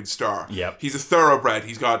like a fucking star. Yep. He's a thoroughbred.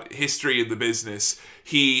 He's got history in the business.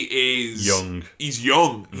 He is young. He's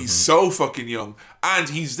young. Mm-hmm. He's so fucking young. And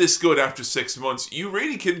he's this good after 6 months. You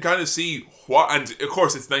really can kind of see what, and of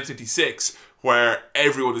course it's 1996 where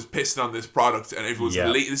everyone is pissing on this product and everyone's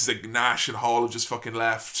this is like Nash and Hall have just fucking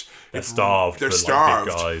left. They're starved. They're starved.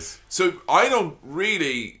 Like, big guys. So I don't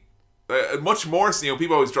really much more, you know,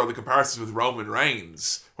 people always draw the comparisons with Roman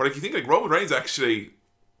Reigns, where like you think like Roman Reigns actually,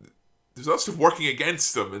 there's lots of working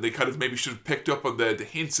against them, and they kind of maybe should have picked up on the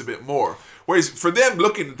hints a bit more. Whereas for them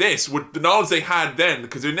looking at this, with the knowledge they had then,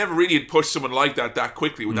 because they never really had pushed someone like that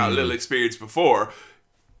quickly with that little experience before,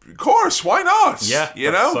 of course, why not? Yeah,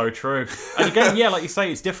 you that's know? So true. And again, yeah, like you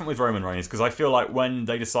say, it's different with Roman Reigns, because I feel like when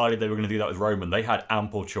they decided they were going to do that with Roman, they had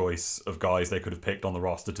ample choice of guys they could have picked on the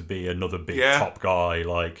roster to be another big top guy,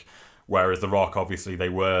 like... Whereas The Rock, obviously, they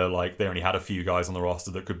only had a few guys on the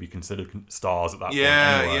roster that could be considered stars at that point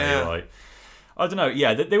anyway. Like, I don't know,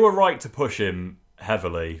 they were right to push him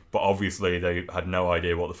heavily, but obviously they had no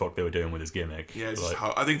idea what the fuck they were doing with his gimmick. Yeah,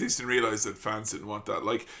 I think they just didn't realise that fans didn't want that,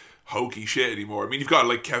 like, hokey shit anymore. I mean, you've got,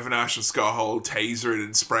 like, Kevin Nash and Scott Hall tasering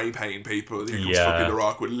and spray painting people, and here comes fucking The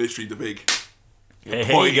Rock with literally the big...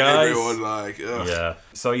 Hey guys. Everyone, like, ugh. Yeah.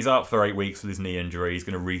 So he's out for 8 weeks with his knee injury. He's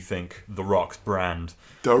going to rethink The Rock's brand.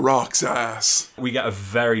 The Rock's ass. We get a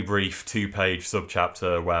very brief 2-page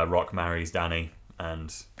subchapter where Rock marries Danny,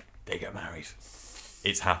 and they get married.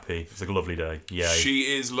 It's happy. It's a lovely day. Yeah.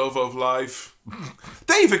 She is love of life.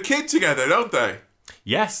 They have a kid together, don't they?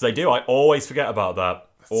 Yes, they do. I always forget about that.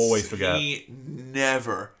 Always forget. He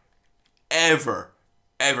never, ever,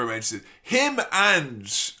 ever mentions it. Him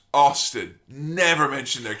and Austin never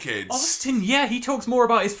mention their kids. Austin, yeah, he talks more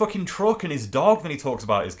about his fucking truck and his dog than he talks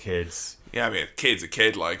about his kids. Yeah, I mean, a kid's a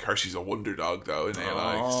kid. Like, Hershey's a wonder dog, though, isn't he?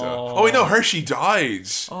 Like, so. Oh, wait, no, Hershey died.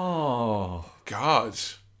 Oh. God.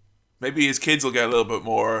 Maybe his kids will get a little bit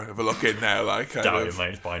more of a look in now, like, kind Damn of.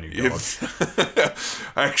 Mate, buy a new dog.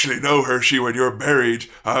 Actually, no, Hershey, when you're buried,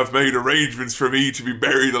 I've made arrangements for me to be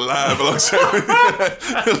buried alive alongside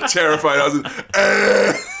terrified husband.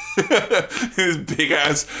 His big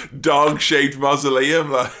ass dog shaped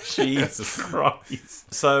mausoleum, like. Jesus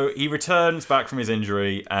Christ. So he returns back from his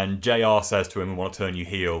injury, and JR says to him, "We want to turn you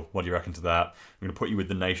heel. What do you reckon to that? I'm going to put you with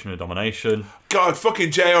the Nation of Domination." God,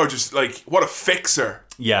 fucking JR, just like, what a fixer.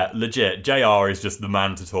 Yeah, legit. JR is just the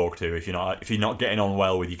man to talk to if you're not getting on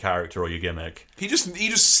well with your character or your gimmick. He just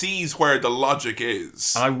sees where the logic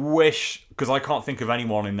is. And I wish Because I can't think of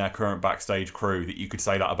anyone in their current backstage crew that you could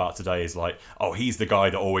say that about today is like, oh, he's the guy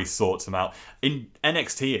that always sorts them out. In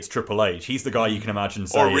NXT, it's Triple H. He's the guy you can imagine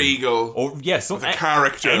saying... Or Regal. Or, yes, the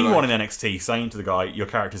character. Anyone in NXT saying to the guy, your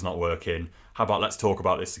character's not working. How about let's talk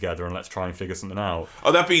about this together and let's try and figure something out.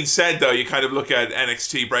 Oh, that being said, though, you kind of look at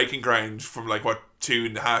NXT Breaking Ground from,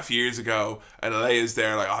 2.5 years ago, and Alea's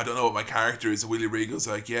there, I don't know what my character is, and Willie Regal's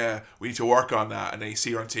like, yeah, we need to work on that, and then you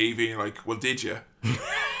see her on TV, and you're like, well, did you?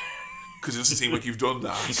 Because it doesn't seem like you've done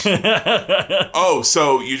that. Oh,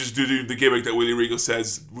 so you just do the gimmick that Willie Regal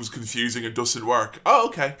says was confusing and doesn't work. Oh,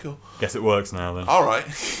 okay, cool. Guess it works now then. All right.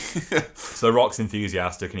 So Rock's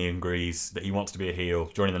enthusiastic and he agrees that he wants to be a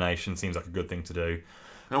heel. Joining the Nation seems like a good thing to do.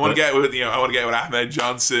 I want to get with Ahmed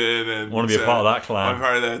Johnson and I want to be a part of that clan. I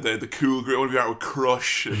want to be part of the cool group. I want to be part with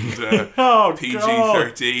Crush and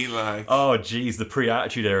PG-13. Oh, jeez, the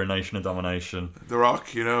pre-Attitude Era Nation of Domination. The Rock,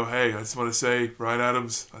 hey, I just want to say, Bryan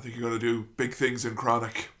Adams, I think you're going to do big things in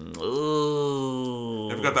Chronic. Ooh.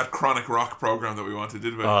 Never got that Chronic Rock program that we wanted,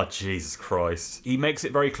 did we? Oh, Jesus Christ. He makes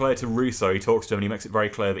it very clear to Russo, he talks to him and he makes it very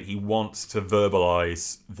clear that he wants to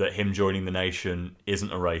verbalise that him joining the Nation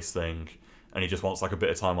isn't a race thing. And he just wants a bit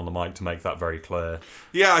of time on the mic to make that very clear.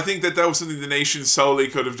 Yeah, I think that was something the Nation sorely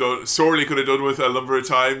could have done with a number of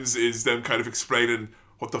times, is them kind of explaining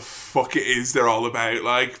what the fuck it is they're all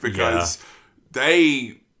about, because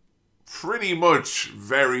they pretty much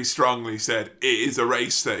very strongly said it is a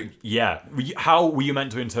race thing. Yeah. How were you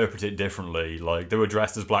meant to interpret it differently? They were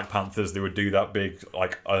dressed as Black Panthers, they would do that big,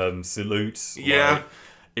 salute. Yeah.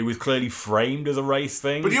 It was clearly framed as a race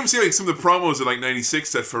thing. But you ever see some of the promos in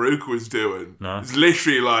 96 that Farouk was doing? No. It's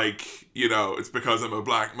literally it's because I'm a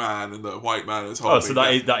black man and the white man is holding. Oh, so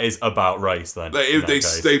that is about race then.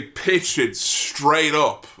 They pitched it straight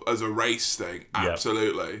up as a race thing.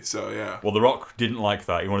 Absolutely. Yep. So yeah. Well, The Rock didn't like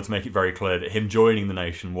that. He wanted to make it very clear that him joining the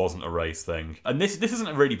Nation wasn't a race thing. And this isn't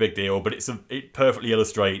a really big deal, but it perfectly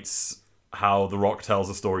illustrates how The Rock tells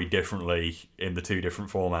a story differently in the two different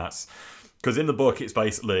formats. Because in the book, it's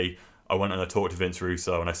basically, I went and I talked to Vince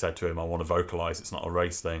Russo and I said to him, I want to vocalise it's not a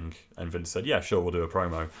race thing. And Vince said, yeah, sure, we'll do a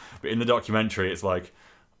promo. But in the documentary, it's I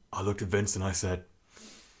looked at Vince and I said,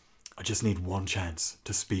 I just need one chance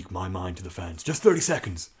to speak my mind to the fans. Just 30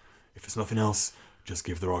 seconds. If it's nothing else, just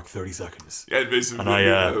give The Rock 30 seconds. Yeah, and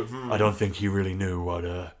I don't think he really knew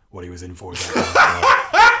what he was in for.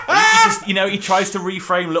 He tries to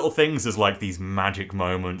reframe little things as these magic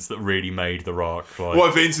moments that really made The Rock.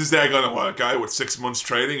 What Vince is there going, a guy with 6 months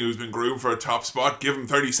training who's been groomed for a top spot, give him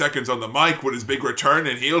 30 seconds on the mic with his big return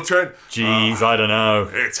and heel turn? Jeez, I don't know.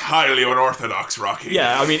 It's highly unorthodox, Rocky.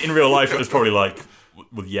 Yeah, I mean, in real life it was probably well,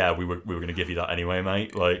 yeah, we were going to give you that anyway,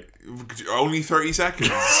 mate. Only 30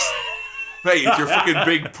 seconds. Mate, you're fucking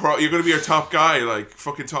big pro. You're going to be our top guy.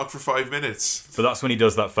 Fucking talk for 5 minutes. So that's when he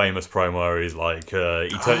does that famous promo where he's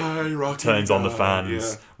he turns on the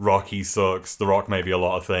fans. Yeah. Rocky sucks. The Rock may be a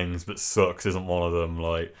lot of things, but sucks isn't one of them.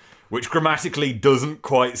 Which grammatically doesn't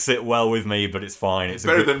quite sit well with me, but it's fine. It's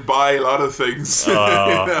better than buy a lot of things.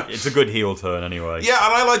 It's a good heel turn anyway. Yeah,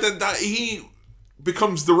 and I like that he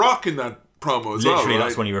becomes The Rock in that promo as well. Literally,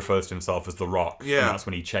 that's when he refers to himself as The Rock. Yeah. And that's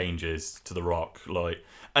when he changes to The Rock.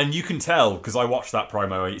 And you can tell, because I watched that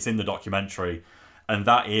promo, it's in the documentary, and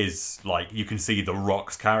that is, you can see The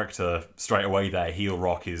Rock's character straight away there. Heel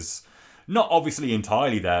Rock is not obviously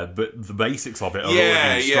entirely there, but the basics of it are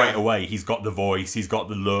already straight away. He's got the voice, he's got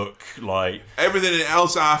the look, everything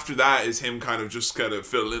else after that is him kind of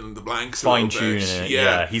filling in the blanks, fine-tuning it.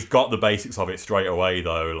 Yeah, he's got the basics of it straight away,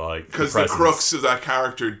 though. Because the crux of that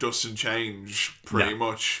character doesn't change, pretty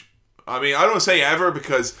much. I mean, I don't say ever,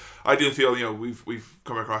 because I do feel, we've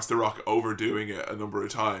come across The Rock overdoing it a number of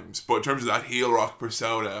times. But in terms of that heel Rock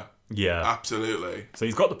persona, absolutely. So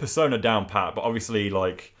he's got the persona down pat, but obviously,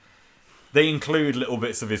 they include little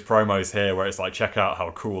bits of his promos here where it's check out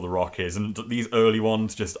how cool The Rock is. And these early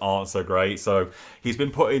ones just aren't so great. So he's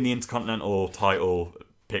been put in the Intercontinental title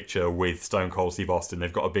picture with Stone Cold Steve Austin.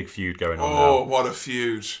 They've got a big feud going on now. Oh, what a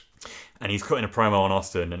feud. And he's cutting a promo on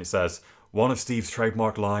Austin, and it says, one of Steve's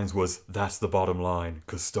trademark lines was, that's the bottom line,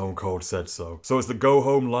 because Stone Cold said so. So as the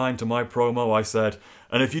go-home line to my promo, I said,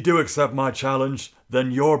 and if you do accept my challenge,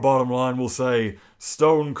 then your bottom line will say,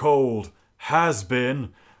 Stone Cold has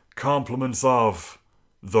been compliments of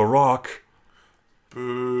The Rock.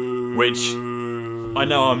 Boo. Which, I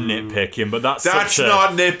know I'm nitpicking, but that's not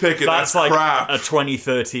nitpicking, that's crap. A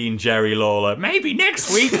 2013 Jerry Lawler, maybe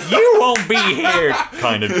next week you won't be here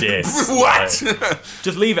kind of diss. What?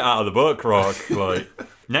 Just leave it out of the book, Rock.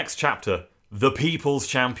 Next chapter, The People's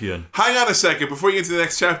Champion. Hang on a second, before you get to the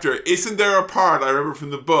next chapter, isn't there a part I remember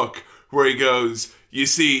from the book where he goes, You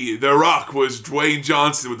see, The Rock was Dwayne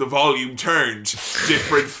Johnson with the volume turned,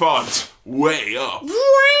 different font, way up.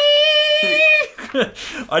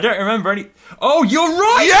 I don't remember any. Oh, you're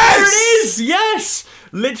right! Yes! There it is! Yes!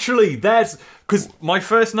 Literally, there's. Because my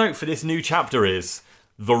first note for this new chapter is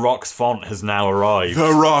The Rock's font has now arrived.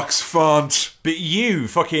 The Rock's font. But you,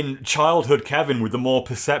 fucking childhood Kevin with the more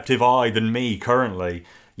perceptive eye than me currently.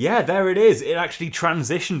 Yeah, there it is. It actually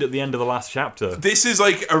transitioned at the end of the last chapter. This is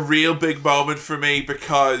like a real big moment for me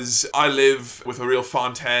because I live with a real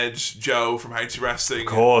font head, Jo from How to Wrestling. Of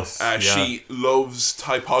course. She loves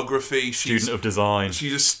typography. She's Student of design.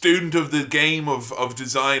 She's a student of the game of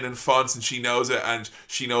design and fonts, and she knows it, and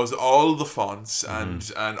she knows all the fonts,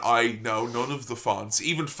 and I know none of the fonts.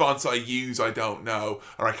 Even fonts I use, I don't know,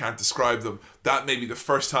 or I can't describe them. That may be the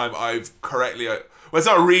first time I've correctly... Well, it's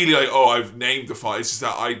not really like, oh, I've named the font. It's just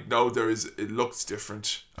that I know it looks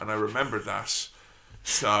different, and I remembered that.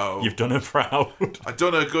 So... You've done it proud. I've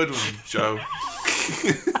done a good one, Jo.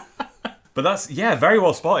 But that's, very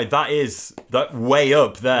well spotted. That is, that way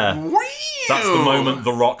up there. That's the moment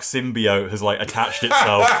the Rock symbiote has, like, attached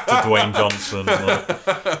itself to Dwayne Johnson. Like,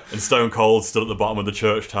 and Stone Cold stood at the bottom of the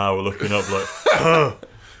church tower looking up like,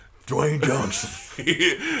 Dwayne Johnson.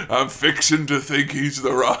 I'm fixing to think he's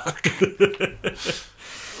The Rock.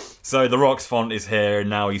 So the Rock's font is here, and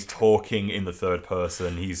now he's talking in the third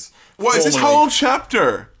person. What is this whole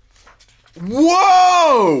chapter?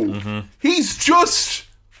 Whoa! He's just...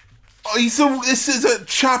 this is a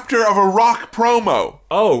chapter of a Rock promo.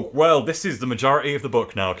 Oh, well, this is the majority of the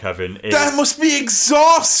book now, Kevin. That must be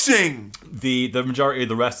exhausting! The majority of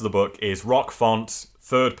the rest of the book is Rock font,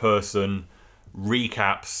 third person,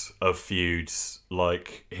 recaps of feuds,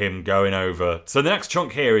 like him going over. So the next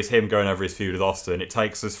chunk here is him going over his feud with Austin. It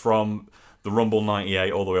takes us from the Rumble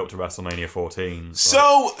 98 all the way up to WrestleMania 14.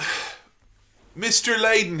 So Mr.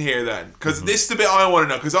 Layden here then, because this is the bit I want to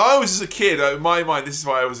know, because I was as a kid, in my mind, this is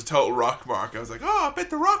why I was a total Rock mark. I was like, I bet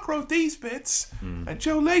The Rock wrote these bits, and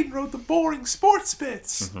Joe Layden wrote the boring sports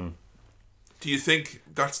bits. Do you think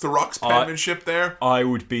that's The Rock's penmanship there? I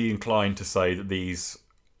would be inclined to say that these...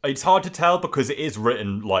 It's hard to tell because it is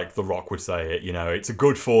written like The Rock would say it, it's a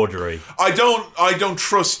good forgery. I don't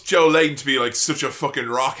trust Joe Layden to be like such a fucking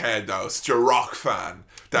rockhead though, such a Rock fan,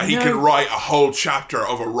 that he can write a whole chapter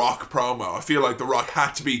of a Rock promo. I feel like The Rock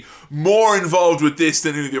had to be more involved with this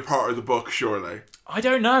than any other part of the book, surely. I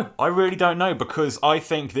don't know. I really don't know, because I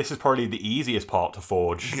think this is probably the easiest part to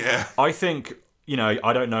forge. Yeah. I think,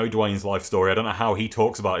 I don't know Dwayne's life story. I don't know how he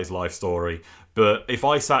talks about his life story. But if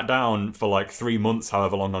I sat down for like 3 months,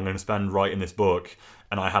 however long I'm going to spend writing this book,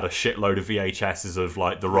 and I had a shitload of VHSs of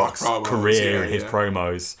like The Rock's career and his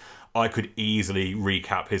promos, I could easily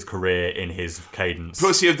recap his career in his cadence.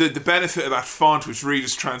 Plus, you have the benefit of that font, which really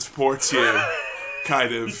just transports you.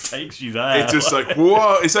 Kind of takes you there. It's just like,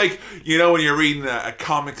 whoa. It's like, when you're reading a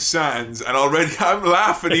Comic Sans, and already I'm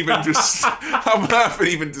laughing even describing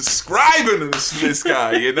this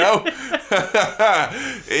guy, It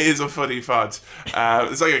is a funny font.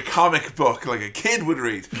 It's like a comic book, like a kid would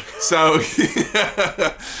read. So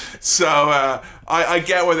I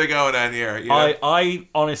get where they're going on here. I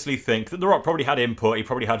honestly think that The Rock probably had input. He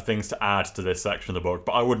probably had things to add to this section of the book,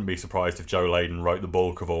 but I wouldn't be surprised if Joe Layden wrote the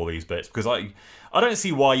bulk of all these bits, because I don't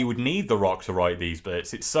see why you would need The Rock to write these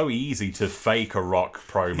bits. It's so easy to fake a Rock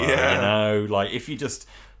promo, Like, if you just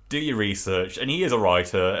do your research, and he is a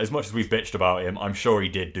writer, as much as we've bitched about him, I'm sure he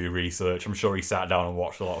did do research. I'm sure he sat down and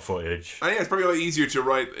watched a lot of footage. I think it's probably a lot easier to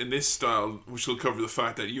write in this style, which will cover the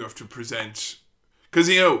fact that you have to present... Because,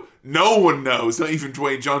 no one knows, not even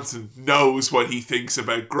Dwayne Johnson, knows what he thinks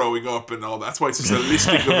about growing up and all that. That's why it's just a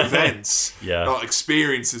listing of events, not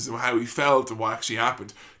experiences of how he felt and what actually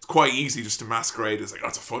happened. It's quite easy just to masquerade as like,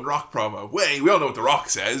 it's a fun Rock promo. We all know what The Rock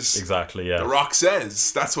says. Exactly, yeah. The Rock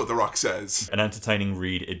says. That's what The Rock says. An entertaining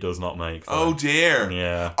read it does not make. Though. Oh, dear.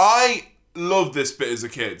 Yeah. I loved this bit as a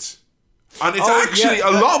kid. And it's actually a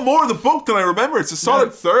lot more of the book than I remember. It's a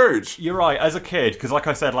solid third. You're right. As a kid, because like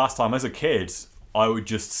I said last time, as a kid... I would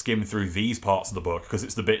just skim through these parts of the book because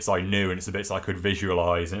it's the bits I knew and it's the bits I could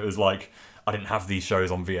visualise, and it was like I didn't have these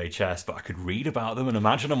shows on VHS, but I could read about them and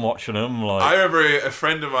imagine them watching them. Like, I remember a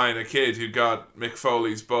friend of mine, a kid, who got Mick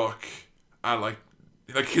Foley's book, and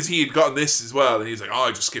because he had gotten this as well, and he's like,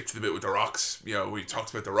 I just skipped to the bit with The Rock's, where he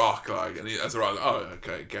talks about The Rock, like, and as a Rock,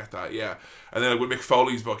 okay, get that, yeah. And then with Mick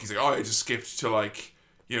Foley's book, he's like, I just skipped to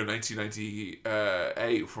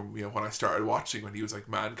 1998 from when I started watching when he was like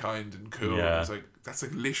Mankind and cool. Yeah. And I was like, that's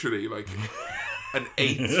like literally like an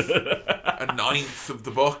eighth, a ninth of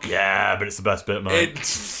the book. Yeah, but it's the best bit, mate.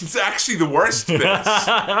 It's actually the worst bit.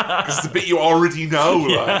 Because it's the bit you already know,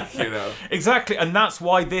 like, you know. Exactly, and that's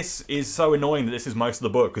why this is so annoying that this is most of the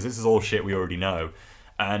book, because this is all shit we already know.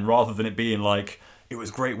 And rather than it being like, it was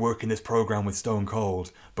great working this program with Stone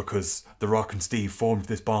Cold because The Rock and Steve formed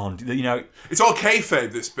this bond. You know, it's all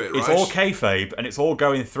kayfabe, this bit, right? It's all kayfabe, and it's all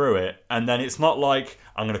going through it. And then it's not like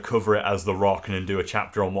I'm going to cover it as The Rock and then do a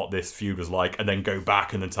chapter on what this feud was like, and then go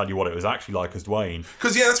back and then tell you what it was actually like as Dwayne.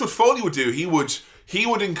 Because that's what Foley would do. He would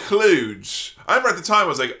include. I remember at the time I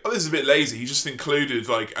was like, oh, this is a bit lazy. He just included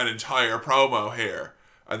like an entire promo here,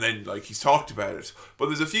 and then like he's talked about it. But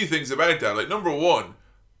there's a few things about that. Like number one,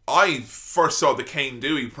 I first saw the Kane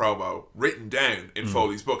Dewey promo written down in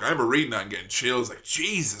Foley's book. I remember reading that and getting chills, like,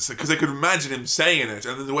 Jesus, because I could imagine him saying it,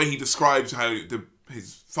 and then the way he describes how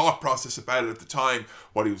his thought process about it at the time,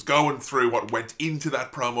 what he was going through, what went into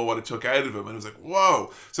that promo, what it took out of him, and it was like,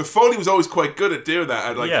 whoa. So Foley was always quite good at doing that.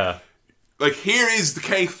 And like, here is the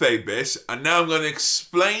kayfabe bit, and now I'm going to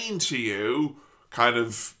explain to you kind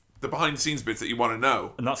of the behind-the-scenes bits that you want to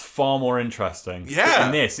know. And that's far more interesting. Yeah. But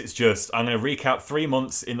in this, it's just, I'm going to recap 3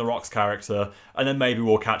 months in The Rock's character, and then maybe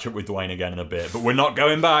we'll catch up with Dwayne again in a bit. But we're not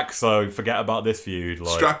going back, so forget about this feud.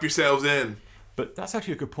 Like. Strap yourselves in. But that's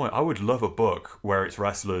actually a good point. I would love a book where it's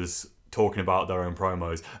wrestlers talking about their own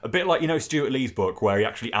promos. A bit like, Stuart Lee's book, where he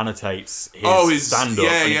actually annotates his stand-up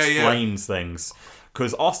and explains things.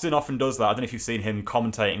 Because Austin often does that. I don't know if you've seen him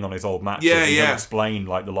commentating on his old matches. He'll explain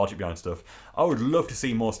like the logic behind stuff. I would love to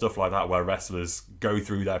see more stuff like that where wrestlers go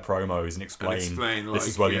through their promos and explain like, this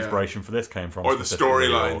is where the inspiration for this came from. Or the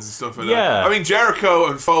storylines and stuff like that. I mean, Jericho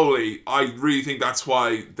and Foley, I really think that's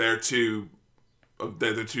why they're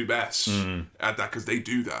the two best at that, because they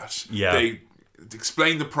do that. Yeah. They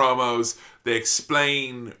explain the promos, they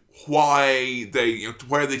explain why they,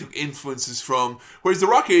 where they took influences from. Whereas The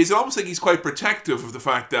Rock is almost like he's quite protective of the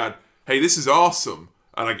fact that, hey, this is awesome,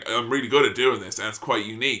 and I'm really good at doing this, and it's quite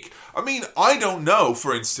unique. I mean, I don't know,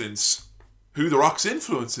 for instance, who The Rock's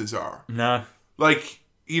influences are. No. Like,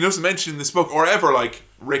 he doesn't mention in this book, or ever, like,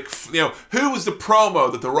 who was the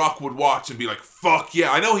promo that The Rock would watch and be like, fuck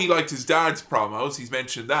yeah. I know he liked his dad's promos, he's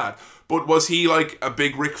mentioned that. But was he like a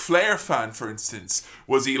big Ric Flair fan, for instance?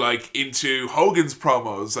 Was he like into Hogan's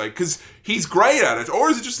promos? Like, because he's great at it. Or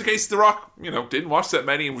is it just the case that The Rock, didn't watch that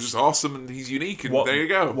many and was just awesome and he's unique and there you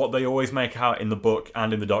go. What they always make out in the book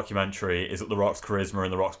and in the documentary is that The Rock's charisma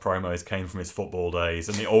and The Rock's promos came from his football days.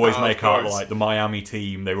 And they always make out like the Miami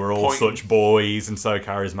team, they were all such boys and so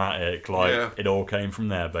charismatic. Like, it all came from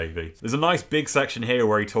there, baby. There's a nice big section here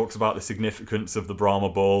where he talks about the significance of the Brahma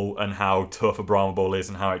Bull and how tough a Brahma Bull is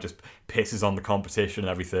and how it just pisses on the competition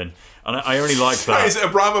and everything. And I only like that. Is it a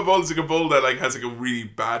Brahma Bull? Is like a bull that like has like a really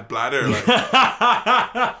bad bladder?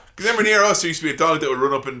 Because remember near us there used to be a dog that would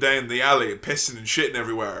run up and down the alley pissing and shitting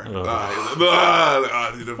everywhere.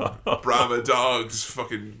 Brahma dog just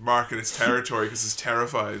fucking marking its territory because it's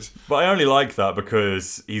terrified. But I only like that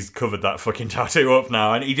because he's covered that fucking tattoo up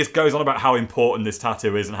now, and he just goes on about how important this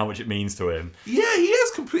tattoo is and how much it means to him. Yeah, he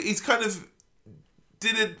has he's kind of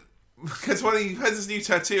did it. Because when he has this new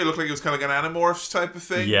tattoo, it looked like it was kind of like an Animorphs type of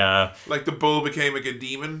thing. Yeah. Like the bull became like a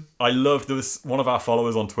demon. I loved, there was one of our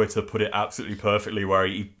followers on Twitter put it absolutely perfectly where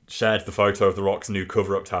he shared the photo of The Rock's new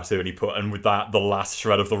cover-up tattoo and he put, and with that, the last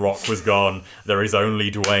shred of The Rock was gone. There is only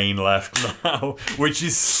Dwayne left now. Which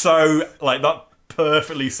is so, like, that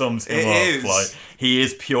perfectly sums him up. Is. Like, he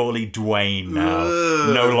is purely Dwayne now.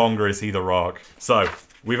 No longer is he The Rock. So,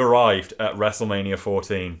 we've arrived at WrestleMania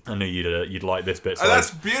 14. I knew you'd like this bit. So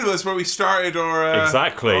that's beautiful. That's where we started our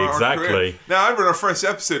exactly. Career. Now, I remember in our first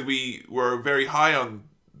episode, we were very high on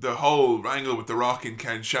the whole angle with The Rock and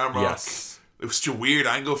Ken Shamrock. Yes. It was such a weird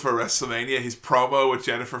angle for WrestleMania. His promo with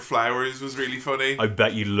Jennifer Flowers was really funny. I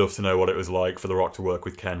bet you'd love to know what it was like for The Rock to work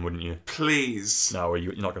with Ken, wouldn't you? Please. No,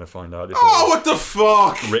 you're not going to find out. What the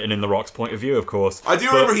fuck? Written in The Rock's point of view, of course. I do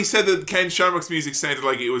remember he said that Ken Shamrock's music sounded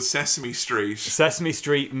like it was Sesame Street. Sesame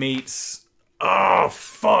Street meets... Oh,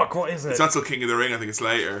 fuck, what is it? It's not till King of the Ring, I think it's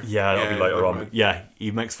later. Yeah, that'll be later on. Yeah,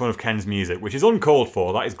 he makes fun of Ken's music, which is uncalled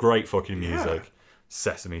for. That is great fucking music. Yeah.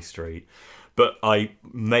 Sesame Street. But I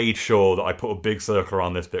made sure that I put a big circle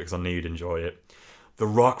around this bit because I knew you'd enjoy it. The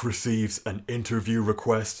Rock receives an interview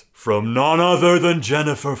request from none other than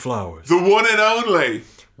Jennifer Flowers. The one and only.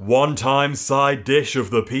 One-time side dish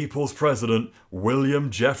of the people's president,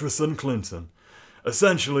 William Jefferson Clinton.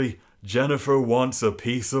 Essentially, Jennifer wants a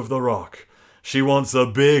piece of The Rock. She wants a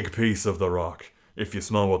big piece of The Rock, if you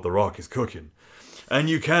smell what The Rock is cooking. And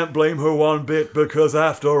you can't blame her one bit because,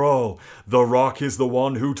 after all, The Rock is the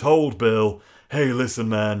one who told Bill, hey, listen,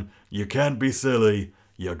 man, you can't be silly.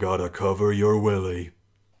 you gotta cover your willy.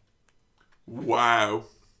 Wow.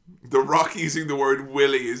 The Rock using the word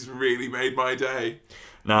willy has really made my day.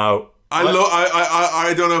 Now, I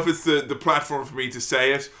don't know if it's the platform for me to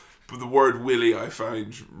say it, but the word willy I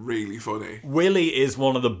find really funny. willy is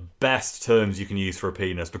one of the best terms you can use for a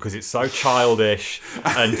penis because it's so childish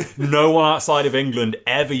and no one outside of England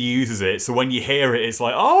ever uses it. So when you hear it, it's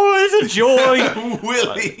like, oh, it's a joy.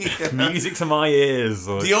 Willy. Music to my ears.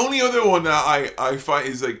 The only other one that I find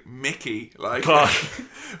is like Mickey. Like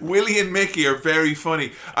Willie and Mickey are very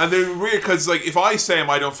funny, and they're weird because like if I say them,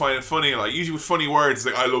 I don't find it funny. Like usually with funny words,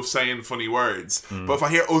 like I love saying funny words, but if I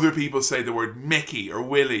hear other people say the word Mickey or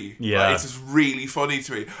Willie, like, it's just really funny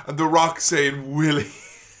to me. And The Rock saying Willie.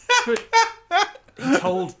 He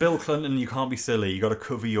told Bill Clinton, you can't be silly, you gotta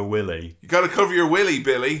cover your willy. You gotta cover your willy,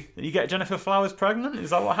 Billy. Did you get Jennifer Flowers pregnant?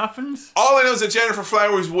 Is that what happened? All I know is that Jennifer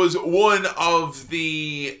Flowers was one of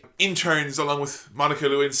the interns along with Monica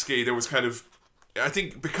Lewinsky. There was kind of, I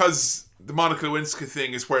think because the Monica Lewinsky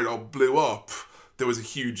thing is where it all blew up, there was a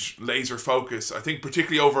huge laser focus. I think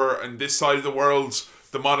particularly over on this side of the world,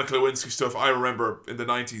 the Monica Lewinsky stuff, I remember in the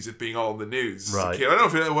 90s it being all in the news. Right. I don't know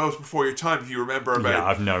if it was before your time, if you remember about... Yeah,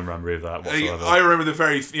 I've no memory of that whatsoever. I remember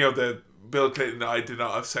the Bill Clinton, I did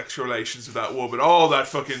not have sexual relations with that woman, all that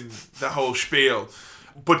whole spiel.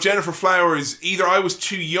 But Jennifer Flowers, either I was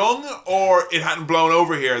too young or it hadn't blown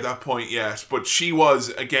over here at that point yet, but she was,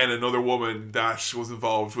 again, another woman that was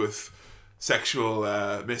involved with sexual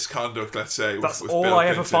misconduct, let's say. That's with all Bill I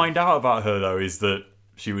ever Clinton. find out about her, though, is that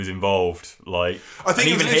she was involved. Like, I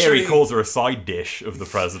think and even here he calls her a side dish of the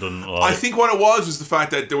president. Like, I think what it was the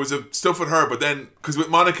fact that there was a stuff with her, but then because with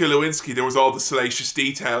Monica Lewinsky there was all the salacious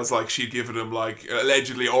details, like she'd given him like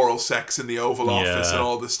allegedly oral sex in the Oval Office and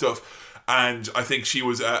all this stuff, and I think she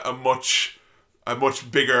was a much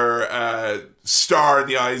bigger star in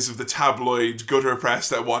the eyes of the tabloid gutter press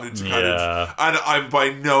that wanted to kind of... And I'm by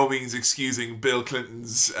no means excusing Bill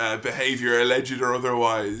Clinton's behaviour, alleged or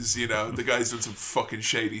otherwise. You know, the guy's done some fucking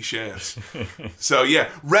shady shit. So yeah,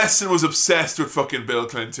 Reston was obsessed with fucking Bill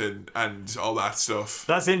Clinton and all that stuff.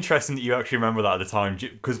 That's interesting that you actually remember that at the time,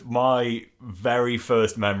 because my very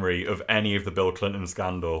first memory of any of the Bill Clinton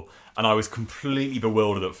scandal, and I was completely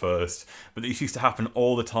bewildered at first, but this used to happen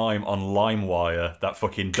all the time on LimeWire, that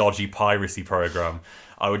fucking dodgy piracy program.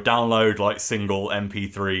 I would download like single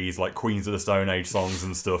MP3s, like Queens of the Stone Age songs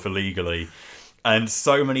and stuff illegally. And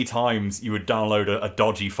so many times you would download a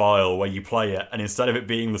dodgy file where you play it, and instead of it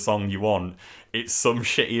being the song you want, it's some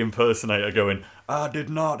shitty impersonator going, I did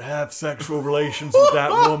not have sexual relations with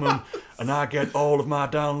that woman, and I get all of my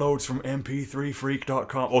downloads from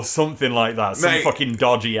mp3freak.com, or something like that. Some fucking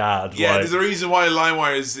dodgy ad. Yeah, there's a reason why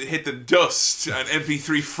LimeWire has hit the dust, and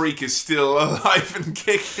MP3 Freak is still alive and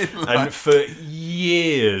kicking. And for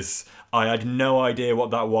years... I had no idea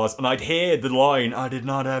what that was, and I'd hear the line, I did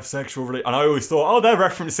not have sexual relations, and I always thought, oh, they're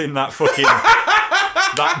referencing that fucking,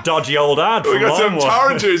 that dodgy old ad from We got some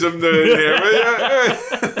torrenters in there.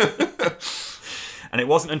 And it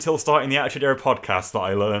wasn't until starting the Attitude Era podcast that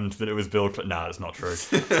I learned that it was Bill Clinton. Nah, that's not true.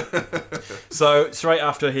 So, straight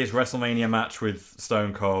after his WrestleMania match with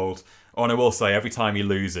Stone Cold, and I will say, every time he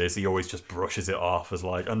loses, he always just brushes it off as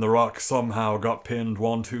like, and The Rock somehow got pinned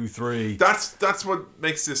 1, 2, 3. That's what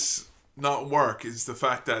makes this not work, is the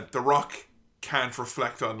fact that The Rock can't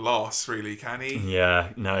reflect on loss, really, can he? Yeah,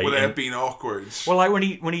 no. Without being awkward. Well, like when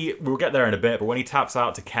he, we'll get there in a bit, but when he taps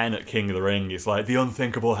out to Ken at King of the Ring, it's like, the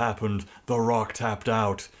unthinkable happened, The Rock tapped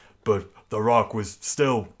out, but The Rock was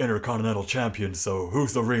still Intercontinental Champion, so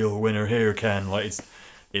who's the real winner here, Ken? Like,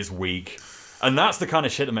 it's weak. And that's the kind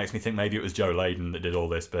of shit that makes me think maybe it was Joe Layden that did all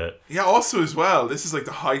this bit. Yeah, also as well, this is like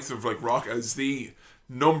the height of like Rock as the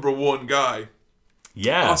number one guy.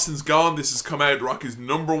 Yeah. Austin's gone, this has come out, Rock is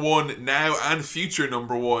number one now and future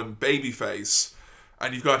number one babyface.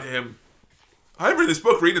 And you've got him... I remember this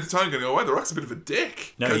book reading at the time going, oh wow, The Rock's a bit of a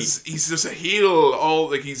dick. Because he's just a heel,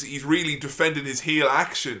 he's really defending his heel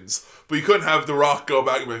actions. But you couldn't have The Rock go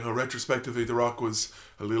back and be like, oh, retrospectively, The Rock was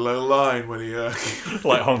a little out of line when he...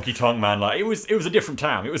 like Honky Tonk Man, like, it was a different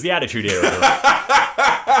time. It was the Attitude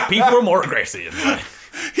Era. People were more aggressive.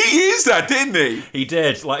 He used that, didn't he? He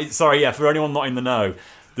did. Like, sorry, yeah, for anyone not in the know,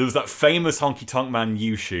 there was that famous Honky Tonk Man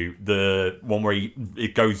U-shoot, the one where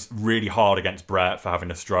it goes really hard against Brett for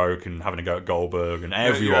having a stroke and having to go at Goldberg and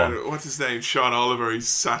everyone. Yeah, what's his name? Sean Oliver. He's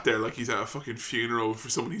sat there like he's at a fucking funeral for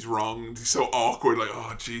someone he's wronged. He's so awkward, like,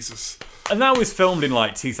 oh, Jesus. And that was filmed in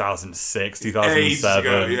like 2006,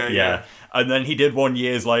 2007. Yeah. And then he did one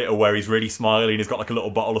years later where he's really smiling, he's got like a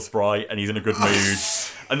little bottle of Sprite and he's in a good mood.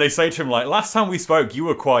 And they say to him, like, last time we spoke, you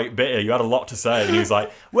were quite bitter, you had a lot to say. And he was like,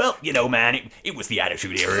 well, you know, man, it was the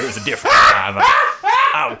Attitude Era, it was a different time.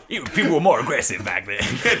 wow, people were more aggressive back then.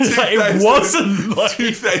 It wasn't.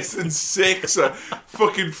 2006,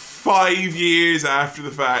 fucking 5 years after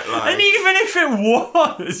the fact. And even if it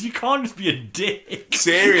was, you can't just be a dick.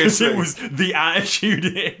 Seriously. It was the Attitude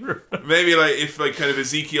Era. Maybe if kind of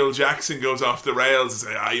Ezekiel Jackson goes off the rails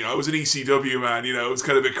and say, I was an ECW man, it was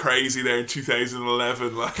kind of a bit crazy there in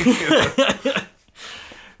 2011.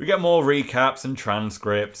 We get more recaps and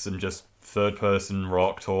transcripts and just third-person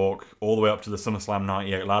Rock talk all the way up to the SummerSlam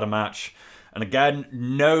 98 ladder match. And again,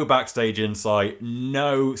 no backstage insight,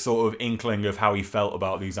 no sort of inkling of how he felt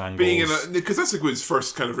about these angles. Because that's his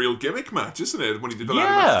first kind of real gimmick match, isn't it? When he did the ladder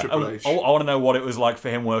match with Triple H. I want to know what it was like for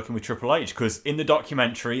him working with Triple H, because in the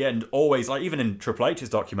documentary, and always, even in Triple H's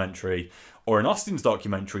documentary, or in Austin's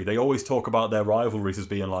documentary, they always talk about their rivalries as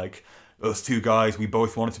being like, us two guys, we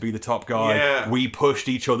both wanted to be the top guy. Yeah. We pushed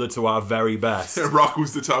each other to our very best. Rock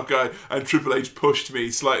was the top guy, and Triple H pushed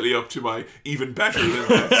me slightly up to my even better than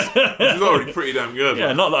best, which was already pretty damn good.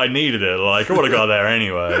 Yeah, not that I needed it. I would have got there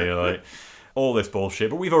anyway. All this bullshit.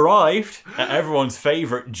 But we've arrived at everyone's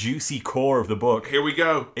favourite juicy core of the book. Here we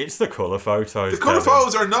go. It's the colour photos. The colour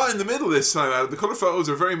photos are not in the middle this time, Adam. The colour photos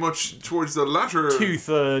are very much towards the latter.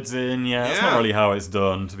 2/3 in, yeah. That's not really how it's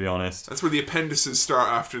done, to be honest. That's where the appendices start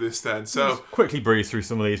after this then. So let's quickly breeze through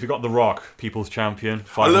some of these. We've got The Rock, People's Champion,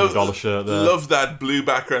 $500 shirt there. Love that blue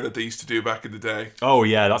background that they used to do back in the day. Oh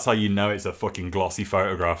yeah, that's how you know it's a fucking glossy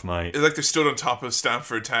photograph, mate. It's like they're stood on top of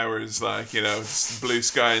Stamford Towers, it's blue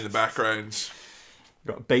sky in the background.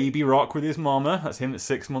 Got Baby Rock with his mama. That's him at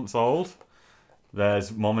 6 months old.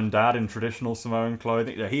 There's mom and dad in traditional Samoan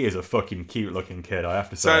clothing. He is a fucking cute looking kid, I have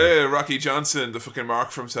to say. So Rocky Johnson, the fucking mark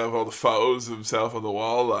for himself, all the photos of himself on the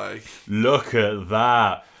wall, Look at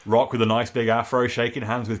that. Rock with a nice big afro, shaking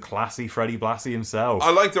hands with classy Freddie Blassie himself. I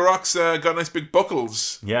like the Rock's got nice big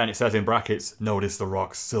buckles. Yeah, and it says in brackets, notice the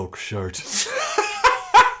Rock's silk shirt.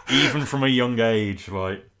 Even from a young age,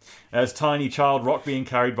 There's tiny child Rock being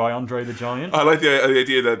carried by Andre the Giant. I like the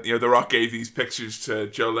idea that the Rock gave these pictures to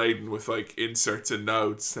Joe Layden with inserts and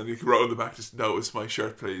notes, and he wrote on the back, "Just notice my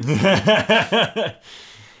shirt, please."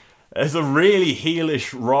 There's a really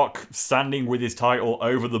heelish Rock standing with his title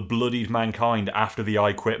over the bloodied Mankind after the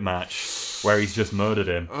I Quit match, where he's just murdered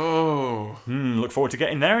him. Oh. Look forward to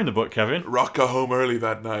getting there in the book, Kevin. Rock got home early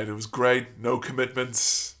that night. It was great. No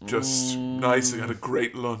commitments. Just nice. I had a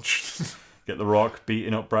great lunch. Get the Rock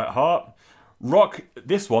beating up Bret Hart. Rock,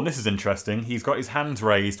 this is interesting. He's got his hands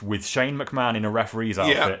raised with Shane McMahon in a referee's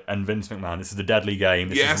outfit and Vince McMahon. This is the Deadly Game.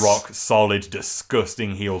 This is Rock, solid,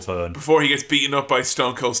 disgusting heel turn. Before he gets beaten up by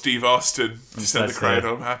Stone Cold Steve Austin to send the crowd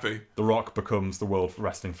home happy. The Rock becomes the World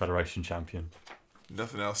Wrestling Federation champion.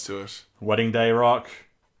 Nothing else to it. Wedding day Rock.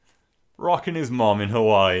 Rock and his mom in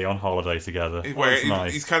Hawaii on holiday together.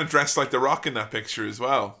 Nice. He's kind of dressed like The Rock in that picture as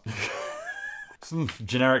well. Some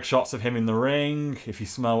generic shots of him in the ring. If you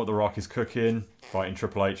smell what The Rock is cooking, fighting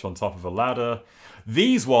Triple H on top of a ladder.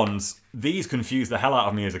 These confused the hell out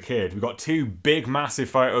of me as a kid. We've got two big, massive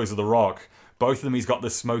photos of The Rock. Both of them, he's got the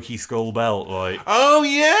smoky skull belt. Oh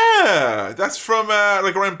yeah, that's from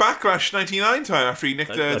around Backlash '99 time after he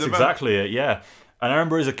nicked the belt. That's exactly it. Yeah. And I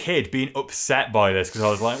remember as a kid being upset by this because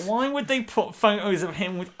I was like, why would they put photos of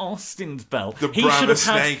him with Austin's belt? He should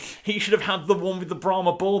have had the one with the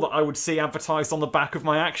Brahma Bull that I would see advertised on the back of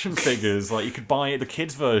my action figures. You could buy the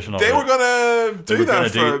kids' version of it. They were going to do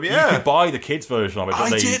that for him, yeah. You could buy the kids' version of it.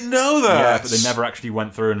 I didn't know that. Yeah, but they never actually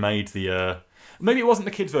went through and made the... Maybe it wasn't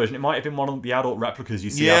the kids' version. It might have been one of the adult replicas you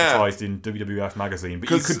see advertised in WWF magazine. But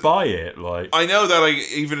you could buy it. I know that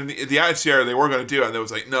even in the Attitude Era, they were going to do it. And they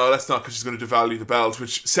was like, no, let's not, because she's going to devalue the belt.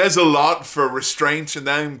 Which says a lot for restraint in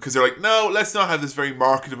them. Because they're like, no, let's not have this very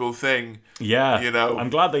marketable thing. Yeah. I'm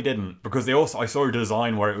glad they didn't. Because I saw a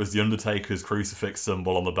design where it was the Undertaker's crucifix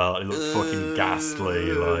symbol on the belt. It looked fucking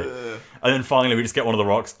ghastly. And then finally we just get one of the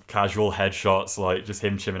Rock's casual headshots. Just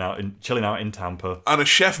him chilling out in Tampa. And a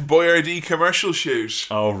Chef Boyardee commercial shoot.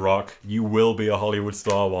 Oh, Rock, you will be a Hollywood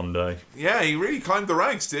star one day. Yeah, he really climbed the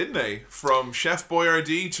ranks, didn't he? From Chef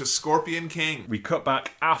Boyardee to Scorpion King. We cut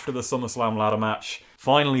back after the SummerSlam ladder match.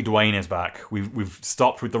 Finally, Dwayne is back. We've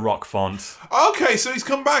stopped with the Rock font. Okay, so he's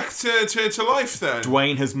come back to life then.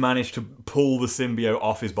 Dwayne has managed to pull the symbiote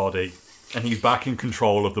off his body. And he's back in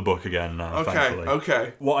control of the book again now, thankfully.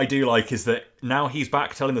 Okay. What I do like is that now he's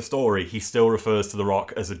back telling the story, he still refers to The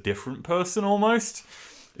Rock as a different person almost.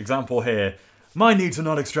 Example here. My needs are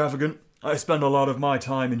not extravagant. I spend a lot of my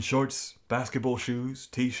time in shorts, basketball shoes,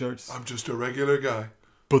 t-shirts. I'm just a regular guy.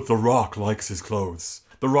 But The Rock likes his clothes.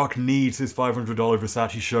 The Rock needs his $500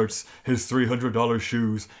 Versace shirts, his $300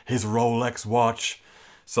 shoes, his Rolex watch.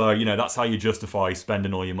 So, that's how you justify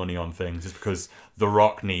spending all your money on things, is because The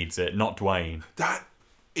Rock needs it, not Dwayne.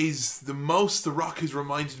 is the most The Rock has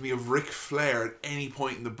reminded me of Ric Flair at any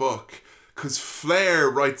point in the book. Because Flair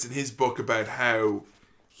writes in his book about how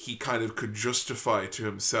he kind of could justify to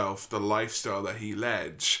himself the lifestyle that he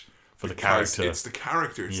led. For the character. It's the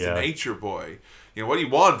character. It's the nature boy. You know, what you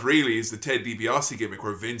want really is the Ted DiBiase gimmick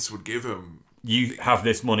where Vince would give him... You have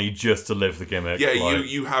this money just to live the gimmick. Yeah, like...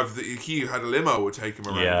 you have... He had a limo would take him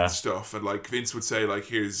around and stuff. And like Vince would say like,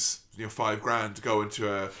 here's... $5,000 to go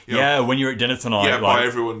into a when you're at dinner tonight, buy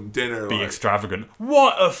everyone dinner, be extravagant.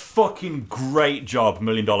 What a fucking great job $1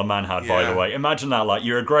 Million Man had, by the way. Imagine that, like,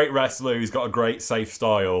 you're a great wrestler who's got a great safe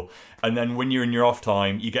style, and then when you're in your off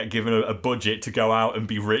time, you get given a budget to go out and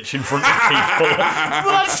be rich in front of people.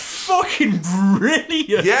 That's fucking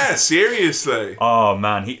brilliant. Yeah, seriously. Oh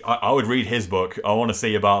man, I would read his book. I want to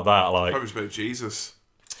see about that. Like, probably about Jesus.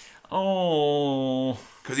 Oh.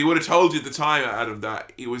 Because he would have told you at the time, Adam,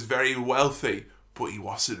 that he was very wealthy, but he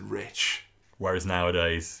wasn't rich. Whereas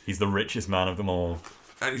nowadays, he's the richest man of them all.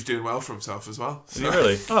 And he's doing well for himself as well. So. Is he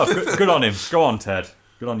really? Oh, good on him. Go on, Ted.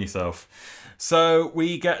 Good on yourself. So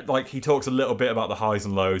we get, like, he talks a little bit about the highs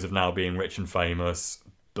and lows of now being rich and famous,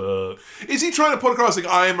 but... Is he trying to put across,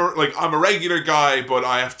 I'm a regular guy, but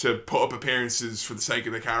I have to put up appearances for the sake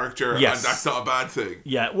of the character, yes. And that's not a bad thing?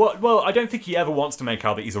 Yeah, well, I don't think he ever wants to make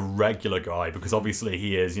out that he's a regular guy, because obviously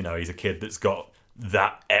he is, he's a kid that's got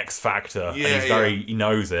that X factor, and he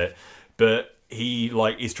knows it, but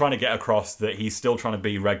he's trying to get across that he's still trying to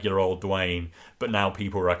be regular old Dwayne, but now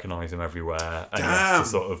people recognise him everywhere, and he has to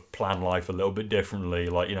sort of plan life a little bit differently.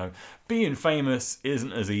 Like, being famous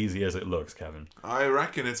isn't as easy as it looks, Kevin. I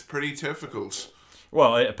reckon it's pretty difficult.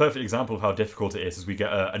 Well, a perfect example of how difficult it is we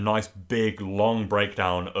get a nice, big, long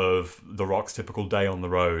breakdown of The Rock's typical day on the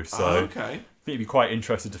road. So okay. I think you'd be quite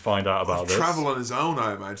interested to find out about this. Travel on his own,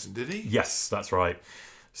 I imagine, did he? Yes, that's right.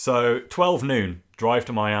 So, 12 noon, drive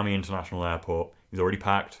to Miami International Airport. He's already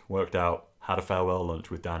packed, worked out, had a farewell lunch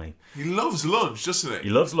with Danny. He loves lunch, doesn't he? He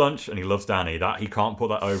loves lunch and he loves Danny. He can't put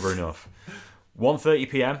that over enough. 1:30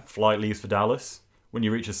 p.m, flight leaves for Dallas. When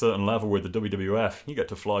you reach a certain level with the WWF, you get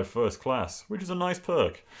to fly first class, which is a nice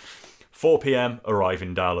perk. 4 p.m, arrive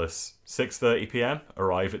in Dallas. 6:30 p.m,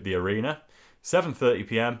 arrive at the arena. 7:30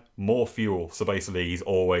 p.m, more fuel. So basically, he's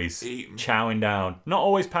always chowing down. Not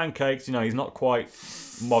always pancakes, he's not quite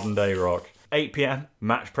modern day Rock. 8 p.m,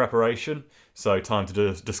 match preparation. So time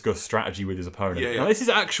to discuss strategy with his opponent. Yeah. Now this is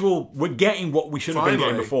we're getting what we should have been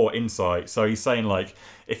getting before, insight. So he's saying, like,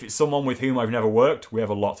 if it's someone with whom I've never worked, we have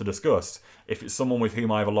a lot to discuss. If it's someone with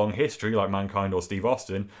whom I have a long history, like Mankind or Steve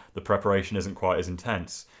Austin, the preparation isn't quite as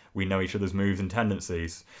intense. We know each other's moves and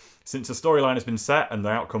tendencies. Since the storyline has been set and the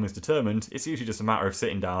outcome is determined, it's usually just a matter of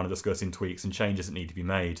sitting down and discussing tweaks and changes that need to be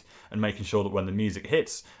made, and making sure that when the music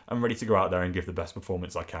hits, I'm ready to go out there and give the best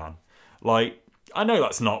performance I can. Like, I know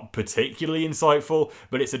that's not particularly insightful,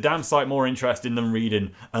 but it's a damn sight more interesting than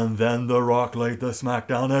reading, and then The Rock laid the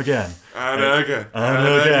smackdown again. And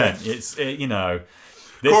again. It's,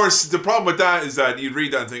 Of course, the problem with that is that you'd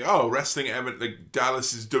read that and think, wrestling like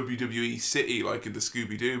Dallas is WWE City, like in the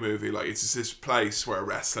Scooby-Doo movie. Like, it's just this place where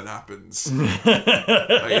wrestling happens.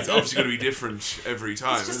 It's obviously going to be different every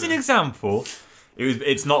time. It's just an example.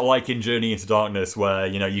 It's not like in Journey into Darkness where,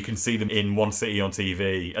 you can see them in one city on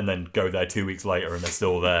TV and then go there 2 weeks later and they're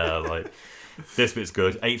still there. Like, this bit's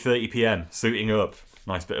good. 8:30 p.m, suiting up.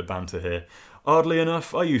 Nice bit of banter here. Oddly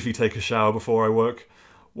enough, I usually take a shower before I work.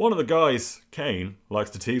 One of the guys, Kane, likes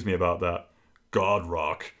to tease me about that. God,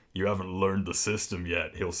 Rock, you haven't learned the system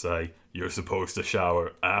yet, he'll say. You're supposed to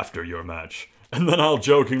shower after your match. And then I'll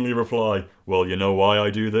jokingly reply, well, you know why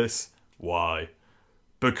I do this? Why?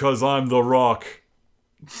 Because I'm The Rock.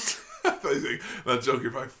 That joke,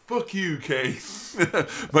 you're like, fuck you, Kane.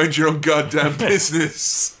 Mind your own goddamn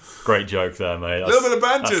business. Great joke there, mate. A little bit of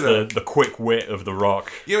banter there. The quick wit of The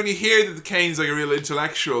Rock. Yeah, when you hear that the Kane's like a real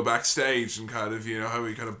intellectual backstage and kind of, how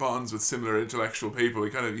he kind of bonds with similar intellectual people,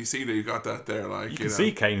 you see that you got that there. Like, you can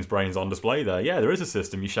see Kane's brains on display there. Yeah, there is a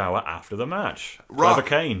system. You shower after the match. Rock,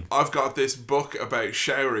 Kane. I've got this book about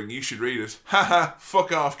showering. You should read it. Haha,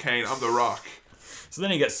 fuck off, Kane. I'm The Rock. So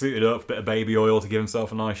then he gets suited up, bit of baby oil to give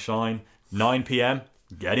himself a nice shine. 9 p.m,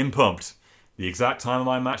 get him pumped. The exact time of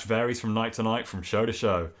my match varies from night to night, from show to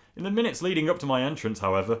show. In the minutes leading up to my entrance,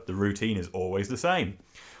 however, the routine is always the same.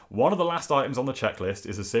 One of the last items on the checklist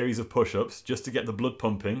is a series of push-ups just to get the blood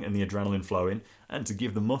pumping and the adrenaline flowing, and to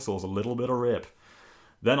give the muscles a little bit of rip.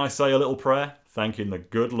 Then I say a little prayer, thanking the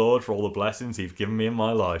good Lord for all the blessings he's given me in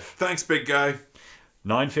my life. Thanks, big guy.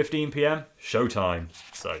 9:15 p.m, showtime.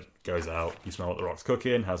 So, goes out, you smell what The Rock's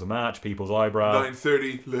cooking, has a match, people's eyebrow.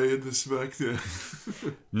 9:30, lay in the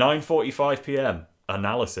smackdown. 9:45 p.m,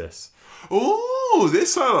 analysis. Oh,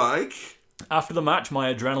 this I like. After the match,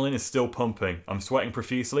 my adrenaline is still pumping. I'm sweating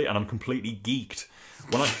profusely, and I'm completely geeked.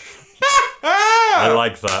 When I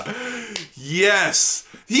like that. Yes!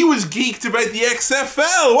 He was geeked about the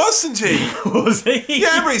XFL, wasn't he? Was he?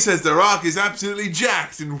 Yeah, everybody says The Rock is absolutely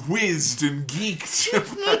jacked and whizzed and geeked.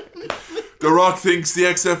 The Rock thinks the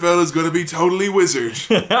XFL is going to be totally wizard.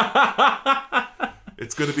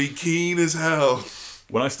 It's going to be keen as hell.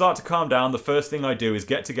 When I start to calm down, the first thing I do is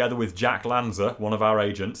get together with Jack Lanza, one of our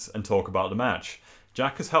agents, and talk about the match.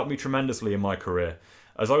 Jack has helped me tremendously in my career.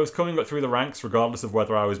 As I was coming up through the ranks, regardless of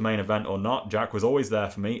whether I was main event or not, Jack was always there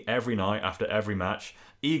for me every night after every match,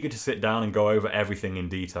 eager to sit down and go over everything in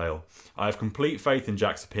detail. I have complete faith in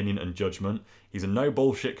Jack's opinion and judgment. He's a no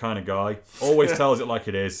bullshit kind of guy, always tells it like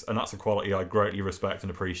it is, and that's a quality I greatly respect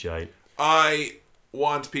and appreciate. I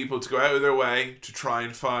want people to go out of their way to try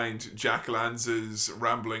and find Jack Lanza's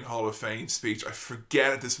Rambling Hall of Fame speech. I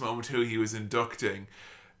forget at this moment who he was inducting.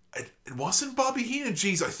 It wasn't Bobby Heenan.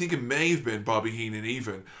 Jeez, I think it may have been Bobby Heenan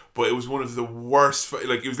even. But it was one of the worst.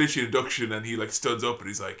 Like, it was literally an induction and he, like, stands up and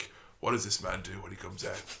he's like, what does this man do when he comes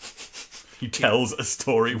out? He tells a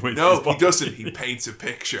story with No, his body. he doesn't. He paints a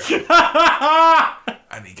picture.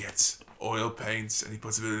 And he gets oil paints and he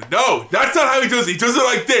puts it in. No, that's not how he does it. He does it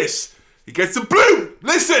like this. He gets the blue.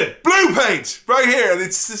 Listen, blue paint right here. And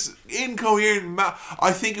it's this incoherent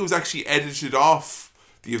I think it was actually edited off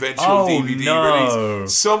the eventual DVD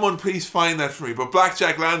release. Someone please find that for me. But Black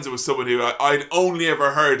Jack Lanza was someone who I'd only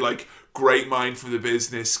ever heard, like, great mind for the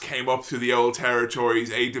business, came up through the old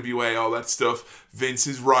territories, AWA, all that stuff.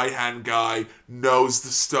 Vince's right-hand guy, knows the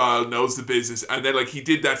style, knows the business. And then, like, he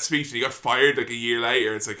did that speech and he got fired, like, a year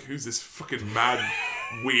later. It's like, who's this fucking mad,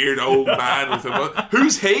 weird old man with him?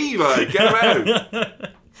 Who's he? Like, get him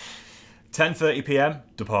out. 10:30 p.m,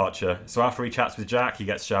 departure. So after he chats with Jack, he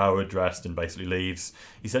gets showered, dressed, and basically leaves.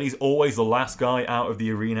 He said he's always the last guy out of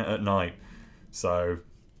the arena at night. So,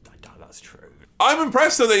 that's true. I'm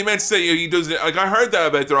impressed though that he meant to say he does it. Like, I heard that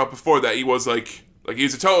about The Rock before, that he was like he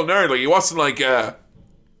was a total nerd. Like, he wasn't like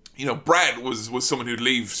Brett was someone who'd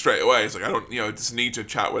leave straight away. It's like, I don't, doesn't need to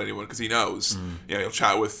chat with anyone because he knows. He'll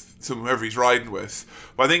chat with whoever he's riding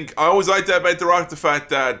with. But I think I always liked that about The Rock, the fact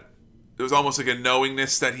that there was almost like a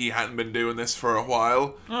knowingness that he hadn't been doing this for a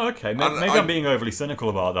while. Oh, okay. Maybe I'm being overly cynical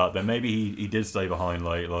about that. Then maybe he did stay behind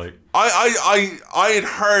late. Like, I had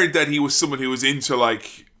heard that he was someone who was into,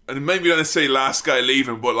 like, and maybe not necessarily last guy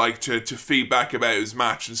leaving, but like to feed back about his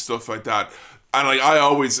match and stuff like that. And like, I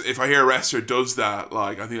always, if I hear a wrestler does that,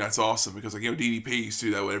 like, I think that's awesome, because, like, DDP used to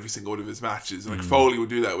do that with every single one of his matches, and like Foley would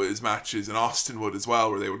do that with his matches, and Austin would as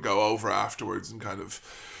well, where they would go over afterwards and kind of,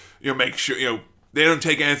 make sure, they don't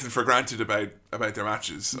take anything for granted about their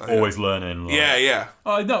matches. Always learning. Like. Yeah.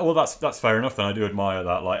 Oh no, well that's fair enough. Then I do admire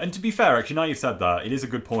that. Like, and to be fair, actually, now you've said that, it is a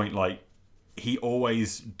good point. Like, he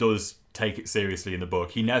always does take it seriously in the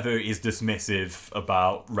book. He never is dismissive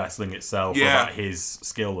about wrestling itself or about his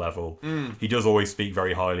skill level. He does always speak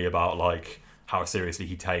very highly about, like, how seriously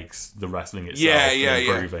he takes the wrestling itself and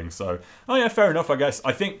improving. So, fair enough, I guess.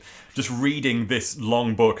 I think just reading this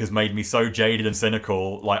long book has made me so jaded and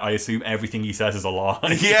cynical. Like, I assume everything he says is a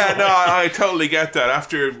lie. Yeah, no, I totally get that.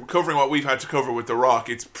 After covering what we've had to cover with The Rock,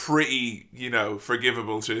 it's pretty,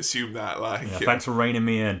 forgivable to assume that. Like, thanks for reining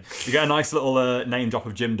me in. You get a nice little name drop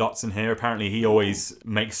of Jim Dotson here. Apparently, he always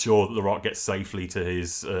makes sure that The Rock gets safely to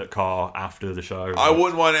his car after the show. I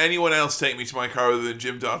wouldn't want anyone else to take me to my car other than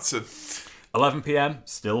Jim Dotson. 11 p.m,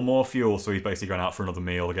 still more fuel, so he's basically going out for another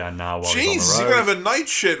meal again now while he's on the road. You're going to have a night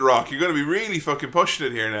shit, Rock. You're going to be really fucking pushing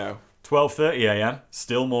it here now. 12:30 a.m,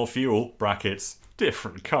 still more fuel, brackets,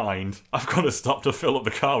 different kind. I've got to stop to fill up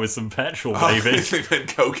the car with some petrol, baby. I think meant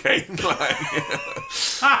cocaine.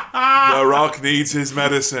 The Rock needs his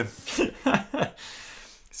medicine.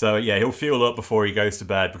 So, he'll fuel up before he goes to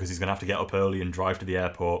bed because he's going to have to get up early and drive to the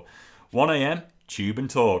airport. 1 a.m, tube and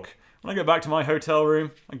talk. When I get back to my hotel room,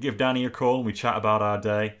 I give Danny a call and we chat about our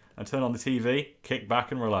day. I turn on the TV, kick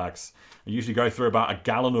back and relax. I usually go through about a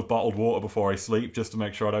gallon of bottled water before I sleep just to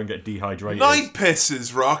make sure I don't get dehydrated. Night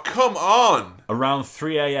pisses, Rock, come on! Around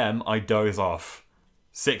 3 a.m, I doze off.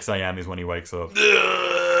 6 a.m. is when he wakes up.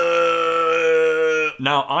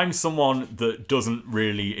 Now, I'm someone that doesn't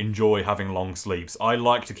really enjoy having long sleeps. I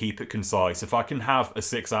like to keep it concise. If I can have a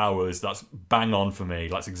 6 hours, that's bang on for me.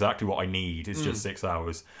 That's exactly what I need. It's just 6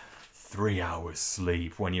 hours. 3 hours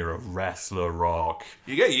sleep when you're a wrestler, Rock.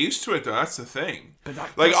 You get used to it, though. That's the thing. But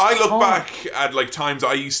I look back at, like, times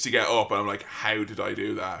I used to get up and I'm like, how did I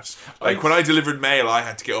do that? Like, when I delivered mail, I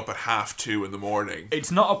had to get up at 2:30 in the morning.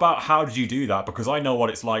 It's not about how did you do that, because I know what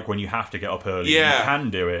it's like when you have to get up early. Yeah. You can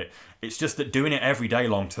do it. It's just that doing it every day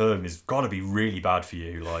long term has got to be really bad for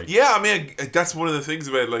you. Like, yeah, I mean, that's one of the things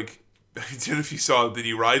about, like, I don't know if you saw the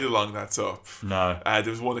new ride along that's up. No.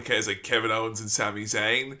 There was one that was like Kevin Owens and Sami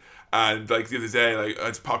Zayn. And like the other day, like I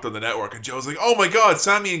just popped on the network, and Joe was like, "Oh my god,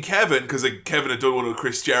 Sammy and Kevin!" Because like Kevin had done one with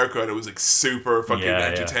Chris Jericho, and it was like super fucking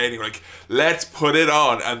entertaining. Yeah. Like, let's put it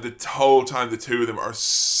on, and the whole time the two of them are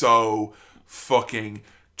so fucking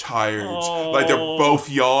tired. Oh. Like they're both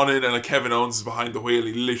yawning, and like Kevin Owens is behind the wheel.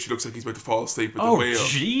 He literally looks like he's about to fall asleep at the wheel. Oh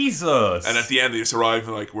Jesus! And at the end, they just arrive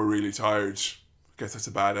and like, we're really tired. Guess that's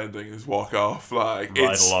a bad ending. Just walk off. Like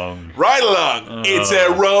right along. It's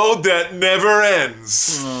a road that never ends.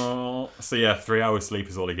 So yeah, 3 hours sleep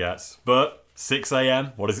is all he gets. But 6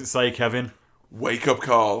 a.m. What does it say, Kevin? Wake up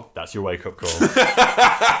call. That's your wake up call.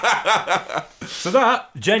 So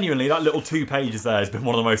that little 2 pages there has been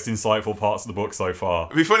one of the most insightful parts of the book so far.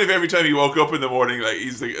 It'd be funny if every time he woke up in the morning, like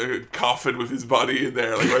he's like a coffin with his body in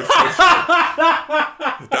there, like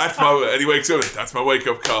that's my. And he wakes up. That's my wake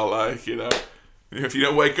up call. Like, you know. If you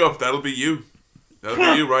don't wake up, that'll be you. That'll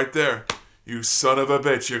be you right there. You son of a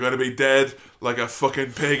bitch. You're going to be dead like a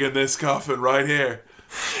fucking pig in this coffin right here.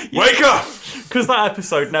 Wake up! Because that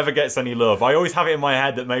episode never gets any love. I always have it in my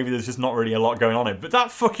head that maybe there's just not really a lot going on in it. But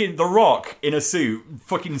that fucking The Rock in a suit,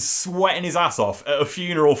 fucking sweating his ass off at a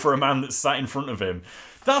funeral for a man that's sat in front of him.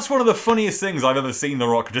 That's one of the funniest things I've ever seen The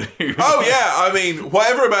Rock do. Oh yeah, I mean,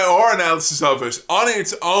 whatever about our analysis of it, on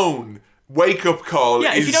its own... Wake Up Call.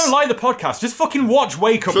 Yeah, if you don't like the podcast, just fucking watch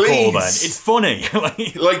Wake Up Call then. It's funny.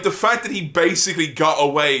 Like the fact that he basically got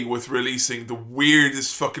away with releasing the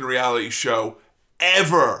weirdest fucking reality show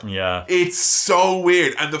ever. Yeah. It's so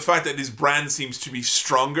weird. And the fact that his brand seems to be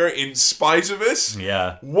stronger in spite of it.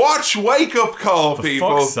 Yeah. Watch Wake Up Call, For people.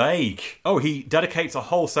 For fuck's sake. Oh, he dedicates a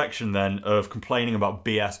whole section then of complaining about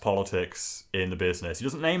BS politics in the business. He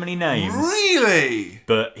doesn't name any names. Really?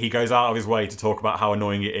 But he goes out of his way to talk about how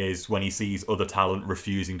annoying it is when he sees other talent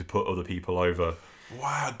refusing to put other people over.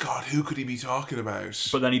 Wow, God, who could he be talking about?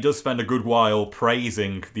 But then he does spend a good while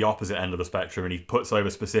praising the opposite end of the spectrum, and he puts over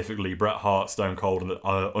specifically Bret Hart, Stone Cold, and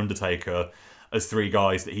Undertaker as 3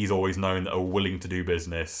 guys that he's always known that are willing to do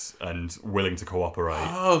business and willing to cooperate.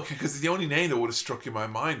 Oh, okay, because the only name that would have struck in my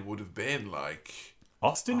mind would have been, like...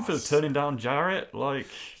 Austin for turning down Jarrett? Like...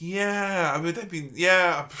 Yeah, I mean, that'd be...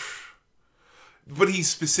 Yeah... But he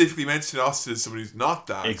specifically mentioned Austin as somebody who's not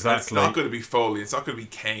that. Exactly. It's not going to be Foley. It's not going to be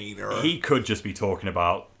Kane or... He could just be talking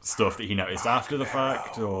about stuff that he noticed after the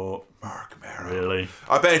fact, or... Mark Merrow. Really?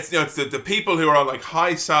 I bet it's, it's the people who are on like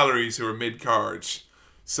high salaries who are mid-card.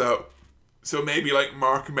 So maybe like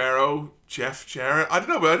Mark Merrow, Jeff Jarrett. I don't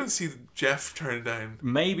know, but I don't see Jeff turning down.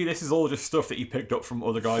 Maybe this is all just stuff that he picked up from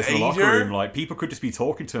other guys in the locker room. Like, people could just be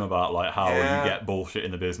talking to him about like how you get bullshit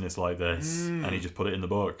in the business like this, and he just put it in the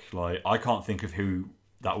book. Like, I can't think of who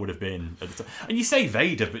that would have been at the time. And you say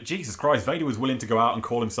Vader, but Jesus Christ, Vader was willing to go out and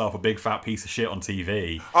call himself a big fat piece of shit on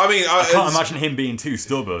TV. I mean, I can't imagine him being too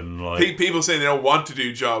stubborn. Like, people saying they don't want to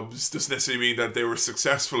do jobs doesn't necessarily mean that they were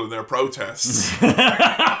successful in their protests.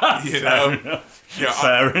 You know? Yeah,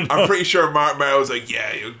 Fair enough. I'm pretty sure Mark Merrow's like,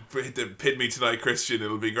 yeah, you pin me tonight, Christian.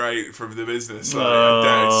 It'll be great for the business.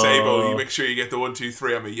 Like, Sable, you make sure you get the 1, 2,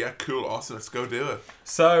 3. I'm like, yeah, cool, awesome, let's go do it.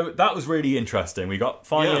 So that was really interesting. We got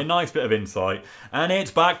finally a nice bit of insight, and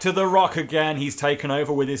it's back to The Rock again. He's taken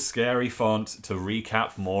over with his scary font to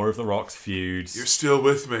recap more of The Rock's feuds. You're still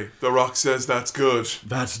with me. The Rock says that's good.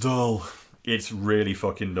 That's dull. It's really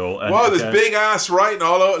fucking dull. And wow, there's big ass writing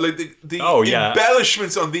all over. Like the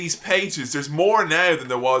embellishments on these pages. There's more now than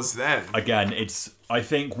there was then. Again, I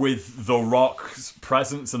think with The Rock's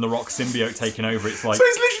presence and The Rock symbiote taking over, it's like... So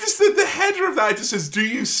it's literally just the header of that just says, do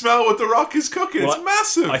you smell what The Rock is cooking? Well, it's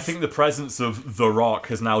massive. I think the presence of The Rock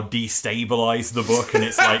has now destabilized the book, and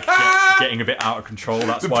it's like getting a bit out of control.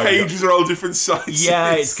 That's why the pages are all different sizes.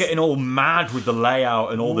 Yeah, it's getting all mad with the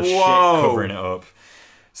layout and all the shit covering it up.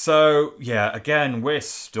 So, yeah, again, we're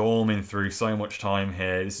storming through so much time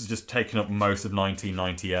here. This is just taking up most of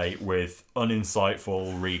 1998 with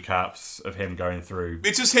uninsightful recaps of him going through.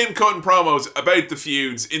 It's just him cutting promos about the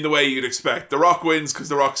feuds in the way you'd expect. The Rock wins because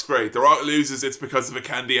The Rock's great. The Rock loses, it's because of a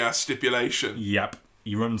candy-ass stipulation. Yep.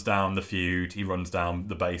 He runs down the feud. He runs down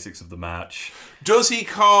the basics of the match. Does he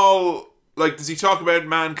call... Like, does he talk about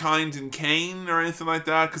Mankind and Kane or anything like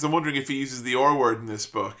that? Because I'm wondering if he uses the R word in this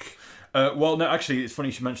book. Well, no, actually, it's funny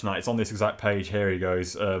you should mention that. It's on this exact page here. He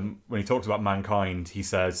goes, when he talks about Mankind, he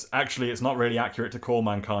says, actually, it's not really accurate to call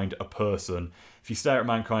Mankind a person. If you stare at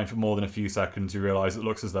Mankind for more than a few seconds, you realise it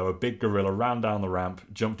looks as though a big gorilla ran down the ramp,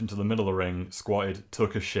 jumped into the middle of the ring, squatted,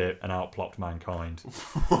 took a shit, and outplopped Mankind.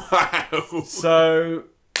 Wow. So...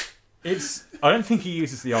 I don't think he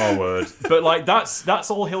uses the R word, but like that's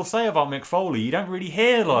all he'll say about Mick Foley. You don't really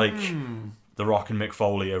hear like The Rock and Mick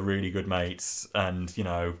Foley are really good mates, and you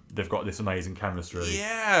know they've got this amazing chemistry.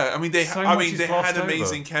 Yeah, I mean they So much is they glossed had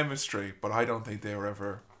amazing over. chemistry, but I don't think they were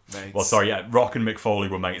ever mates. Well, sorry, yeah, Rock and Mick Foley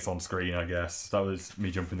were mates on screen, I guess. That was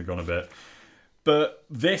me jumping the gun a bit. But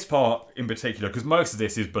this part in particular, because most of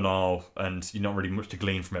this is banal and you're not really much to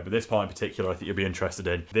glean from it, but this part in particular I think you'll be interested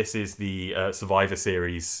in. This is the Survivor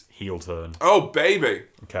Series heel turn. Oh, baby.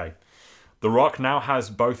 Okay. The Rock now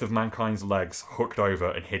has both of Mankind's legs hooked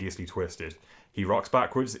over and hideously twisted. He rocks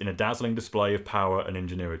backwards in a dazzling display of power and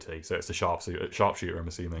ingenuity. So it's a sharpshooter, I'm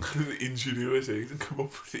assuming. Ingenuity. Come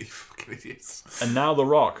up with these fucking idiots. And now The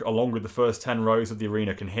Rock, along with the first 10 rows of the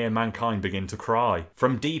arena, can hear Mankind begin to cry.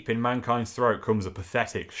 From deep in Mankind's throat comes a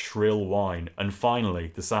pathetic, shrill whine. And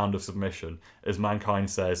finally, the sound of submission, as Mankind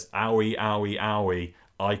says, "Owie, owie, owie,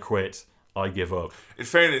 I quit. I give up." In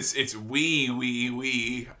fairness, it's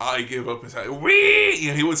we, I give up. It's like, we!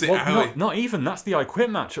 You know, he would say, Well, owie. not even. That's the I quit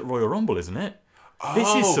match at Royal Rumble, isn't it?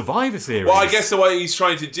 This is Survivor Series. Well, I guess the way he's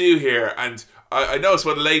trying to do here, and I notice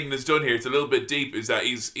what Layden has done here, it's a little bit deep, is that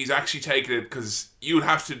he's actually taken it, because you would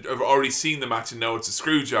have to have already seen the match and know it's a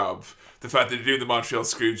screw job. The fact that they're doing the Montreal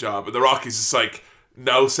screw job, and The Rock is just like,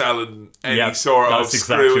 no selling any sort of that's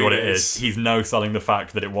exactly what it screwiness. is. He's no selling the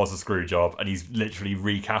fact that it was a screw job, and he's literally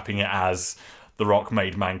recapping it as The Rock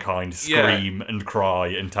made Mankind scream and cry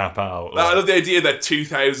and tap out. I love the idea that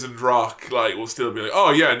 2000 Rock will still be like,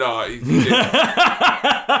 oh yeah, no, he did.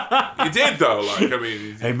 He did though. I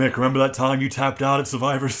mean, hey Mick, remember that time you tapped out at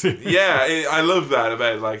Survivor Series? yeah, I love that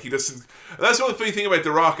about he doesn't. That's one funny thing about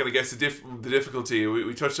The Rock, and I guess the difficulty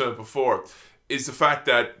we touched on it before is the fact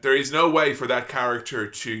that there is no way for that character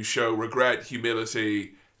to show regret,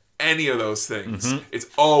 humility, any of those things. Mm-hmm. It's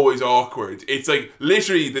always awkward. It's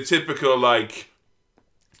literally the typical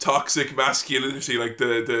toxic masculinity,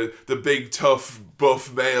 the big tough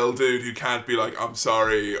buff male dude who can't be like, I'm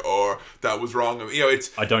sorry, or that was wrong. You know,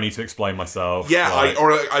 it's I don't need to explain myself. yeah,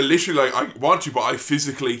 I literally I want to, but I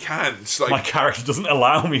physically can't. My character doesn't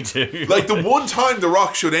allow me to. The one time The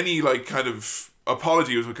Rock showed any kind of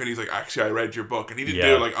apology was when he's like, actually, I read your book, and he didn't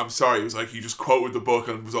do it I'm sorry. He was like, he just quoted the book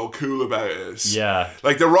and was all cool about it. Yeah.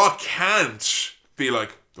 The Rock can't be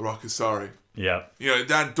like, The Rock is sorry. Yeah. You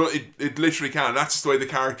know, it literally can. That's just the way the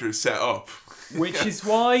character is set up. Which is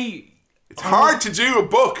why it's hard to do a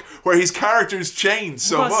book where his characters change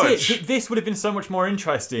so much. This would have been so much more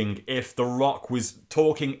interesting if The Rock was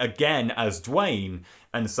talking again as Dwayne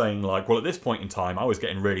and saying well, at this point in time, I was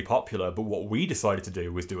getting really popular, but what we decided to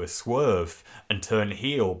do was do a swerve and turn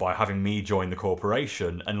heel by having me join the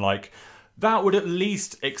corporation. And that would at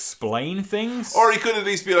least explain things. Or he could at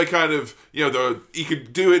least be he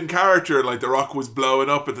could do it in character, The Rock was blowing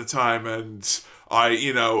up at the time, and I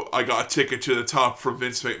got a ticket to the top from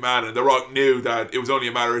Vince McMahon, and The Rock knew that it was only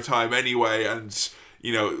a matter of time anyway, and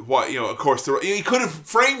of course, he could have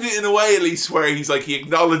framed it in a way at least where he's he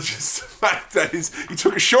acknowledges the fact that he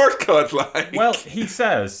took a shortcut. Well, he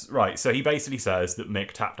says, right, so he basically says that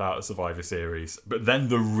Mick tapped out of Survivor Series, but then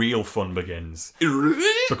the real fun begins.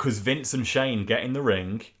 Because Vince and Shane get in the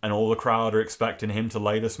ring, and all the crowd are expecting him to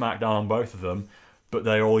lay the smackdown on both of them, but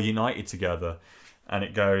they're all united together. And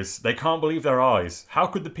it goes, they can't believe their eyes. How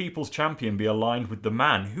could the people's champion be aligned with the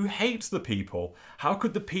man who hates the people? How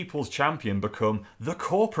could the people's champion become the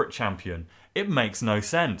corporate champion? It makes no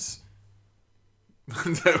sense.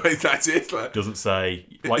 That's it. Doesn't say,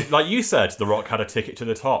 like you said, The Rock had a ticket to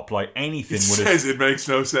the top. Anything would have... says it makes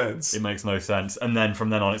no sense. It makes no sense. And then from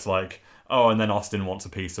then on it's and then Austin wants a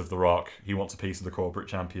piece of The Rock. He wants a piece of the corporate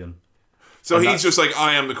champion. So he's just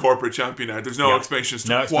I am the corporate champion now. There's no explanation as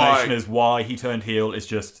to why. No explanation as why he turned heel. It's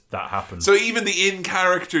just that happened. So even the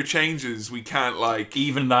in-character changes, we can't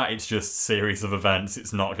Even that, it's just a series of events.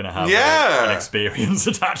 It's not going to have an experience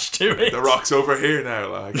attached to it. The Rock's over here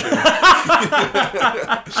now,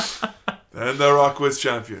 Then The Rock was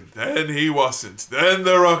champion. Then he wasn't. Then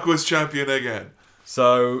The Rock was champion again.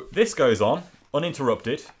 So this goes on,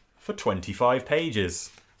 uninterrupted, for 25 pages.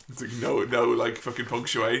 It's no fucking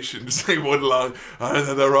punctuation. Just one long, and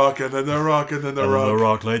then The Rock, and then The Rock, and then The Rock. And The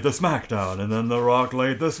Rock laid the smackdown, and then The Rock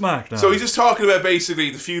laid the smackdown. So he's just talking about basically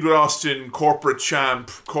the feud with Austin, corporate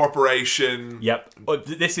champ, corporation. Yep.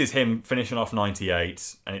 This is him finishing off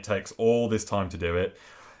 98, and it takes all this time to do it.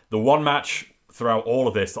 The one match throughout all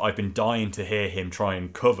of this that I've been dying to hear him try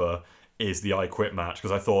and cover is the I Quit match,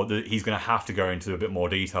 because I thought that he's going to have to go into a bit more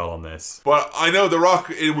detail on this. But I know The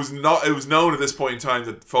Rock, it was known at this point in time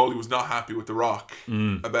that Foley was not happy with The Rock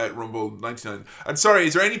about Rumble 99. And sorry,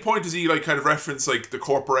 is there any point does he kind of reference the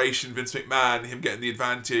corporation, Vince McMahon, him getting the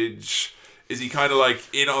advantage? Is he kind of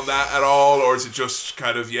in on that at all, or is it just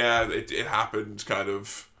kind of it happened kind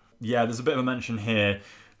of? Yeah, there's a bit of a mention here.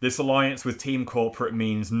 This alliance with Team Corporate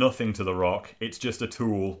means nothing to The Rock. It's just a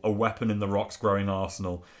tool, a weapon in The Rock's growing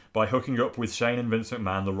arsenal. By hooking up with Shane and Vince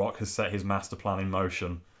McMahon, The Rock has set his master plan in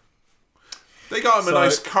motion. They got him a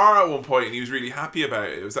nice car at one point and he was really happy about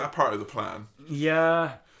it. Was that part of the plan?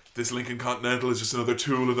 Yeah. This Lincoln Continental is just another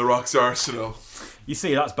tool in The Rock's arsenal. You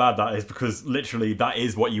see, that's bad, that is, because literally that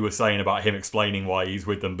is what you were saying about him explaining why he's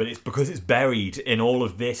with them, but it's because it's buried in all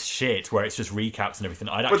of this shit where it's just recaps and everything.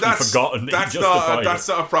 I'd actually forgotten that he justified it. That's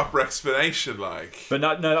not a proper explanation, like. But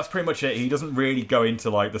no, that's pretty much it. He doesn't really go into,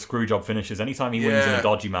 like, the screwjob finishes. Anytime he wins in a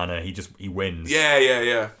dodgy manner, he wins.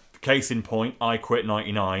 Yeah. Case in point, I Quit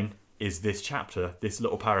 99 is this chapter, this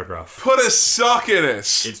little paragraph. Put a sock in it!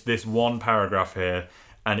 It's this one paragraph here.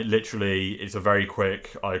 And it's a very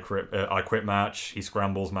quick I quit match. He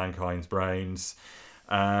scrambles Mankind's brains.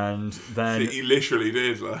 And then... He literally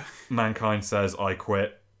did, like. Mankind says, I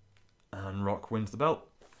quit. And Rock wins the belt.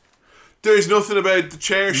 There's nothing about the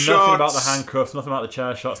chair shots. Nothing about the handcuffs, nothing about the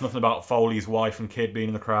chair shots, nothing about Foley's wife and kid being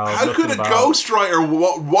in the crowd. How could a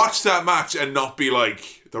ghostwriter watch that match and not be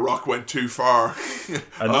like, The Rock went too far.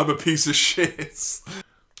 I'm a piece of shit.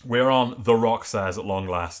 We're on The Rock Says at long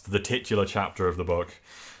last, the titular chapter of the book.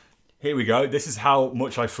 Here we go. This is how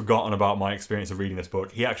much I've forgotten about my experience of reading this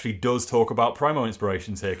book. He actually does talk about promo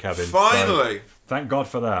inspirations here, Kevin. Finally! So, thank God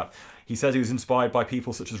for that. He says he was inspired by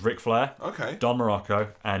people such as Ric Flair, Don Morocco,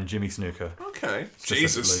 and Jimmy Snuka. Okay.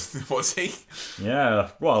 Jesus. Was he? Yeah.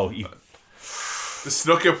 Well, the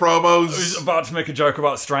Snuka promos. I was about to make a joke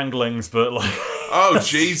about stranglings, but like... Oh,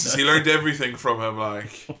 Jesus. He learned everything from him,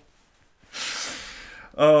 like...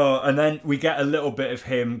 And then we get a little bit of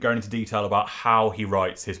him going into detail about how he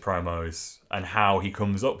writes his promos and how he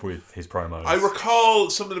comes up with his promos. I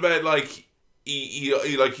recall something about like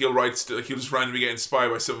he'll write he'll just randomly get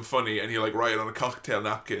inspired by something funny and he'll like write it on a cocktail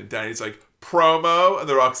napkin and Danny's like promo and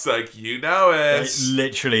The Rock's like you know it. It's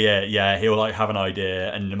literally it. Yeah, he'll like have an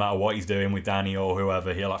idea and no matter what he's doing with Danny or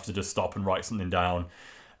whoever, he'll have to just stop and write something down.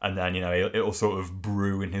 And then, it'll sort of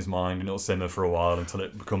brew in his mind and it'll simmer for a while until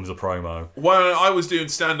it becomes a promo. When I was doing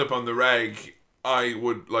stand-up on the reg, I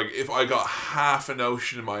would, like, if I got half a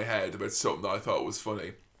notion in my head about something that I thought was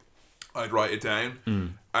funny, I'd write it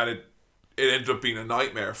down. And it ended up being a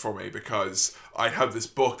nightmare for me because I had this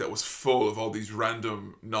book that was full of all these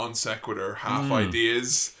random non-sequitur half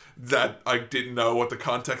ideas that I didn't know what the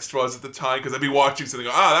context was at the time because I'd be watching something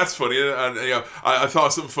and go, that's funny, and I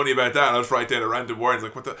thought something funny about that and I'd just write down a random word and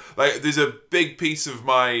like what the there's a big piece of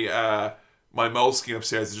my my Moleskine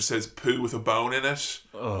upstairs that just says poo with a bone in it.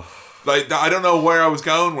 Like, I don't know where I was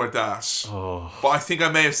going with that. But I think I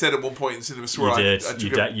may have said at one point in Cinema Swirl. You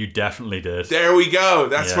did. You definitely did. There we go.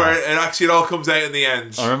 That's where it all comes out in the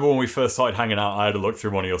end. I remember when we first started hanging out, I had a look through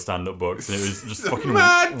one of your stand-up books, and it was just fucking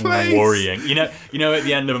mad worrying. You know, at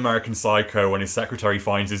the end of American Psycho, when his secretary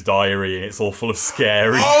finds his diary, and it's all full of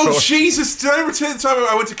scary... Oh, Jesus! Did I ever tell you the time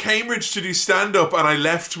I went to Cambridge to do stand-up, and I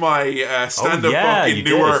left my stand-up book in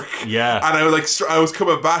Newark? Yeah. And I was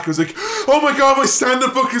coming back, I was like, oh my God, my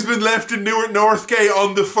stand-up book has been left in Newark Northgate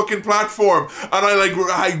on the fucking platform. And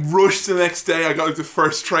I rushed the next day. I got like the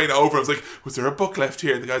first train over. I was like, was there a book left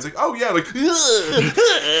here? And the guy's like, oh yeah, like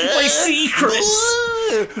my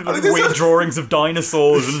secrets. Weird drawings of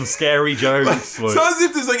dinosaurs and scary jokes. It's not as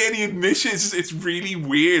if there's like any admission. It's really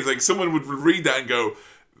weird. Like someone would read that and go,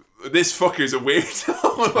 this fucker's a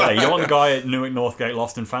weirdo. Yeah, you don't want the guy at Newark Northgate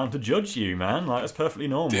Lost and Found to judge you, man. Like, that's perfectly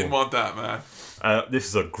normal. Didn't want that, man. This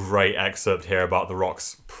is a great excerpt here about The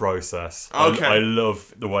Rock's process. Okay. I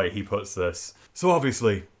love the way he puts this. So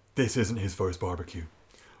obviously, this isn't his first barbecue.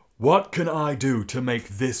 What can I do to make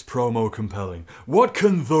this promo compelling? What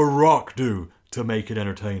can The Rock do to make it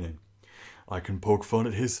entertaining? I can poke fun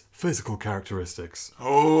at his physical characteristics.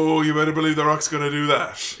 Oh, you better believe The Rock's gonna do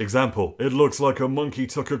that. Example, it looks like a monkey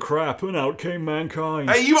took a crap and out came Mankind.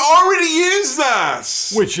 Hey, you already used that!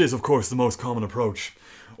 Which is, of course, the most common approach.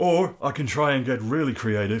 Or I can try and get really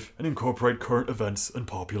creative and incorporate current events and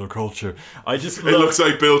popular culture. It looks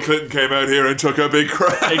like Bill Clinton came out here and took a big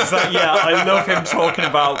crap. Exactly. Yeah, I love him talking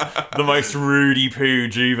about the most Rudy Poo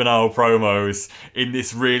juvenile promos in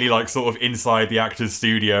this really like sort of inside the actor's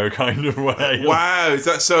studio kind of way. Wow, is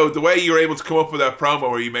that so? The way you were able to come up with that promo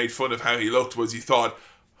where you made fun of how he looked was you thought,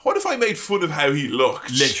 what if I made fun of how he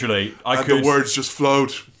looked? Literally, the words just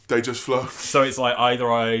flowed. They just flow. So it's like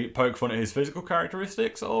either I poke fun at his physical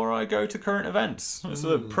characteristics or I go to current events. It's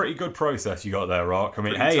a pretty good process you got there, Rock. I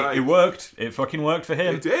mean, it worked. It fucking worked for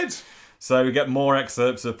him. It did. So we get more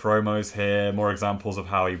excerpts of promos here, more examples of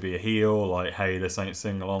how he'd be a heel, like, hey, this ain't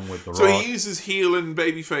singing along with The Rock. So he uses heel and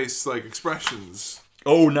babyface like expressions.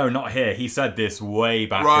 Oh, no, not here. He said this way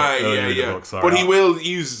back earlier in the book. Sorry. But he will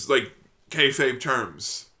use like kayfabe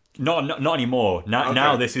terms. Not anymore. Now, Okay.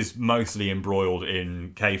 now this is mostly embroiled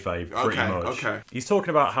in kayfabe, pretty much. Okay. He's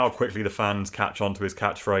talking about how quickly the fans catch on to his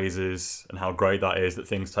catchphrases and how great that is that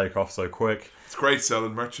things take off so quick. It's great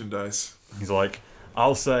selling merchandise. He's like,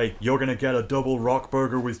 I'll say, you're going to get a double rock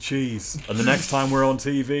burger with cheese. And the next time we're on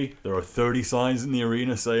TV, there are 30 signs in the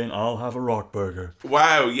arena saying, I'll have a rock burger.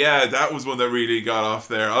 Wow, yeah, that was one that really got off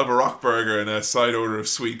there. I'll have a rock burger and a side order of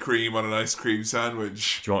sweet cream on an ice cream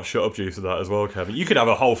sandwich. Do you want shut up juice with that as well, Kevin? You could have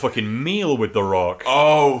a whole fucking meal with the rock.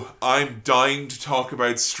 Oh, I'm dying to talk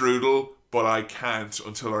about strudel, but I can't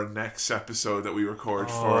until our next episode that we record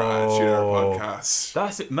for Junior Podcast.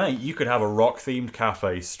 That's it, mate. You could have a rock-themed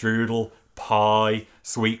cafe, strudel, pie,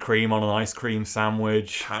 sweet cream on an ice cream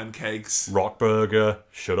sandwich, Pancakes, rock burger,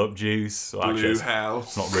 shut up juice. Well, blue it's hell.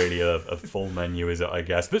 not really a full menu, is it, I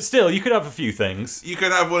guess? But still, you could have a few things. You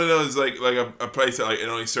could have one of those, like a place that it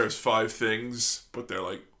only serves 5 things, but they're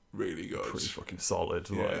really good. Pretty fucking solid.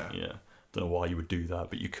 Yeah. Yeah. Don't know why you would do that,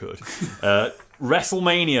 but you could.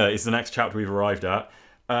 WrestleMania is the next chapter we've arrived at.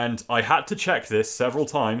 And I had to check this several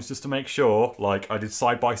times just to make sure, I did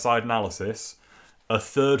side-by-side analysis. A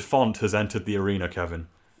third font has entered the arena, Kevin.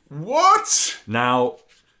 What? Now,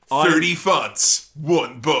 30 fonts,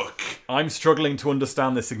 1 book. I'm struggling to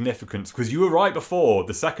understand the significance, because you were right before.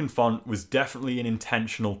 The second font was definitely an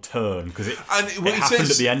intentional turn, because it happened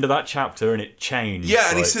at the end of that chapter and it changed. Yeah,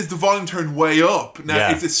 and he says the volume turned way up. Now,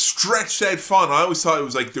 Yeah. if it's stretched out font, I always thought it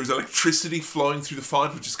was there was electricity flowing through the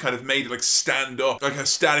font, which just kind of made it stand up. Like how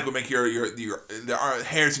static would make the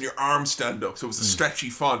hairs in your arm stand up. So it was a stretchy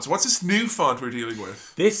font. So what's this new font we're dealing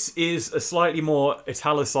with? This is a slightly more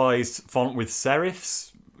italicized font with serifs.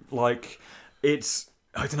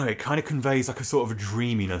 I don't know, it kind of conveys a sort of a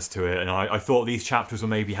dreaminess to it, and I thought these chapters were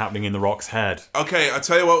maybe happening in The Rock's head. Okay, I'll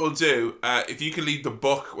tell you what we'll do. If you can leave the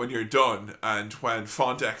book when you're done, and when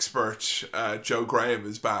font expert Joe Graham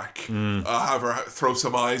is back, I'll have her throw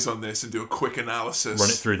some eyes on this and do a quick analysis. Run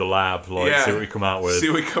it through the lab, see what we come out with. See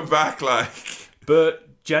what we come back like. But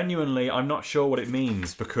genuinely, I'm not sure what it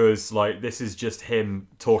means, because this is just him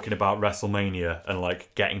talking about WrestleMania and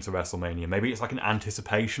getting to WrestleMania. Maybe it's an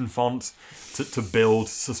anticipation font to build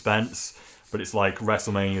suspense, but it's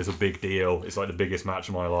WrestleMania is a big deal. It's the biggest match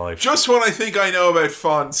of my life. Just when I think I know about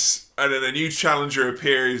fonts, and then a new challenger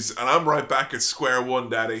appears, and I'm right back at square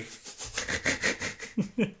one, Daddy.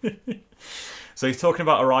 So he's talking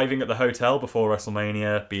about arriving at the hotel before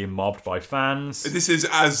WrestleMania, being mobbed by fans. This is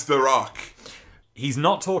as The Rock. He's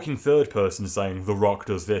not talking third person saying The Rock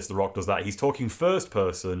does this, The Rock does that. He's talking first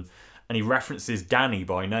person, and he references Danny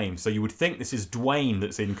by name. So you would think this is Dwayne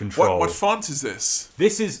that's in control. What font is this?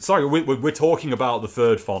 This is... Sorry, we're talking about the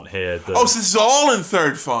third font here. So this is all in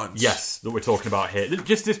third font? Yes, that we're talking about here.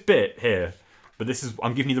 Just this bit here. But this is...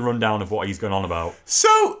 I'm giving you the rundown of what he's going on about.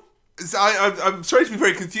 So... I'm sorry to be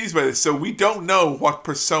very confused by this. So we don't know what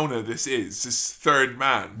persona this is, this third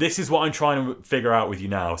man. This is what I'm trying to figure out with you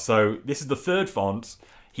now. So this is the third font.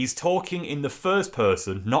 He's talking in the first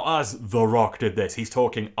person, not as The Rock did this. He's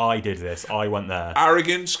talking, I did this, I went there.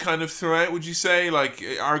 Arrogant kind of throughout, would you say?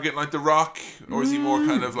 Arrogant like The Rock? Or is he more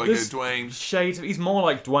kind of like a Dwayne? Shades. He's more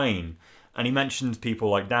like Dwayne. And he mentions people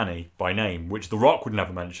like Danny by name, which The Rock would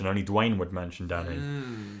never mention. Only Dwayne would mention Danny.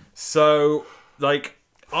 So,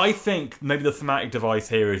 I think maybe the thematic device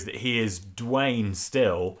here is that he is Dwayne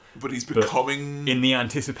still. But he's becoming... in the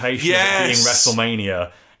anticipation of it being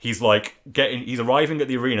WrestleMania, he's he's arriving at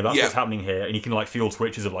the arena, that's what's happening here, and he can feel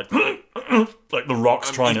twitches of The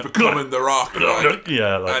Rock's trying he's to... becoming The Rock.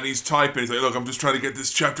 And he's typing, he's look, I'm just trying to get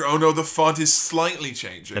this chapter. Oh no, the font is slightly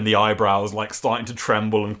changing. And the eyebrows starting to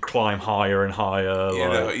tremble and climb higher and higher. You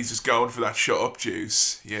know, he's just going for that shut up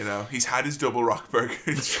juice. You know, he's had his double rock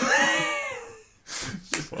burgers.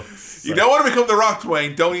 You don't want to become The Rock,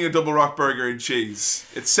 Dwayne. Don't eat a double rock burger and cheese.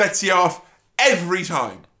 It sets you off every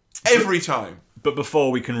time. Every time. But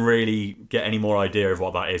before we can really get any more idea of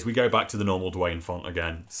what that is, we go back to the normal Dwayne font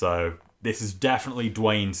again. So this is definitely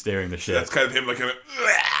Dwayne steering the ship. That's kind of him,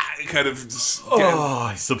 kind of just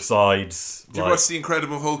it subsides. Did you watch the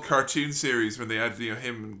Incredible Hulk cartoon series when they had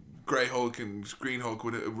him and Grey Hulk and Green Hulk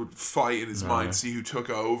would fight in his mind, see who took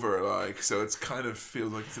over, so it's kind of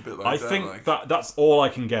feels like it's a bit like that. I think that's all I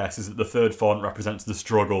can guess, is that the third font represents the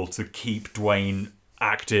struggle to keep Dwayne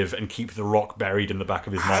active and keep The Rock buried in the back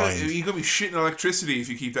of his mind. You're going to be shitting electricity if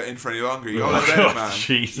you keep that in for any longer. You got to let that, man.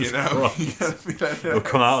 Jesus Christ. It'll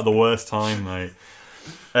come out at the worst time, mate.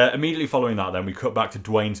 Immediately following that, then, we cut back to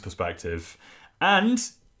Dwayne's perspective. And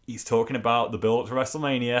he's talking about the build-up to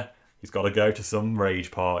WrestleMania. He's got to go to some rage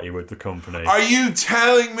party with the company. Are you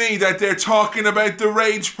telling me that they're talking about the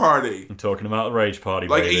rage party? I'm talking about the rage party,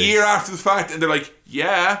 baby. a year after the fact, and they're like,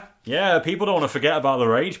 yeah, Yeah, people don't want to forget about the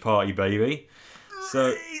Rage Party, baby.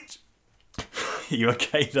 So, you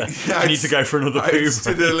okay there? Yeah, I need to go for another I poo. just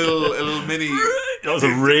did a little mini. That was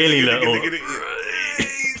a really little.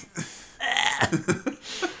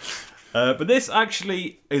 But this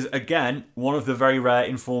actually is, again, one of the very rare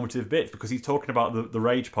informative bits, because he's talking about the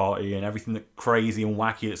Rage Party and everything that crazy and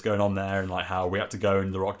wacky that's going on there, and like how we had to go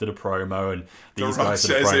and The Rock did a promo and these The Rock guys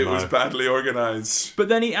did a says promo. it was badly organised. But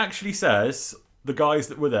then he actually says the guys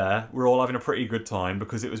that were there were all having a pretty good time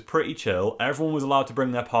because it was pretty chill. Everyone was allowed to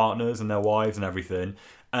bring their partners and their wives and everything.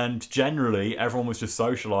 And generally, everyone was just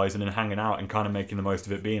socialising and hanging out and kind of making the most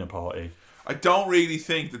of it being a party. I don't really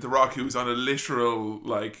think that The Rock, who was on a literal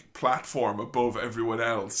platform above everyone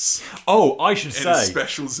else, Oh, I should in a say,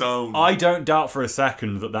 special zone. I don't doubt for a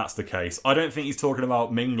second that that's the case. I don't think he's talking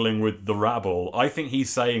about mingling with the rabble. I think he's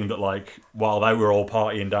saying that, while they were all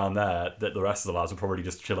partying down there, that the rest of the lads were probably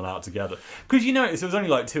just chilling out together. Because you notice there was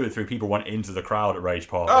only 2 or 3 people went into the crowd at Rage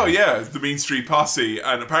Party. Oh yeah, the Mean Street Posse,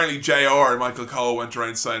 and apparently JR and Michael Cole went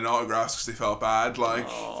around signing autographs because they felt bad.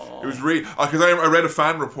 It was really because I read a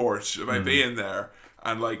fan report about being there,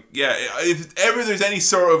 and if ever there's any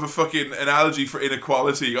sort of a fucking analogy for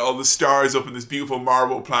inequality, all the stars up in this beautiful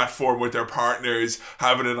marble platform with their partners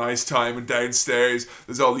having a nice time, and downstairs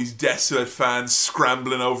there's all these desolate fans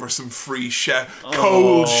scrambling over some free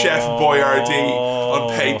cold Chef Boyardee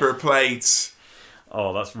on paper plates.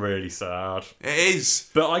 Oh, that's really sad. It is.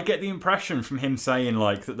 But I get the impression from him saying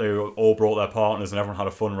that they all brought their partners and everyone had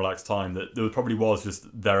a fun, relaxed time, that there probably was just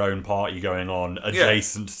their own party going on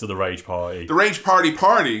adjacent to the Rage Party. The Rage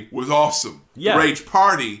Party was awesome. Yeah. The Rage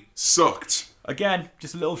Party sucked. Again,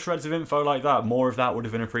 just little shreds of info like that. More of that would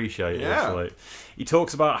have been appreciated. Yeah. Actually. He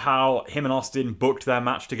talks about how him and Austin booked their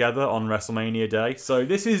match together on WrestleMania Day. So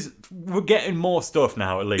we're getting more stuff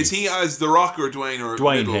now at least. Is he as The Rock or Dwayne or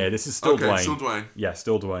Dwayne middle? here. This is still okay, Dwayne. Still Dwayne. Yeah,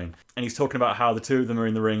 still Dwayne. And he's talking about how the two of them are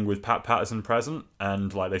in the ring with Pat Patterson present,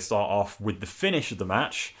 and they start off with the finish of the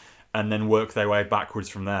match and then work their way backwards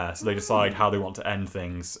from there. So they decide how they want to end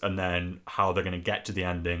things and then how they're going to get to the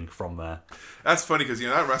ending from there. That's funny because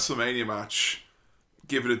that WrestleMania match,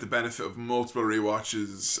 given it the benefit of multiple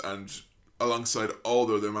rewatches and alongside all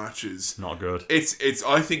the other matches, Not good. It's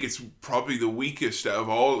I think it's probably the weakest out of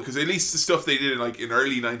all, because at least the stuff they did in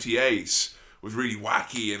early '98 was really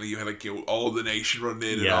wacky, and you had all the nation running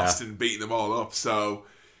in and Austin beating them all up. So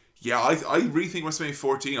yeah, I really think WrestleMania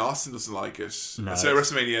 14 Austin doesn't like it. No, So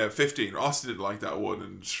WrestleMania 15 Austin didn't like that one,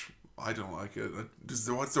 and I don't like it.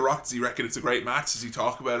 What's The Rock? Does he reckon it's a great match? Does he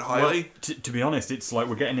talk about it highly? Well, to be honest, it's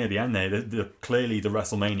we're getting near the end there. Clearly, the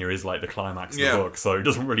WrestleMania is the climax of the book, so it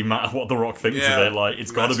doesn't really matter what The Rock thinks of it.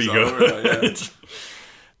 It's got to be good.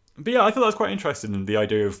 But yeah, I thought that was quite interesting, in the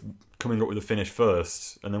idea of coming up with a finish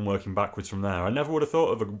first and then working backwards from there. I never would have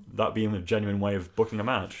thought of that being a genuine way of booking a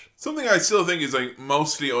match. Something I still think is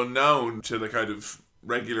mostly unknown to the kind of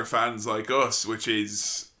regular fans like us, which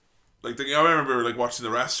is I remember watching the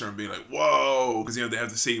wrestler and being like, whoa, because they have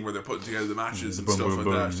the scene where they're putting together the matches and boom, stuff boom, like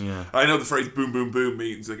boom, that. yeah. I know the phrase boom boom boom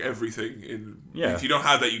means everything in. Yeah. If you don't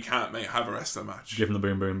have that, you can't have a wrestling match. Give them the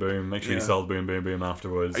boom, boom, boom. Make sure you sell the boom, boom, boom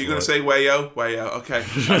afterwards. Are you going to say wayo? Wayo, okay.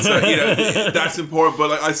 That's important,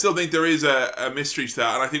 but I still think there is a mystery to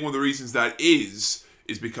that, and I think one of the reasons that is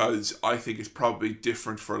because I think it's probably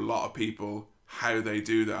different for a lot of people how they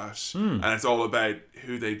do that, and it's all about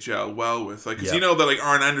who they gel well with. Because that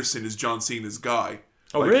Arn Anderson is John Cena's guy.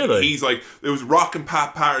 Oh, really? He's it was Rock and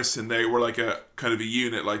Pat Patterson. They were a kind of a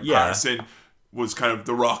unit. Patterson was kind of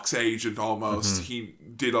The Rock's agent almost. He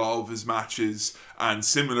did all of his matches, and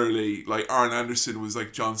similarly, Arn Anderson was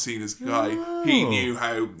John Cena's guy. Oh. He knew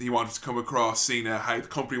how he wanted to come across Cena, how the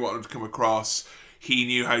company wanted him to come across. He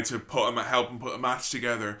knew how to help him put a match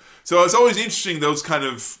together. So it's always interesting, those kind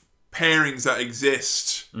of pairings that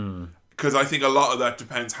exist, because I think a lot of that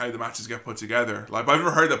depends how the matches get put together. I've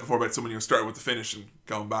never heard that before about someone starting with the finish and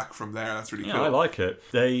going back from there. That's really cool. I like it.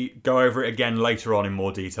 They go over it again later on in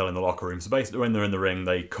more detail in the locker room. So basically, when they're in the ring,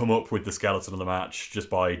 they come up with the skeleton of the match just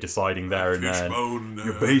by deciding there and then.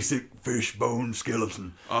 Your basic fishbone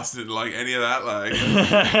skeleton. Austin didn't like any of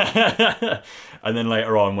that. And then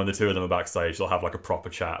later on, when the two of them are backstage, they'll have a proper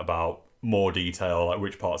chat about more detail,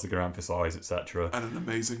 which parts they're going to emphasise, etc. And an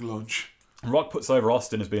amazing lunch. Rock puts over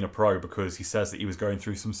Austin as being a pro because he says that he was going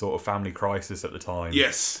through some sort of family crisis at the time.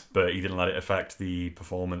 Yes. But he didn't let it affect the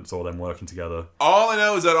performance or them working together. All I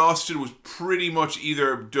know is that Austin was pretty much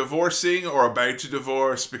either divorcing or about to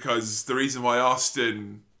divorce, because the reason why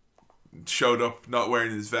Austin showed up not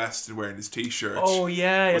wearing his vest and wearing his t-shirt. Oh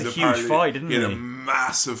yeah, he had a huge fight, didn't he? He had a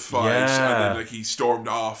massive fight, and then he stormed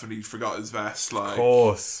off and he forgot his vest. Of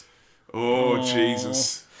course. Oh,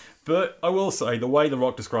 Jesus. But I will say, the way The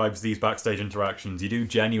Rock describes these backstage interactions, you do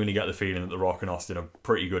genuinely get the feeling that The Rock and Austin are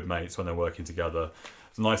pretty good mates when they're working together.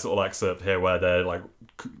 There's a nice little excerpt here where they're like,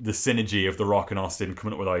 the synergy of The Rock and Austin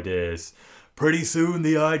coming up with ideas. Pretty soon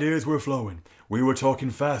the ideas were flowing. We were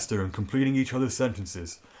talking faster and completing each other's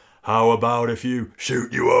sentences. How about if you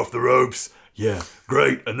shoot you off the ropes? Yeah,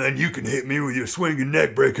 great, and then you can hit me with your swinging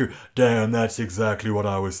neck breaker. Damn, that's exactly what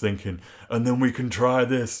I was thinking. And then we can try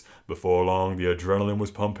this. Before long, the adrenaline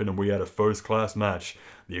was pumping and we had a first-class match.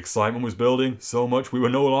 The excitement was building so much we were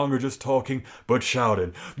no longer just talking, but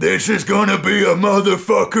shouting, "This is gonna be a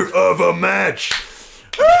motherfucker of a match!"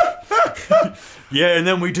 Yeah, and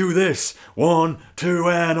then we do this. 1, 2,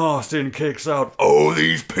 and Austin kicks out. Oh,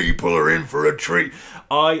 these people are in for a treat.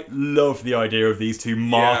 I love the idea of these two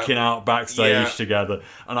marking out backstage together,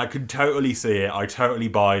 and I can totally see it. I totally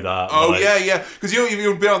buy that. Oh, yeah. Because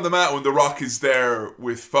you'll be on the mat when The Rock is there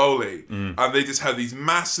with Foley, and they just have these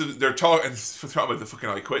massive... They're talking about the fucking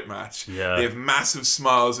I Quit match. Yeah. They have massive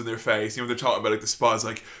smiles in their face. They're talking about like the spots,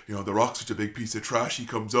 like, The Rock's such a big piece of trash. He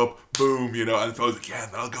comes up, boom, and Foley's like, yeah,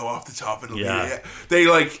 and I'll go off the top. And they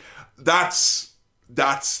like... That's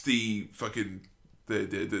the fucking...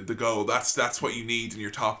 The goal. That's what you need in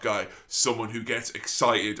your top guy. Someone who gets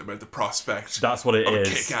excited about the prospect. That's what it of is.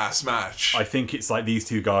 A kick-ass match. I think it's like these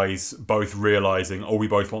two guys both realising, we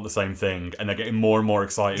both want the same thing, and they're getting more and more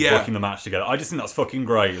excited working the match together. I just think that's fucking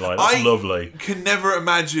great. Like, that's lovely. Can never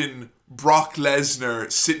imagine Brock Lesnar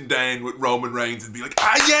sitting down with Roman Reigns and be like,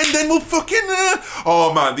 and then we'll fucking...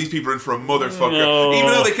 Oh man, these people are in for a motherfucker. No.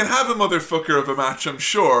 Even though they can have a motherfucker of a match, I'm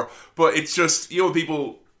sure, but it's just,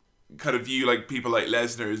 people kind of view like people like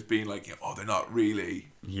Lesnar as being like, they're not really,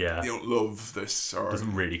 they don't love this, or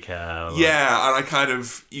doesn't really care. Like. Yeah,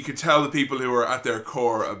 and you can tell the people who are at their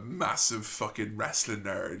core a massive fucking wrestling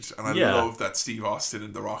nerd, and I love that Steve Austin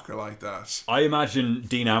and The Rock are like that. I imagine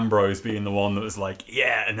Dean Ambrose being the one that was like,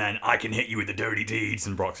 and then I can hit you with the dirty deeds,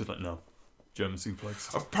 and Brock's just like, no, German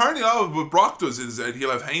suplex. Apparently, what Brock does is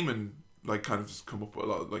he'll have Heyman like kind of just come up with a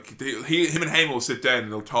lot, like him and Heyman will sit down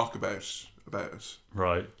and they'll talk about it.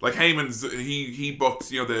 Right. Like Heyman's, he booked,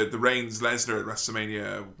 the Reigns Lesnar at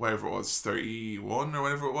WrestleMania, whatever it was, 31 or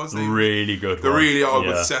whatever it was. Really good The one. really old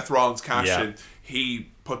with Seth Rollins cash in. He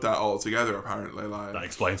put that all together apparently. Like, that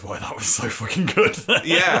explains why that was so fucking good.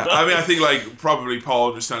 Yeah, I mean, I think like probably Paul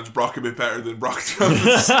understands Brock a bit better than Brock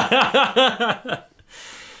does.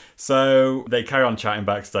 So they carry on chatting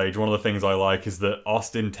backstage. One of the things I like is that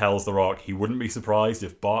Austin tells The Rock he wouldn't be surprised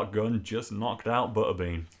if Bart Gunn just knocked out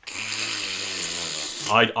Butterbean.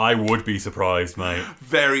 I would be surprised, mate.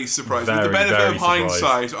 Very surprised. With the benefit of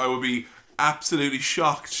hindsight, I would be absolutely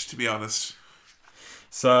shocked, to be honest.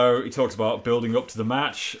 So he talks about building up to the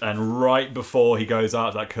match, and right before he goes out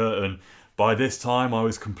of that curtain, by this time I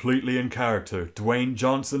was completely in character. Dwayne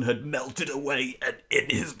Johnson had melted away, and in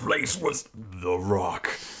his place was The Rock.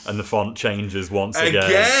 And the font changes once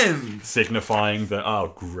again. Signifying that,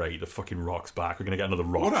 oh great, the fucking Rock's back. We're going to get another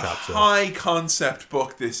Rock chapter. What a high concept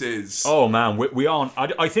book this is. Oh man, we aren't...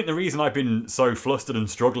 I think the reason I've been so flustered and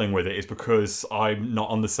struggling with it is because I'm not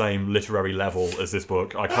on the same literary level as this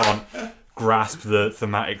book. I can't grasp the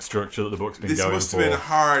thematic structure that the book's been going for. This must have been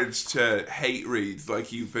hard to hate read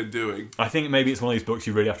like you've been doing. I think maybe it's one of these books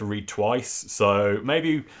you really have to read twice, so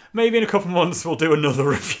maybe in a couple of months we'll do another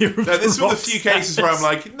review. Now, this is one of the few cases where I'm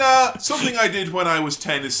like, nah, something I did when I was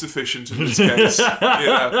 10 is sufficient in this case. Nah,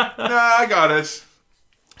 I got it.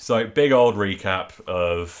 So, big old recap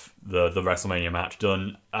of the WrestleMania match,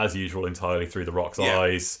 done as usual entirely through The Rock's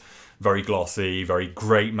eyes. Very glossy, very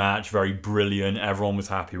great match, very brilliant. Everyone was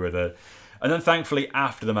happy with it. And then thankfully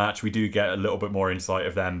after the match we do get a little bit more insight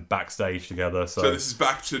of them backstage together. So this is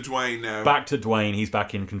back to Dwayne now. Back to Dwayne, he's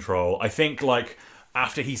back in control. I think like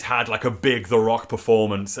after he's had like a big The Rock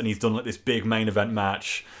performance and he's done like this big main event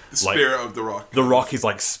match. The spirit of The Rock. The Rock is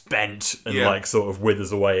like spent and like sort of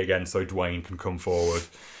withers away again so Dwayne can come forward.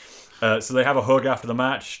 So they have a hug after the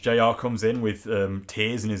match. JR comes in with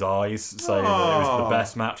tears in his eyes, saying that it was the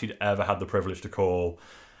best match he'd ever had the privilege to call.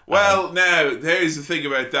 Well, now, here's the thing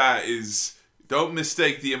about that is, don't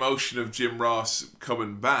mistake the emotion of Jim Ross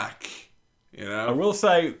coming back, I will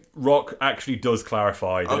say, Rock actually does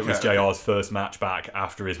clarify that it was JR's first match back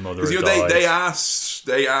after his mother had died. They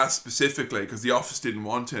asked specifically, because the office didn't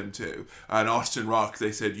want him to, and Austin Rock,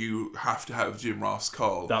 they said, you have to have Jim Ross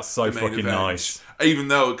call. That's so fucking nice. Even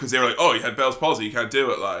though, because they were like, oh, you had Bell's palsy, you can't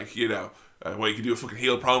do it, Well, you can do a fucking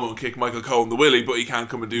heel promo and kick Michael Cole in the willy, but you can't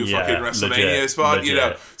come and do a fucking WrestleMania spot, you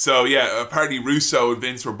know. So yeah, apparently Russo and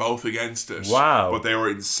Vince were both against it. Wow. But they were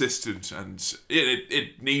insistent, and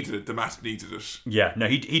it needed it. The match needed it. Yeah, no,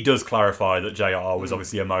 he does clarify that JR was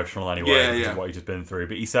obviously emotional anyway because of what he's just been through.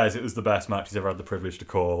 But he says it was the best match he's ever had the privilege to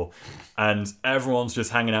call. And everyone's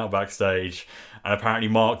just hanging out backstage. And apparently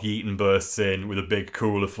Mark Yeaton bursts in with a big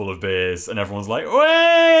cooler full of beers. And everyone's like,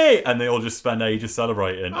 "Way!" And they all just spend ages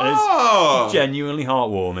celebrating. And it's genuinely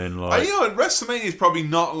heartwarming. Like, you know, WrestleMania is probably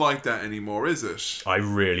not like that anymore, is it? I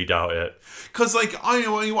really doubt it. Because, like, I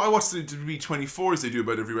watch the WWE24s they do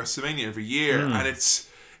about every WrestleMania every year. And it's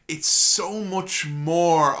so much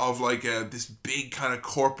more of, like, this big kind of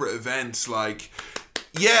corporate event, like...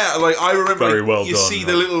 Yeah, like I remember, Very well you done, see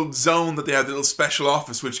the little zone that they have, the little special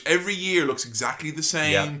office, which every year looks exactly the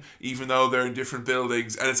same, even though they're in different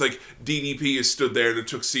buildings. And it's like DDP is stood there in a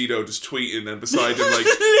tuxedo just tweeting, and beside him, like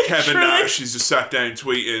Kevin Nash is just sat down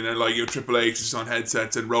tweeting, and like Triple H is on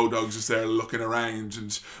headsets, and Road Dogg's just there looking around,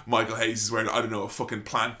 and Michael Hayes is wearing, I don't know, a fucking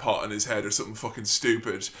plant pot on his head or something fucking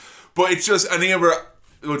stupid. But it's just, and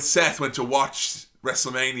when Seth went to watch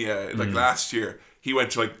WrestleMania like last year, he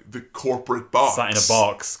went to like the corporate box. Sat in a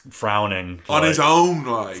box, frowning. On his own,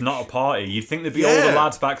 like. It's not a party. You'd think there'd be all the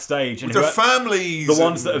lads backstage. With their families. The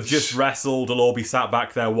ones that have just wrestled will all be sat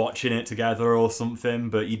back there watching it together or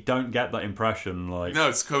something, but you don't get that impression. Like, no,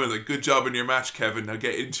 it's coming like, good job in your match, Kevin. Now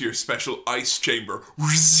get into your special ice chamber.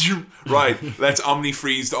 Right, let's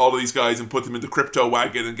omni-freeze all of these guys and put them in the crypto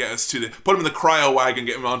wagon and get us to put them in the cryo wagon,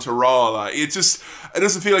 get them onto Raw. Like, it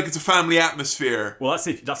doesn't feel like it's a family atmosphere. Well, that's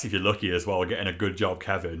if you're lucky as well, getting a good job,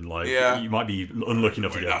 Kevin. Like, you might be unlucky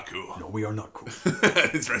enough to get. We're not cool. No, we are not cool.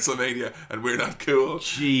 It's WrestleMania and we're not cool.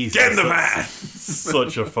 Jesus, get in the van.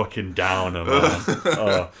 Such a fucking downer,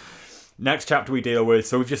 man. Next chapter we deal with.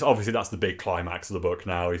 So we've just obviously that's the big climax of the book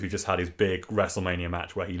now. Is we just had his big WrestleMania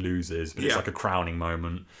match where he loses, but it's like a crowning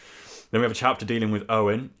moment. Then we have a chapter dealing with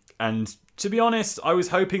Owen, and to be honest, I was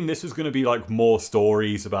hoping this was going to be like more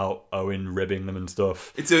stories about Owen ribbing them and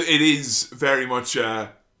stuff. It is very much.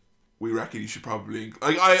 We reckon you should probably...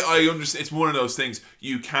 Like, I understand. It's one of those things.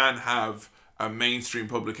 You can have a mainstream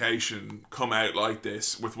publication come out like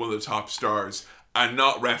this with one of the top stars and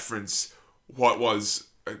not reference what was...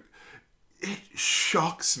 It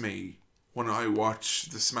shocks me when I watch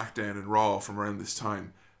the SmackDown and Raw from around this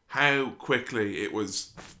time how quickly it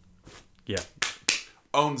was... Yeah.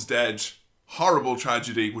 Owen's dead. Horrible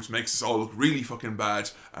tragedy, which makes us all look really fucking bad.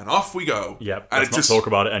 And off we go. Yep. Let's not talk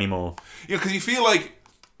about it anymore. Yeah, because you feel like...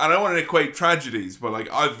 I don't want to equate tragedies, but like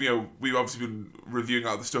we've obviously been reviewing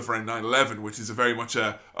all the stuff around 9/11, which is a very much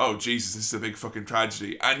oh Jesus, this is a big fucking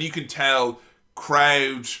tragedy, and you can tell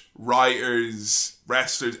crowd, writers,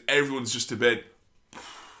 wrestlers, everyone's just a bit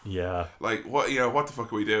like what the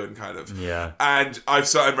fuck are we doing, kind of. And I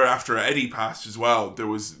remember after Eddie passed as well, there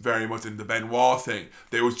was very much in the Benoit thing,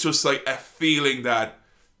 there was just like a feeling that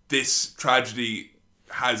this tragedy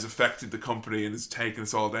has affected the company and has taken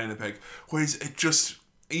us all down a peg, whereas it just,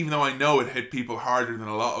 even though I know it hit people harder than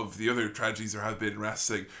a lot of the other tragedies there have been in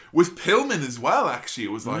wrestling. With Pillman as well, actually,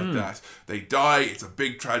 it was like that. They die, it's a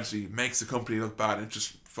big tragedy, it makes the company look bad, and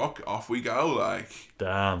just fuck off we go, like.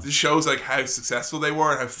 Damn. This shows like how successful they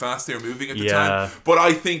were and how fast they were moving at the time. But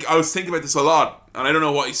I was thinking about this a lot, and I don't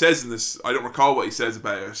know what he says in this, I don't recall what he says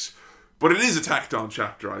about it. But it is a tacked on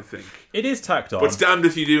chapter, I think. It is tacked on. But it's damned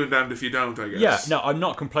if you do and damned if you don't, I guess. Yeah, no, I'm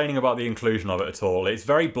not complaining about the inclusion of it at all. It's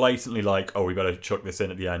very blatantly like, oh, we better chuck this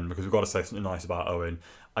in at the end because we've got to say something nice about Owen.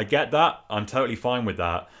 I get that. I'm totally fine with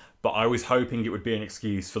that. But I was hoping it would be an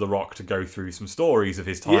excuse for The Rock to go through some stories of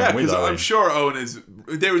his time with Owen. Yeah, because I'm sure Owen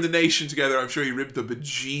they were in the Nation together. I'm sure he ripped the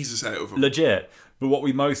bejesus out of him. Legit. But what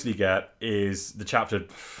we mostly get is the chapter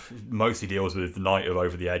mostly deals with the night of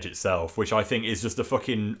Over the Edge itself, which I think is just a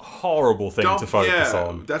fucking horrible thing to focus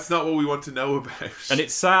on. That's not what we want to know about. And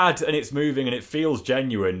it's sad and it's moving and it feels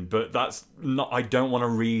genuine, but that's not. I don't want to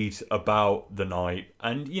read about the night.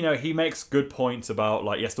 And, you know, he makes good points about,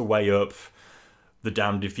 like, he has to weigh up the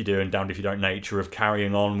damned if you do and damned if you don't nature of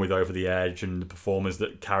carrying on with Over the Edge and the performers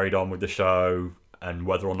that carried on with the show and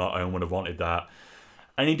whether or not Owen would have wanted that.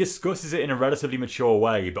 And he discusses it in a relatively mature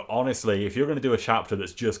way, but honestly, if you're going to do a chapter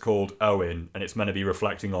that's just called Owen, and it's meant to be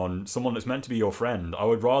reflecting on someone that's meant to be your friend, I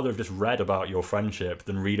would rather have just read about your friendship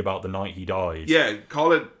than read about the night he died. Yeah,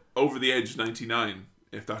 call it Over the Edge 99,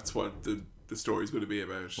 if that's what the story's going to be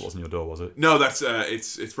about. It wasn't your door, was it? No, that's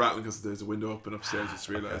it's rattling because there's a window open upstairs, I just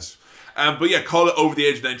realised. But yeah, call it Over the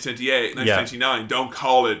Edge 1999, don't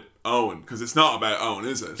call it Owen, because it's not about Owen,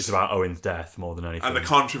 is it? It's about Owen's death more than anything. And the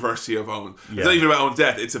controversy of Owen. Yeah. It's not even about Owen's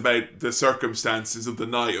death, it's about the circumstances of the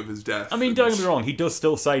night of his death. I mean, don't get me wrong, he does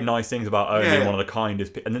still say nice things about Owen being one of the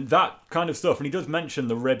kindest people. And then that kind of stuff, and he does mention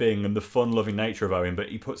the ribbing and the fun-loving nature of Owen, but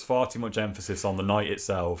he puts far too much emphasis on the night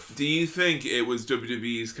itself. Do you think it was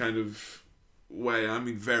WWE's kind of way? I'm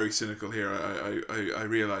being very cynical here, I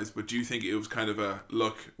realise, but do you think it was kind of a,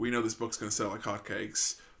 look, we know this book's going to sell like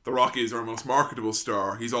hotcakes. The Rock is our most marketable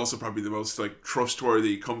star. He's also probably the most like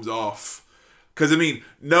trustworthy, comes off. Because I mean,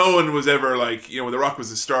 no one was ever like, you know, when The Rock was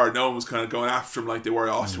a star, no one was kind of going after him like they were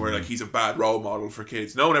Austin, where like he's a bad role model for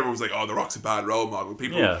kids. No one ever was like, oh, The Rock's a bad role model.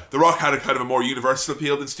 People, The Rock had a kind of a more universal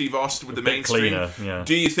appeal than Steve Austin with the mainstream. Cleaner, yeah.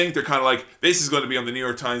 Do you think they're kind of like, this is going to be on the New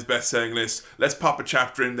York Times best-selling list? Let's pop a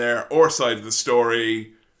chapter in there, or side of the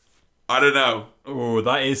story. I don't know. Oh,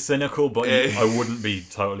 that is cynical, but I wouldn't be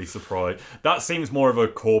totally surprised. That seems more of a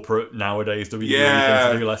corporate nowadays WWE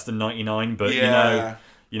thing to do, less than 99. But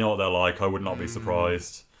you know what they're like. I would not be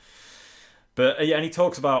surprised. But yeah, and he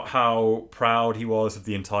talks about how proud he was of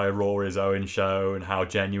the entire Raw is Owen show and how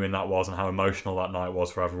genuine that was and how emotional that night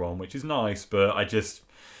was for everyone, which is nice. But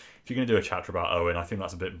if you're going to do a chapter about Owen, I think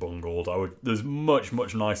that's a bit bungled. There's much,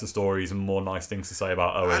 much nicer stories and more nice things to say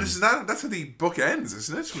about Owen. And that's how the book ends,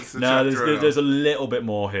 isn't it? With the no, there's a little bit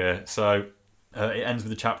more here. So it ends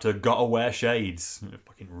with the chapter, Gotta Wear Shades. A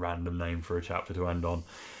fucking random name for a chapter to end on.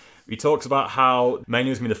 He talks about how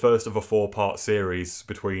Mania was going to be the first of a 4-part series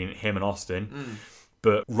between him and Austin.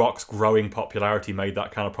 But Rock's growing popularity made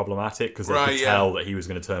that kind of problematic because they could tell that he was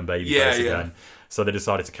going to turn babyface again. So they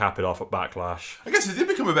decided to cap it off at Backlash. I guess it did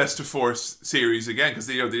become a best of 4 series again because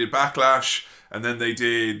they did Backlash and then they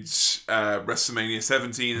did WrestleMania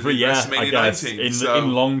 17 and then WrestleMania 19.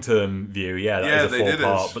 In long-term view, that was a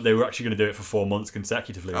 4-part. But they were actually going to do it for 4 months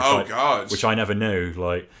consecutively. Which I never knew.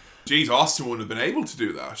 Jeez, Austin wouldn't have been able to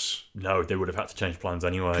do that. No, they would have had to change plans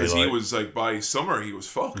anyway. Because he was by summer, he was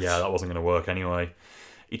fucked. Yeah, that wasn't going to work anyway.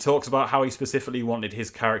 He talks about how he specifically wanted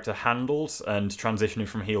his character handled and transitioning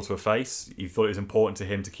from heel to a face. He thought it was important to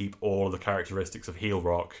him to keep all of the characteristics of heel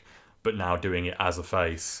Rock, but now doing it as a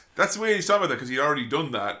face. That's the way he's talking about that, because he'd already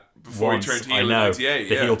done that before he turned heel in 98.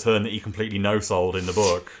 The heel turn that he completely no-sold in the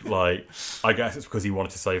book. I guess it's because he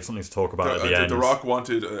wanted to save something to talk about at the end. The Rock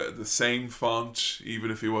wanted the same font, even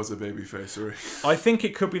if he was a babyface. I think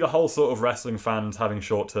it could be the whole sort of wrestling fans having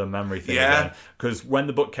short-term memory thing again. Because when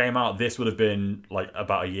the book came out, this would have been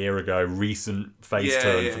about a year ago, recent face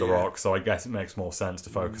turn for The Rock. So I guess it makes more sense to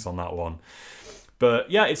focus on that one.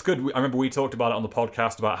 But yeah, it's good. I remember we talked about it on the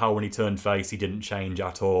podcast about how when he turned face, he didn't change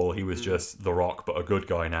at all. He was just The Rock, but a good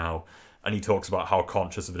guy now. And he talks about how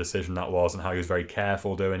conscious of a decision that was and how he was very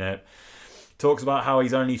careful doing it. Talks about how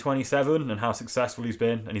he's only 27 and how successful he's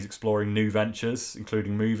been, and he's exploring new ventures,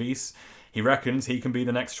 including movies. He reckons he can be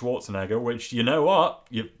the next Schwarzenegger, which, you know what?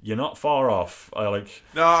 You're not far off. Not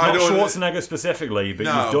Schwarzenegger specifically, but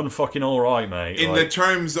you've done fucking all right, mate. In the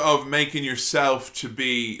terms of making yourself to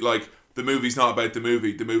be, the movie's not about the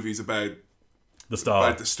movie's about the star.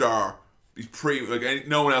 About the star. He's pretty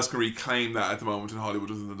no one else can reclaim that at the moment in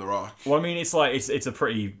Hollywood other than The Rock. Well, I mean, it's a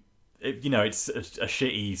pretty. It's a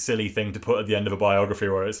shitty, silly thing to put at the end of a biography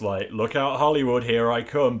where it's look out Hollywood, here I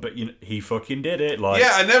come, but he fucking did it.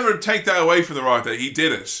 I never take that away from The Rock that he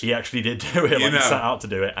did it. He actually did do it. He set out to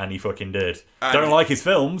do it, and he fucking did. Don't like his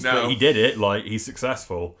films, but he did it. He's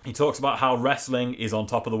successful. He talks about how wrestling is on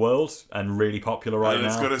top of the world and really popular right now. And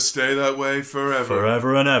it's going to stay that way forever.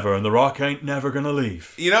 Forever and ever, and The Rock ain't never going to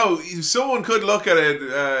leave. Someone could look at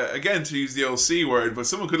it, again, to use the old C word, but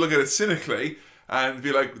someone could look at it cynically and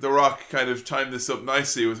be like, The Rock kind of timed this up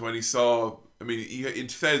nicely with when he saw. I mean, in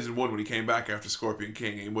 2001 when he came back after Scorpion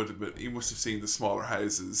King, he must have seen the smaller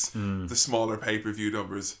houses, the smaller pay-per-view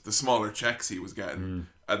numbers, the smaller checks he was getting,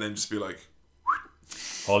 and then just be like,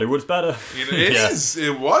 Hollywood's better. It is.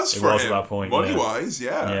 It was for him. At that point, money-wise,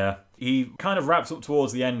 yeah. He kind of wraps up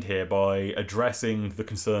towards the end here by addressing the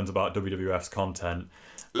concerns about WWF's content.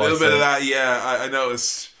 A little bit of that, I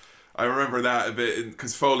noticed. I remember that a bit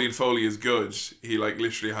because Foley and Foley is good. He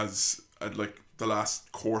literally has the last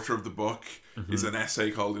quarter of the book is an essay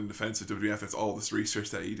called In Defense of WWF. It's all this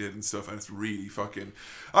research that he did and stuff, and it's really fucking.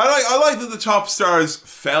 I like that the top stars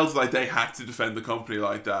felt like they had to defend the company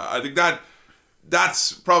like that. I think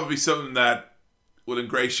that's probably something that will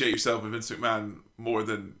ingratiate yourself with Vince McMahon more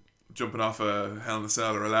than jumping off a Hell in a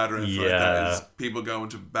Cell or a ladder and like that. Is people going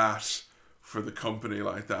to bat for the company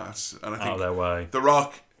like that, and I think out of their way. The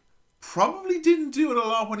Rock probably didn't do it a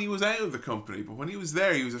lot when he was out of the company, but when he was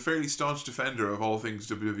there, he was a fairly staunch defender of all things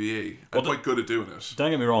WWE and quite good at doing it. Don't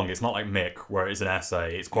get me wrong, it's not like Mick, where it's an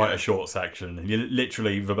essay. It's quite a short section. He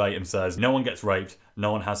literally verbatim says, no one gets raped,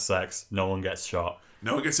 no one has sex, no one gets shot.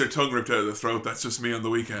 No one gets their tongue ripped out of the throat, that's just me on the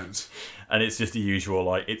weekends. And it's just the usual,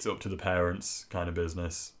 like, it's up to the parents kind of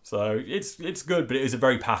business. So it's good, but it is a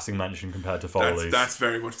very passing mention compared to Foley's. That's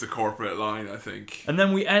very much the corporate line, I think. And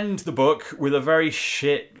then we end the book with a very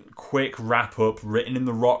quick wrap-up written in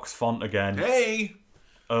the Rock's font again. Hey!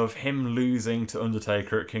 Of him losing to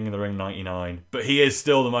Undertaker at King of the Ring 99. But he is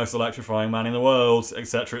still the most electrifying man in the world,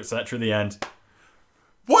 etc., the end.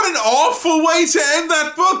 What an awful way to end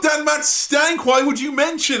that book! That match stank! Why would you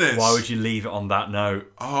mention it? Why would you leave it on that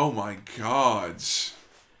note? Oh my god.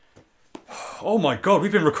 Oh my god,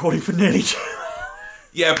 we've been recording for nearly...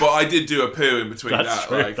 Yeah, but I did do a poo in between that's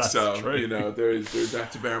that. true, true. You know, there's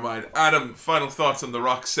that to bear in mind. Adam, final thoughts on The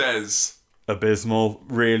Rock Says? Abysmal,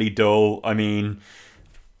 really dull. I mean,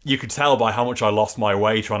 you could tell by how much I lost my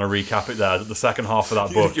way trying to recap it there that the second half of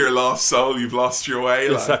that book... You're lost soul, you've lost your way.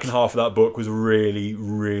 The second half of that book was really,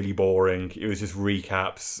 really boring. It was just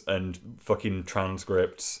recaps and fucking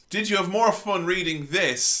transcripts. Did you have more fun reading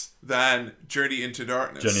this than Journey into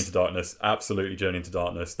Darkness? Journey into Darkness. Absolutely Journey into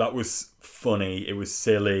Darkness. That was funny. It was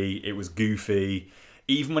silly. It was goofy.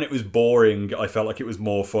 Even when it was boring, I felt like it was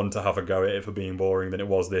more fun to have a go at it for being boring than it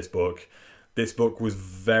was this book. This book was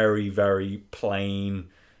very, very plain,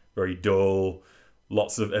 very dull.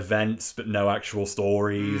 Lots of events, but no actual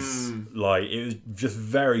stories. Like, it was just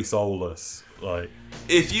very soulless. Like,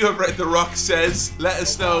 if you have read The Rock Says, let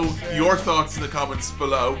us know your thoughts in the comments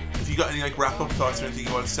below. If you got any like wrap-up thoughts or anything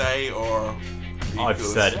you want to say, or I've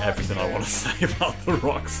said everything I want to say about The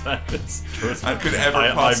Rock Says. I could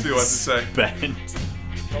ever possibly want to say. Spent.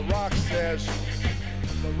 The Rock says,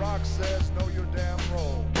 know your damn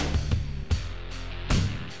role.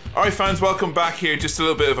 Alright fans, welcome back here. Just a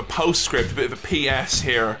little bit of a postscript, a bit of a PS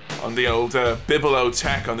here on the old Bibelo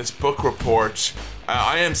Tech on this book report.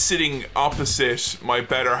 I am sitting opposite my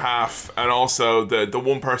better half and also the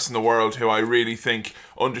one person in the world who I really think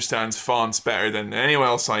understands fonts better than anyone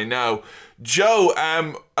else I know. Joe,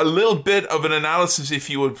 a little bit of an analysis, if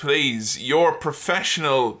you would please. Your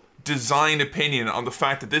professional design opinion on the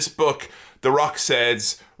fact that this book, The Rock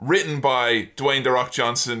Says, written by Dwayne The Rock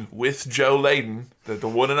Johnson with Joe Layden, the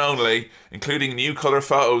one and only, including new colour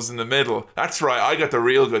photos in the middle. That's right, I got the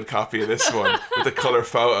real good copy of this one with the colour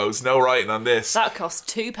photos. No writing on this. That cost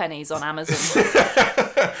 2 pennies on Amazon.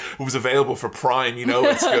 It was available for Prime, you know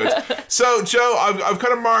it's good. So, Joe, I've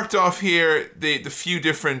kind of marked off here the few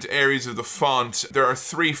different areas of the font. There are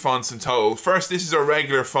 3 fonts in total. First, this is a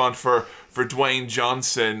regular font for Dwayne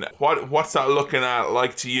Johnson. What's that looking at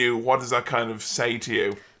like to you? What does that kind of say to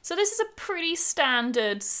you? So this is a pretty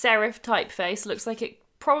standard serif typeface. Looks like it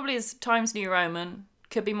probably is Times New Roman.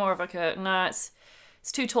 Could be more of like a... No, it's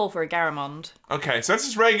too tall for a Garamond. Okay, so that's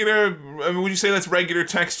just regular... I mean, would you say that's regular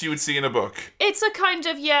text you would see in a book? It's a kind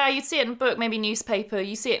of, yeah, you'd see it in a book, maybe newspaper.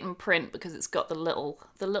 You see it in print because it's got the little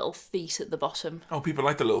feet at the bottom. Oh, people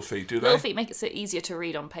like the little feet, do they? Little feet make it so easier to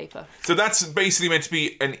read on paper. So that's basically meant to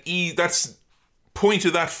be that's... Point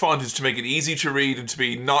of that font is to make it easy to read and to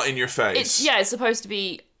be not in your face. It's supposed to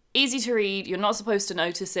be easy to read. You're not supposed to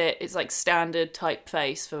notice it. It's like standard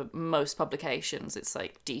typeface for most publications. It's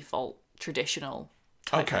like default, traditional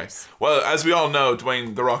typeface. Okay. Well, as we all know,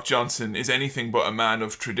 Dwayne The Rock Johnson is anything but a man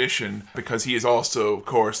of tradition because he is also, of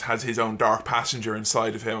course, has his own dark passenger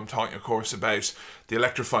inside of him. I'm talking, of course, about the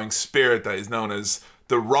electrifying spirit that is known as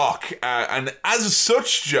The Rock. And as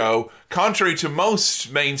such, Joe, contrary to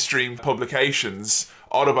most mainstream publications,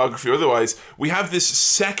 autobiography or otherwise, we have this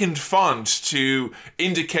second font to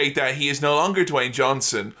indicate that he is no longer Dwayne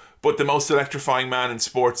Johnson, but the most electrifying man in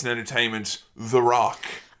sports and entertainment, The Rock.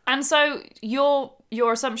 And so your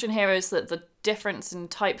assumption here is that the difference in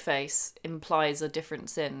typeface implies a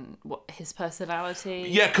difference in his personality.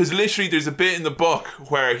 Yeah, because literally there's a bit in the book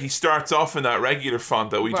where he starts off in that regular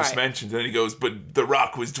font that we just mentioned, and then he goes, but The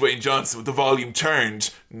Rock was Dwayne Johnson with the volume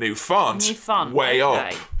turned, new font, way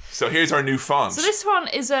up. So here's our new font. So this one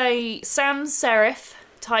is a sans serif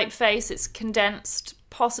typeface. It's condensed,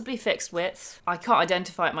 possibly fixed width. I can't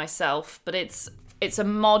identify it myself, but it's a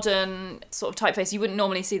modern sort of typeface. You wouldn't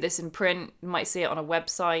normally see this in print. You might see it on a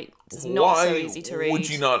website. It's not so easy to read. Why would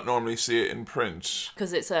you not normally see it in print?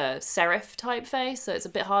 Because it's a serif typeface, so it's a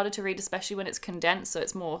bit harder to read, especially when it's condensed, so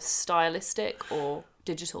it's more stylistic or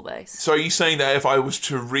digital based. So are you saying that if I was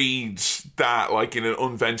to read that like in an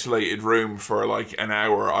unventilated room for like an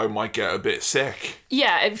hour, I might get a bit sick?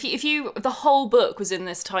 Yeah, if you the whole book was in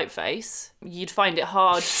this typeface, you'd find it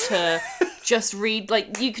hard just read,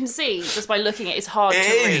 like, you can see just by looking at it, it's hard to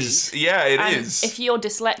It read. is. Yeah, it And is. if you're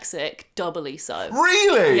dyslexic, doubly so.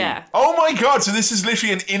 Really? Yeah. Oh my god, so this is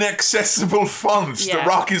literally an inaccessible font. The Yeah.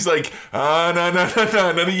 Rock is like, no,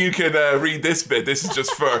 none of you can read this bit. This is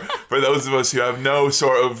just for those of us who have no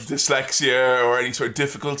sort of dyslexia or any sort of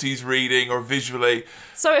difficulties reading or visually.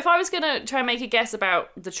 So if I was going to try and make a guess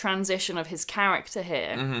about the transition of his character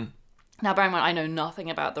here, now bear in mind I know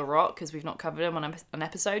nothing about The Rock because we've not covered him on an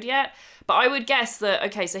episode yet, but I would guess that,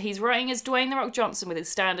 okay, so he's writing as Dwayne The Rock Johnson with his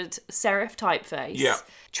standard serif typeface. Yeah.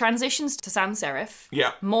 Transitions to sans serif.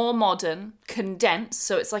 Yeah. More modern, condensed,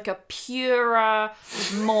 so it's like a purer,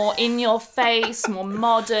 more in your face, more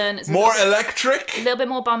modern. It's More a electric? little bit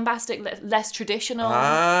more bombastic, less traditional.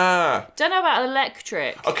 Ah. Don't know about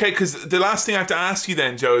electric. Okay, because the last thing I have to ask you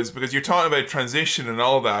then, Joe, is because you're talking about transition and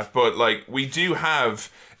all that, but like we do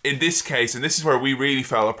have, in this case, and this is where we really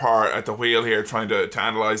fell apart at the wheel here trying to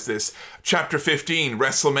analyse this, Chapter 15,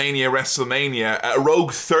 WrestleMania, a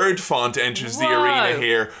rogue third font enters the Whoa. arena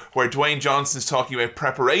here, where Dwayne Johnson's talking about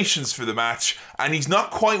preparations for the match, and he's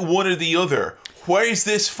not quite one or the other. Where is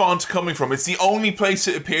this font coming from? It's the only place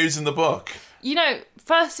it appears in the book. You know,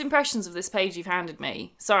 first impressions of this page you've handed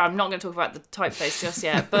me. Sorry, I'm not going to talk about the typeface just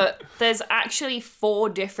yet, but there's actually 4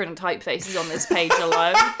 different typefaces on this page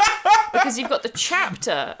alone. Because you've got the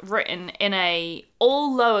chapter written in a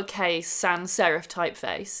all lowercase sans serif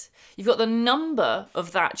typeface. You've got the number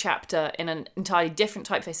of that chapter in an entirely different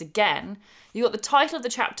typeface again. You've got the title of the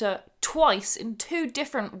chapter twice in 2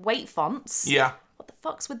 different weight fonts. Yeah. What the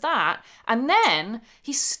fuck's with that? And then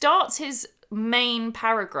he starts his main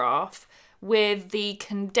paragraph with the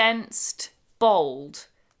condensed, bold,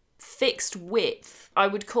 fixed width. I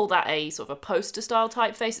would call that a sort of a poster style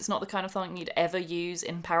typeface. It's not the kind of thing you'd ever use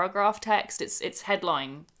in paragraph text. It's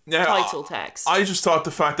headline title text. I just thought the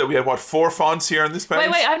fact that we had, 4 fonts here on this page?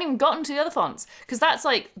 Wait, I haven't even gotten to the other fonts. Because that's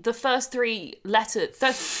like the first 3 letters.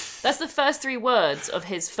 That's the first 3 words of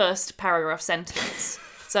his first paragraph sentence.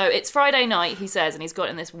 So it's Friday night, he says, and he's got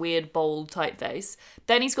it in this weird bold typeface.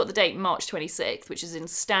 Then he's got the date March 26th, which is in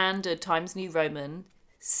standard Times New Roman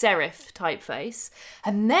serif typeface.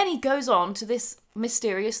 And then he goes on to this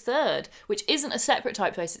mysterious third, which isn't a separate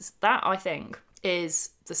typeface. It's that, I think,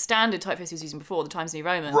 is the standard typeface he was using before, the Times New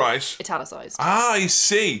Roman. Right. Italicized. Ah, I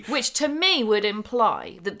see. Which to me would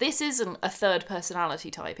imply that this isn't a third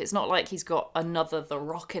personality type. It's not like he's got another The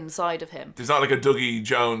Rock inside of him. There's not like a Dougie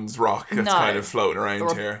Jones Rock that's No. kind of floating around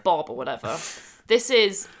Or a here. Bob or whatever. This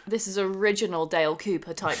is original Dale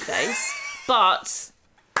Cooper typeface, but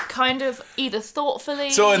kind of either thoughtfully...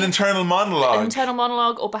 So an internal monologue. An internal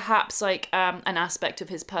monologue, or perhaps like an aspect of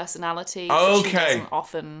his personality which he Okay. doesn't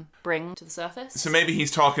often bring to the surface. So maybe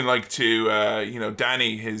he's talking like to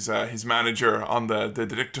Danny, his manager, on the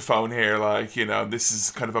dictaphone here, like, this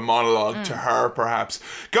is kind of a monologue to her, perhaps.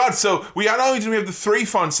 God, so not only do we have the 3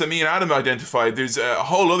 fonts that me and Adam identified, there's a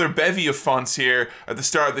whole other bevy of fonts here at the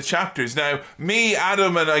start of the chapters. Now, me,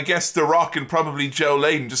 Adam, and I guess The Rock and probably Joe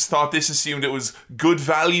Layden just thought this assumed it was good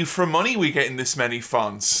value for money we get in this many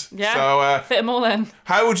fonts. Yeah, So, fit them all in.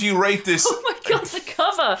 how would you rate this? Oh my god, the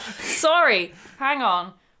cover! Sorry, hang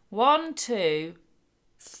on. 1, 2,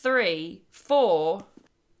 3, 4,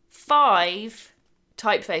 5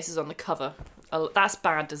 typefaces on the cover. Oh, that's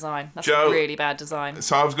bad design. That's Joe, really bad design.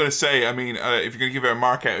 So I was going to say, I mean, if you're going to give it a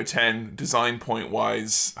mark out of 10, design point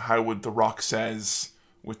wise, how would The Rock Says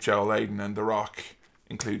with Joe Layden and The Rock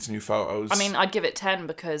includes new photos? I mean, I'd give it 10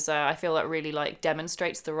 because I feel that really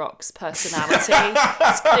demonstrates The Rock's personality.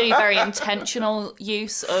 It's clearly very intentional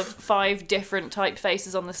use of 5 different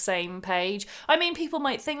typefaces on the same page. I mean, people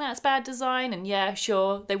might think that's bad design, and yeah,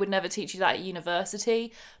 sure, they would never teach you that at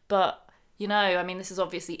university, but this is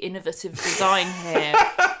obviously innovative design here.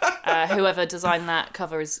 Whoever designed that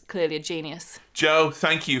cover is clearly a genius. Joe,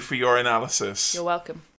 thank you for your analysis. You're welcome.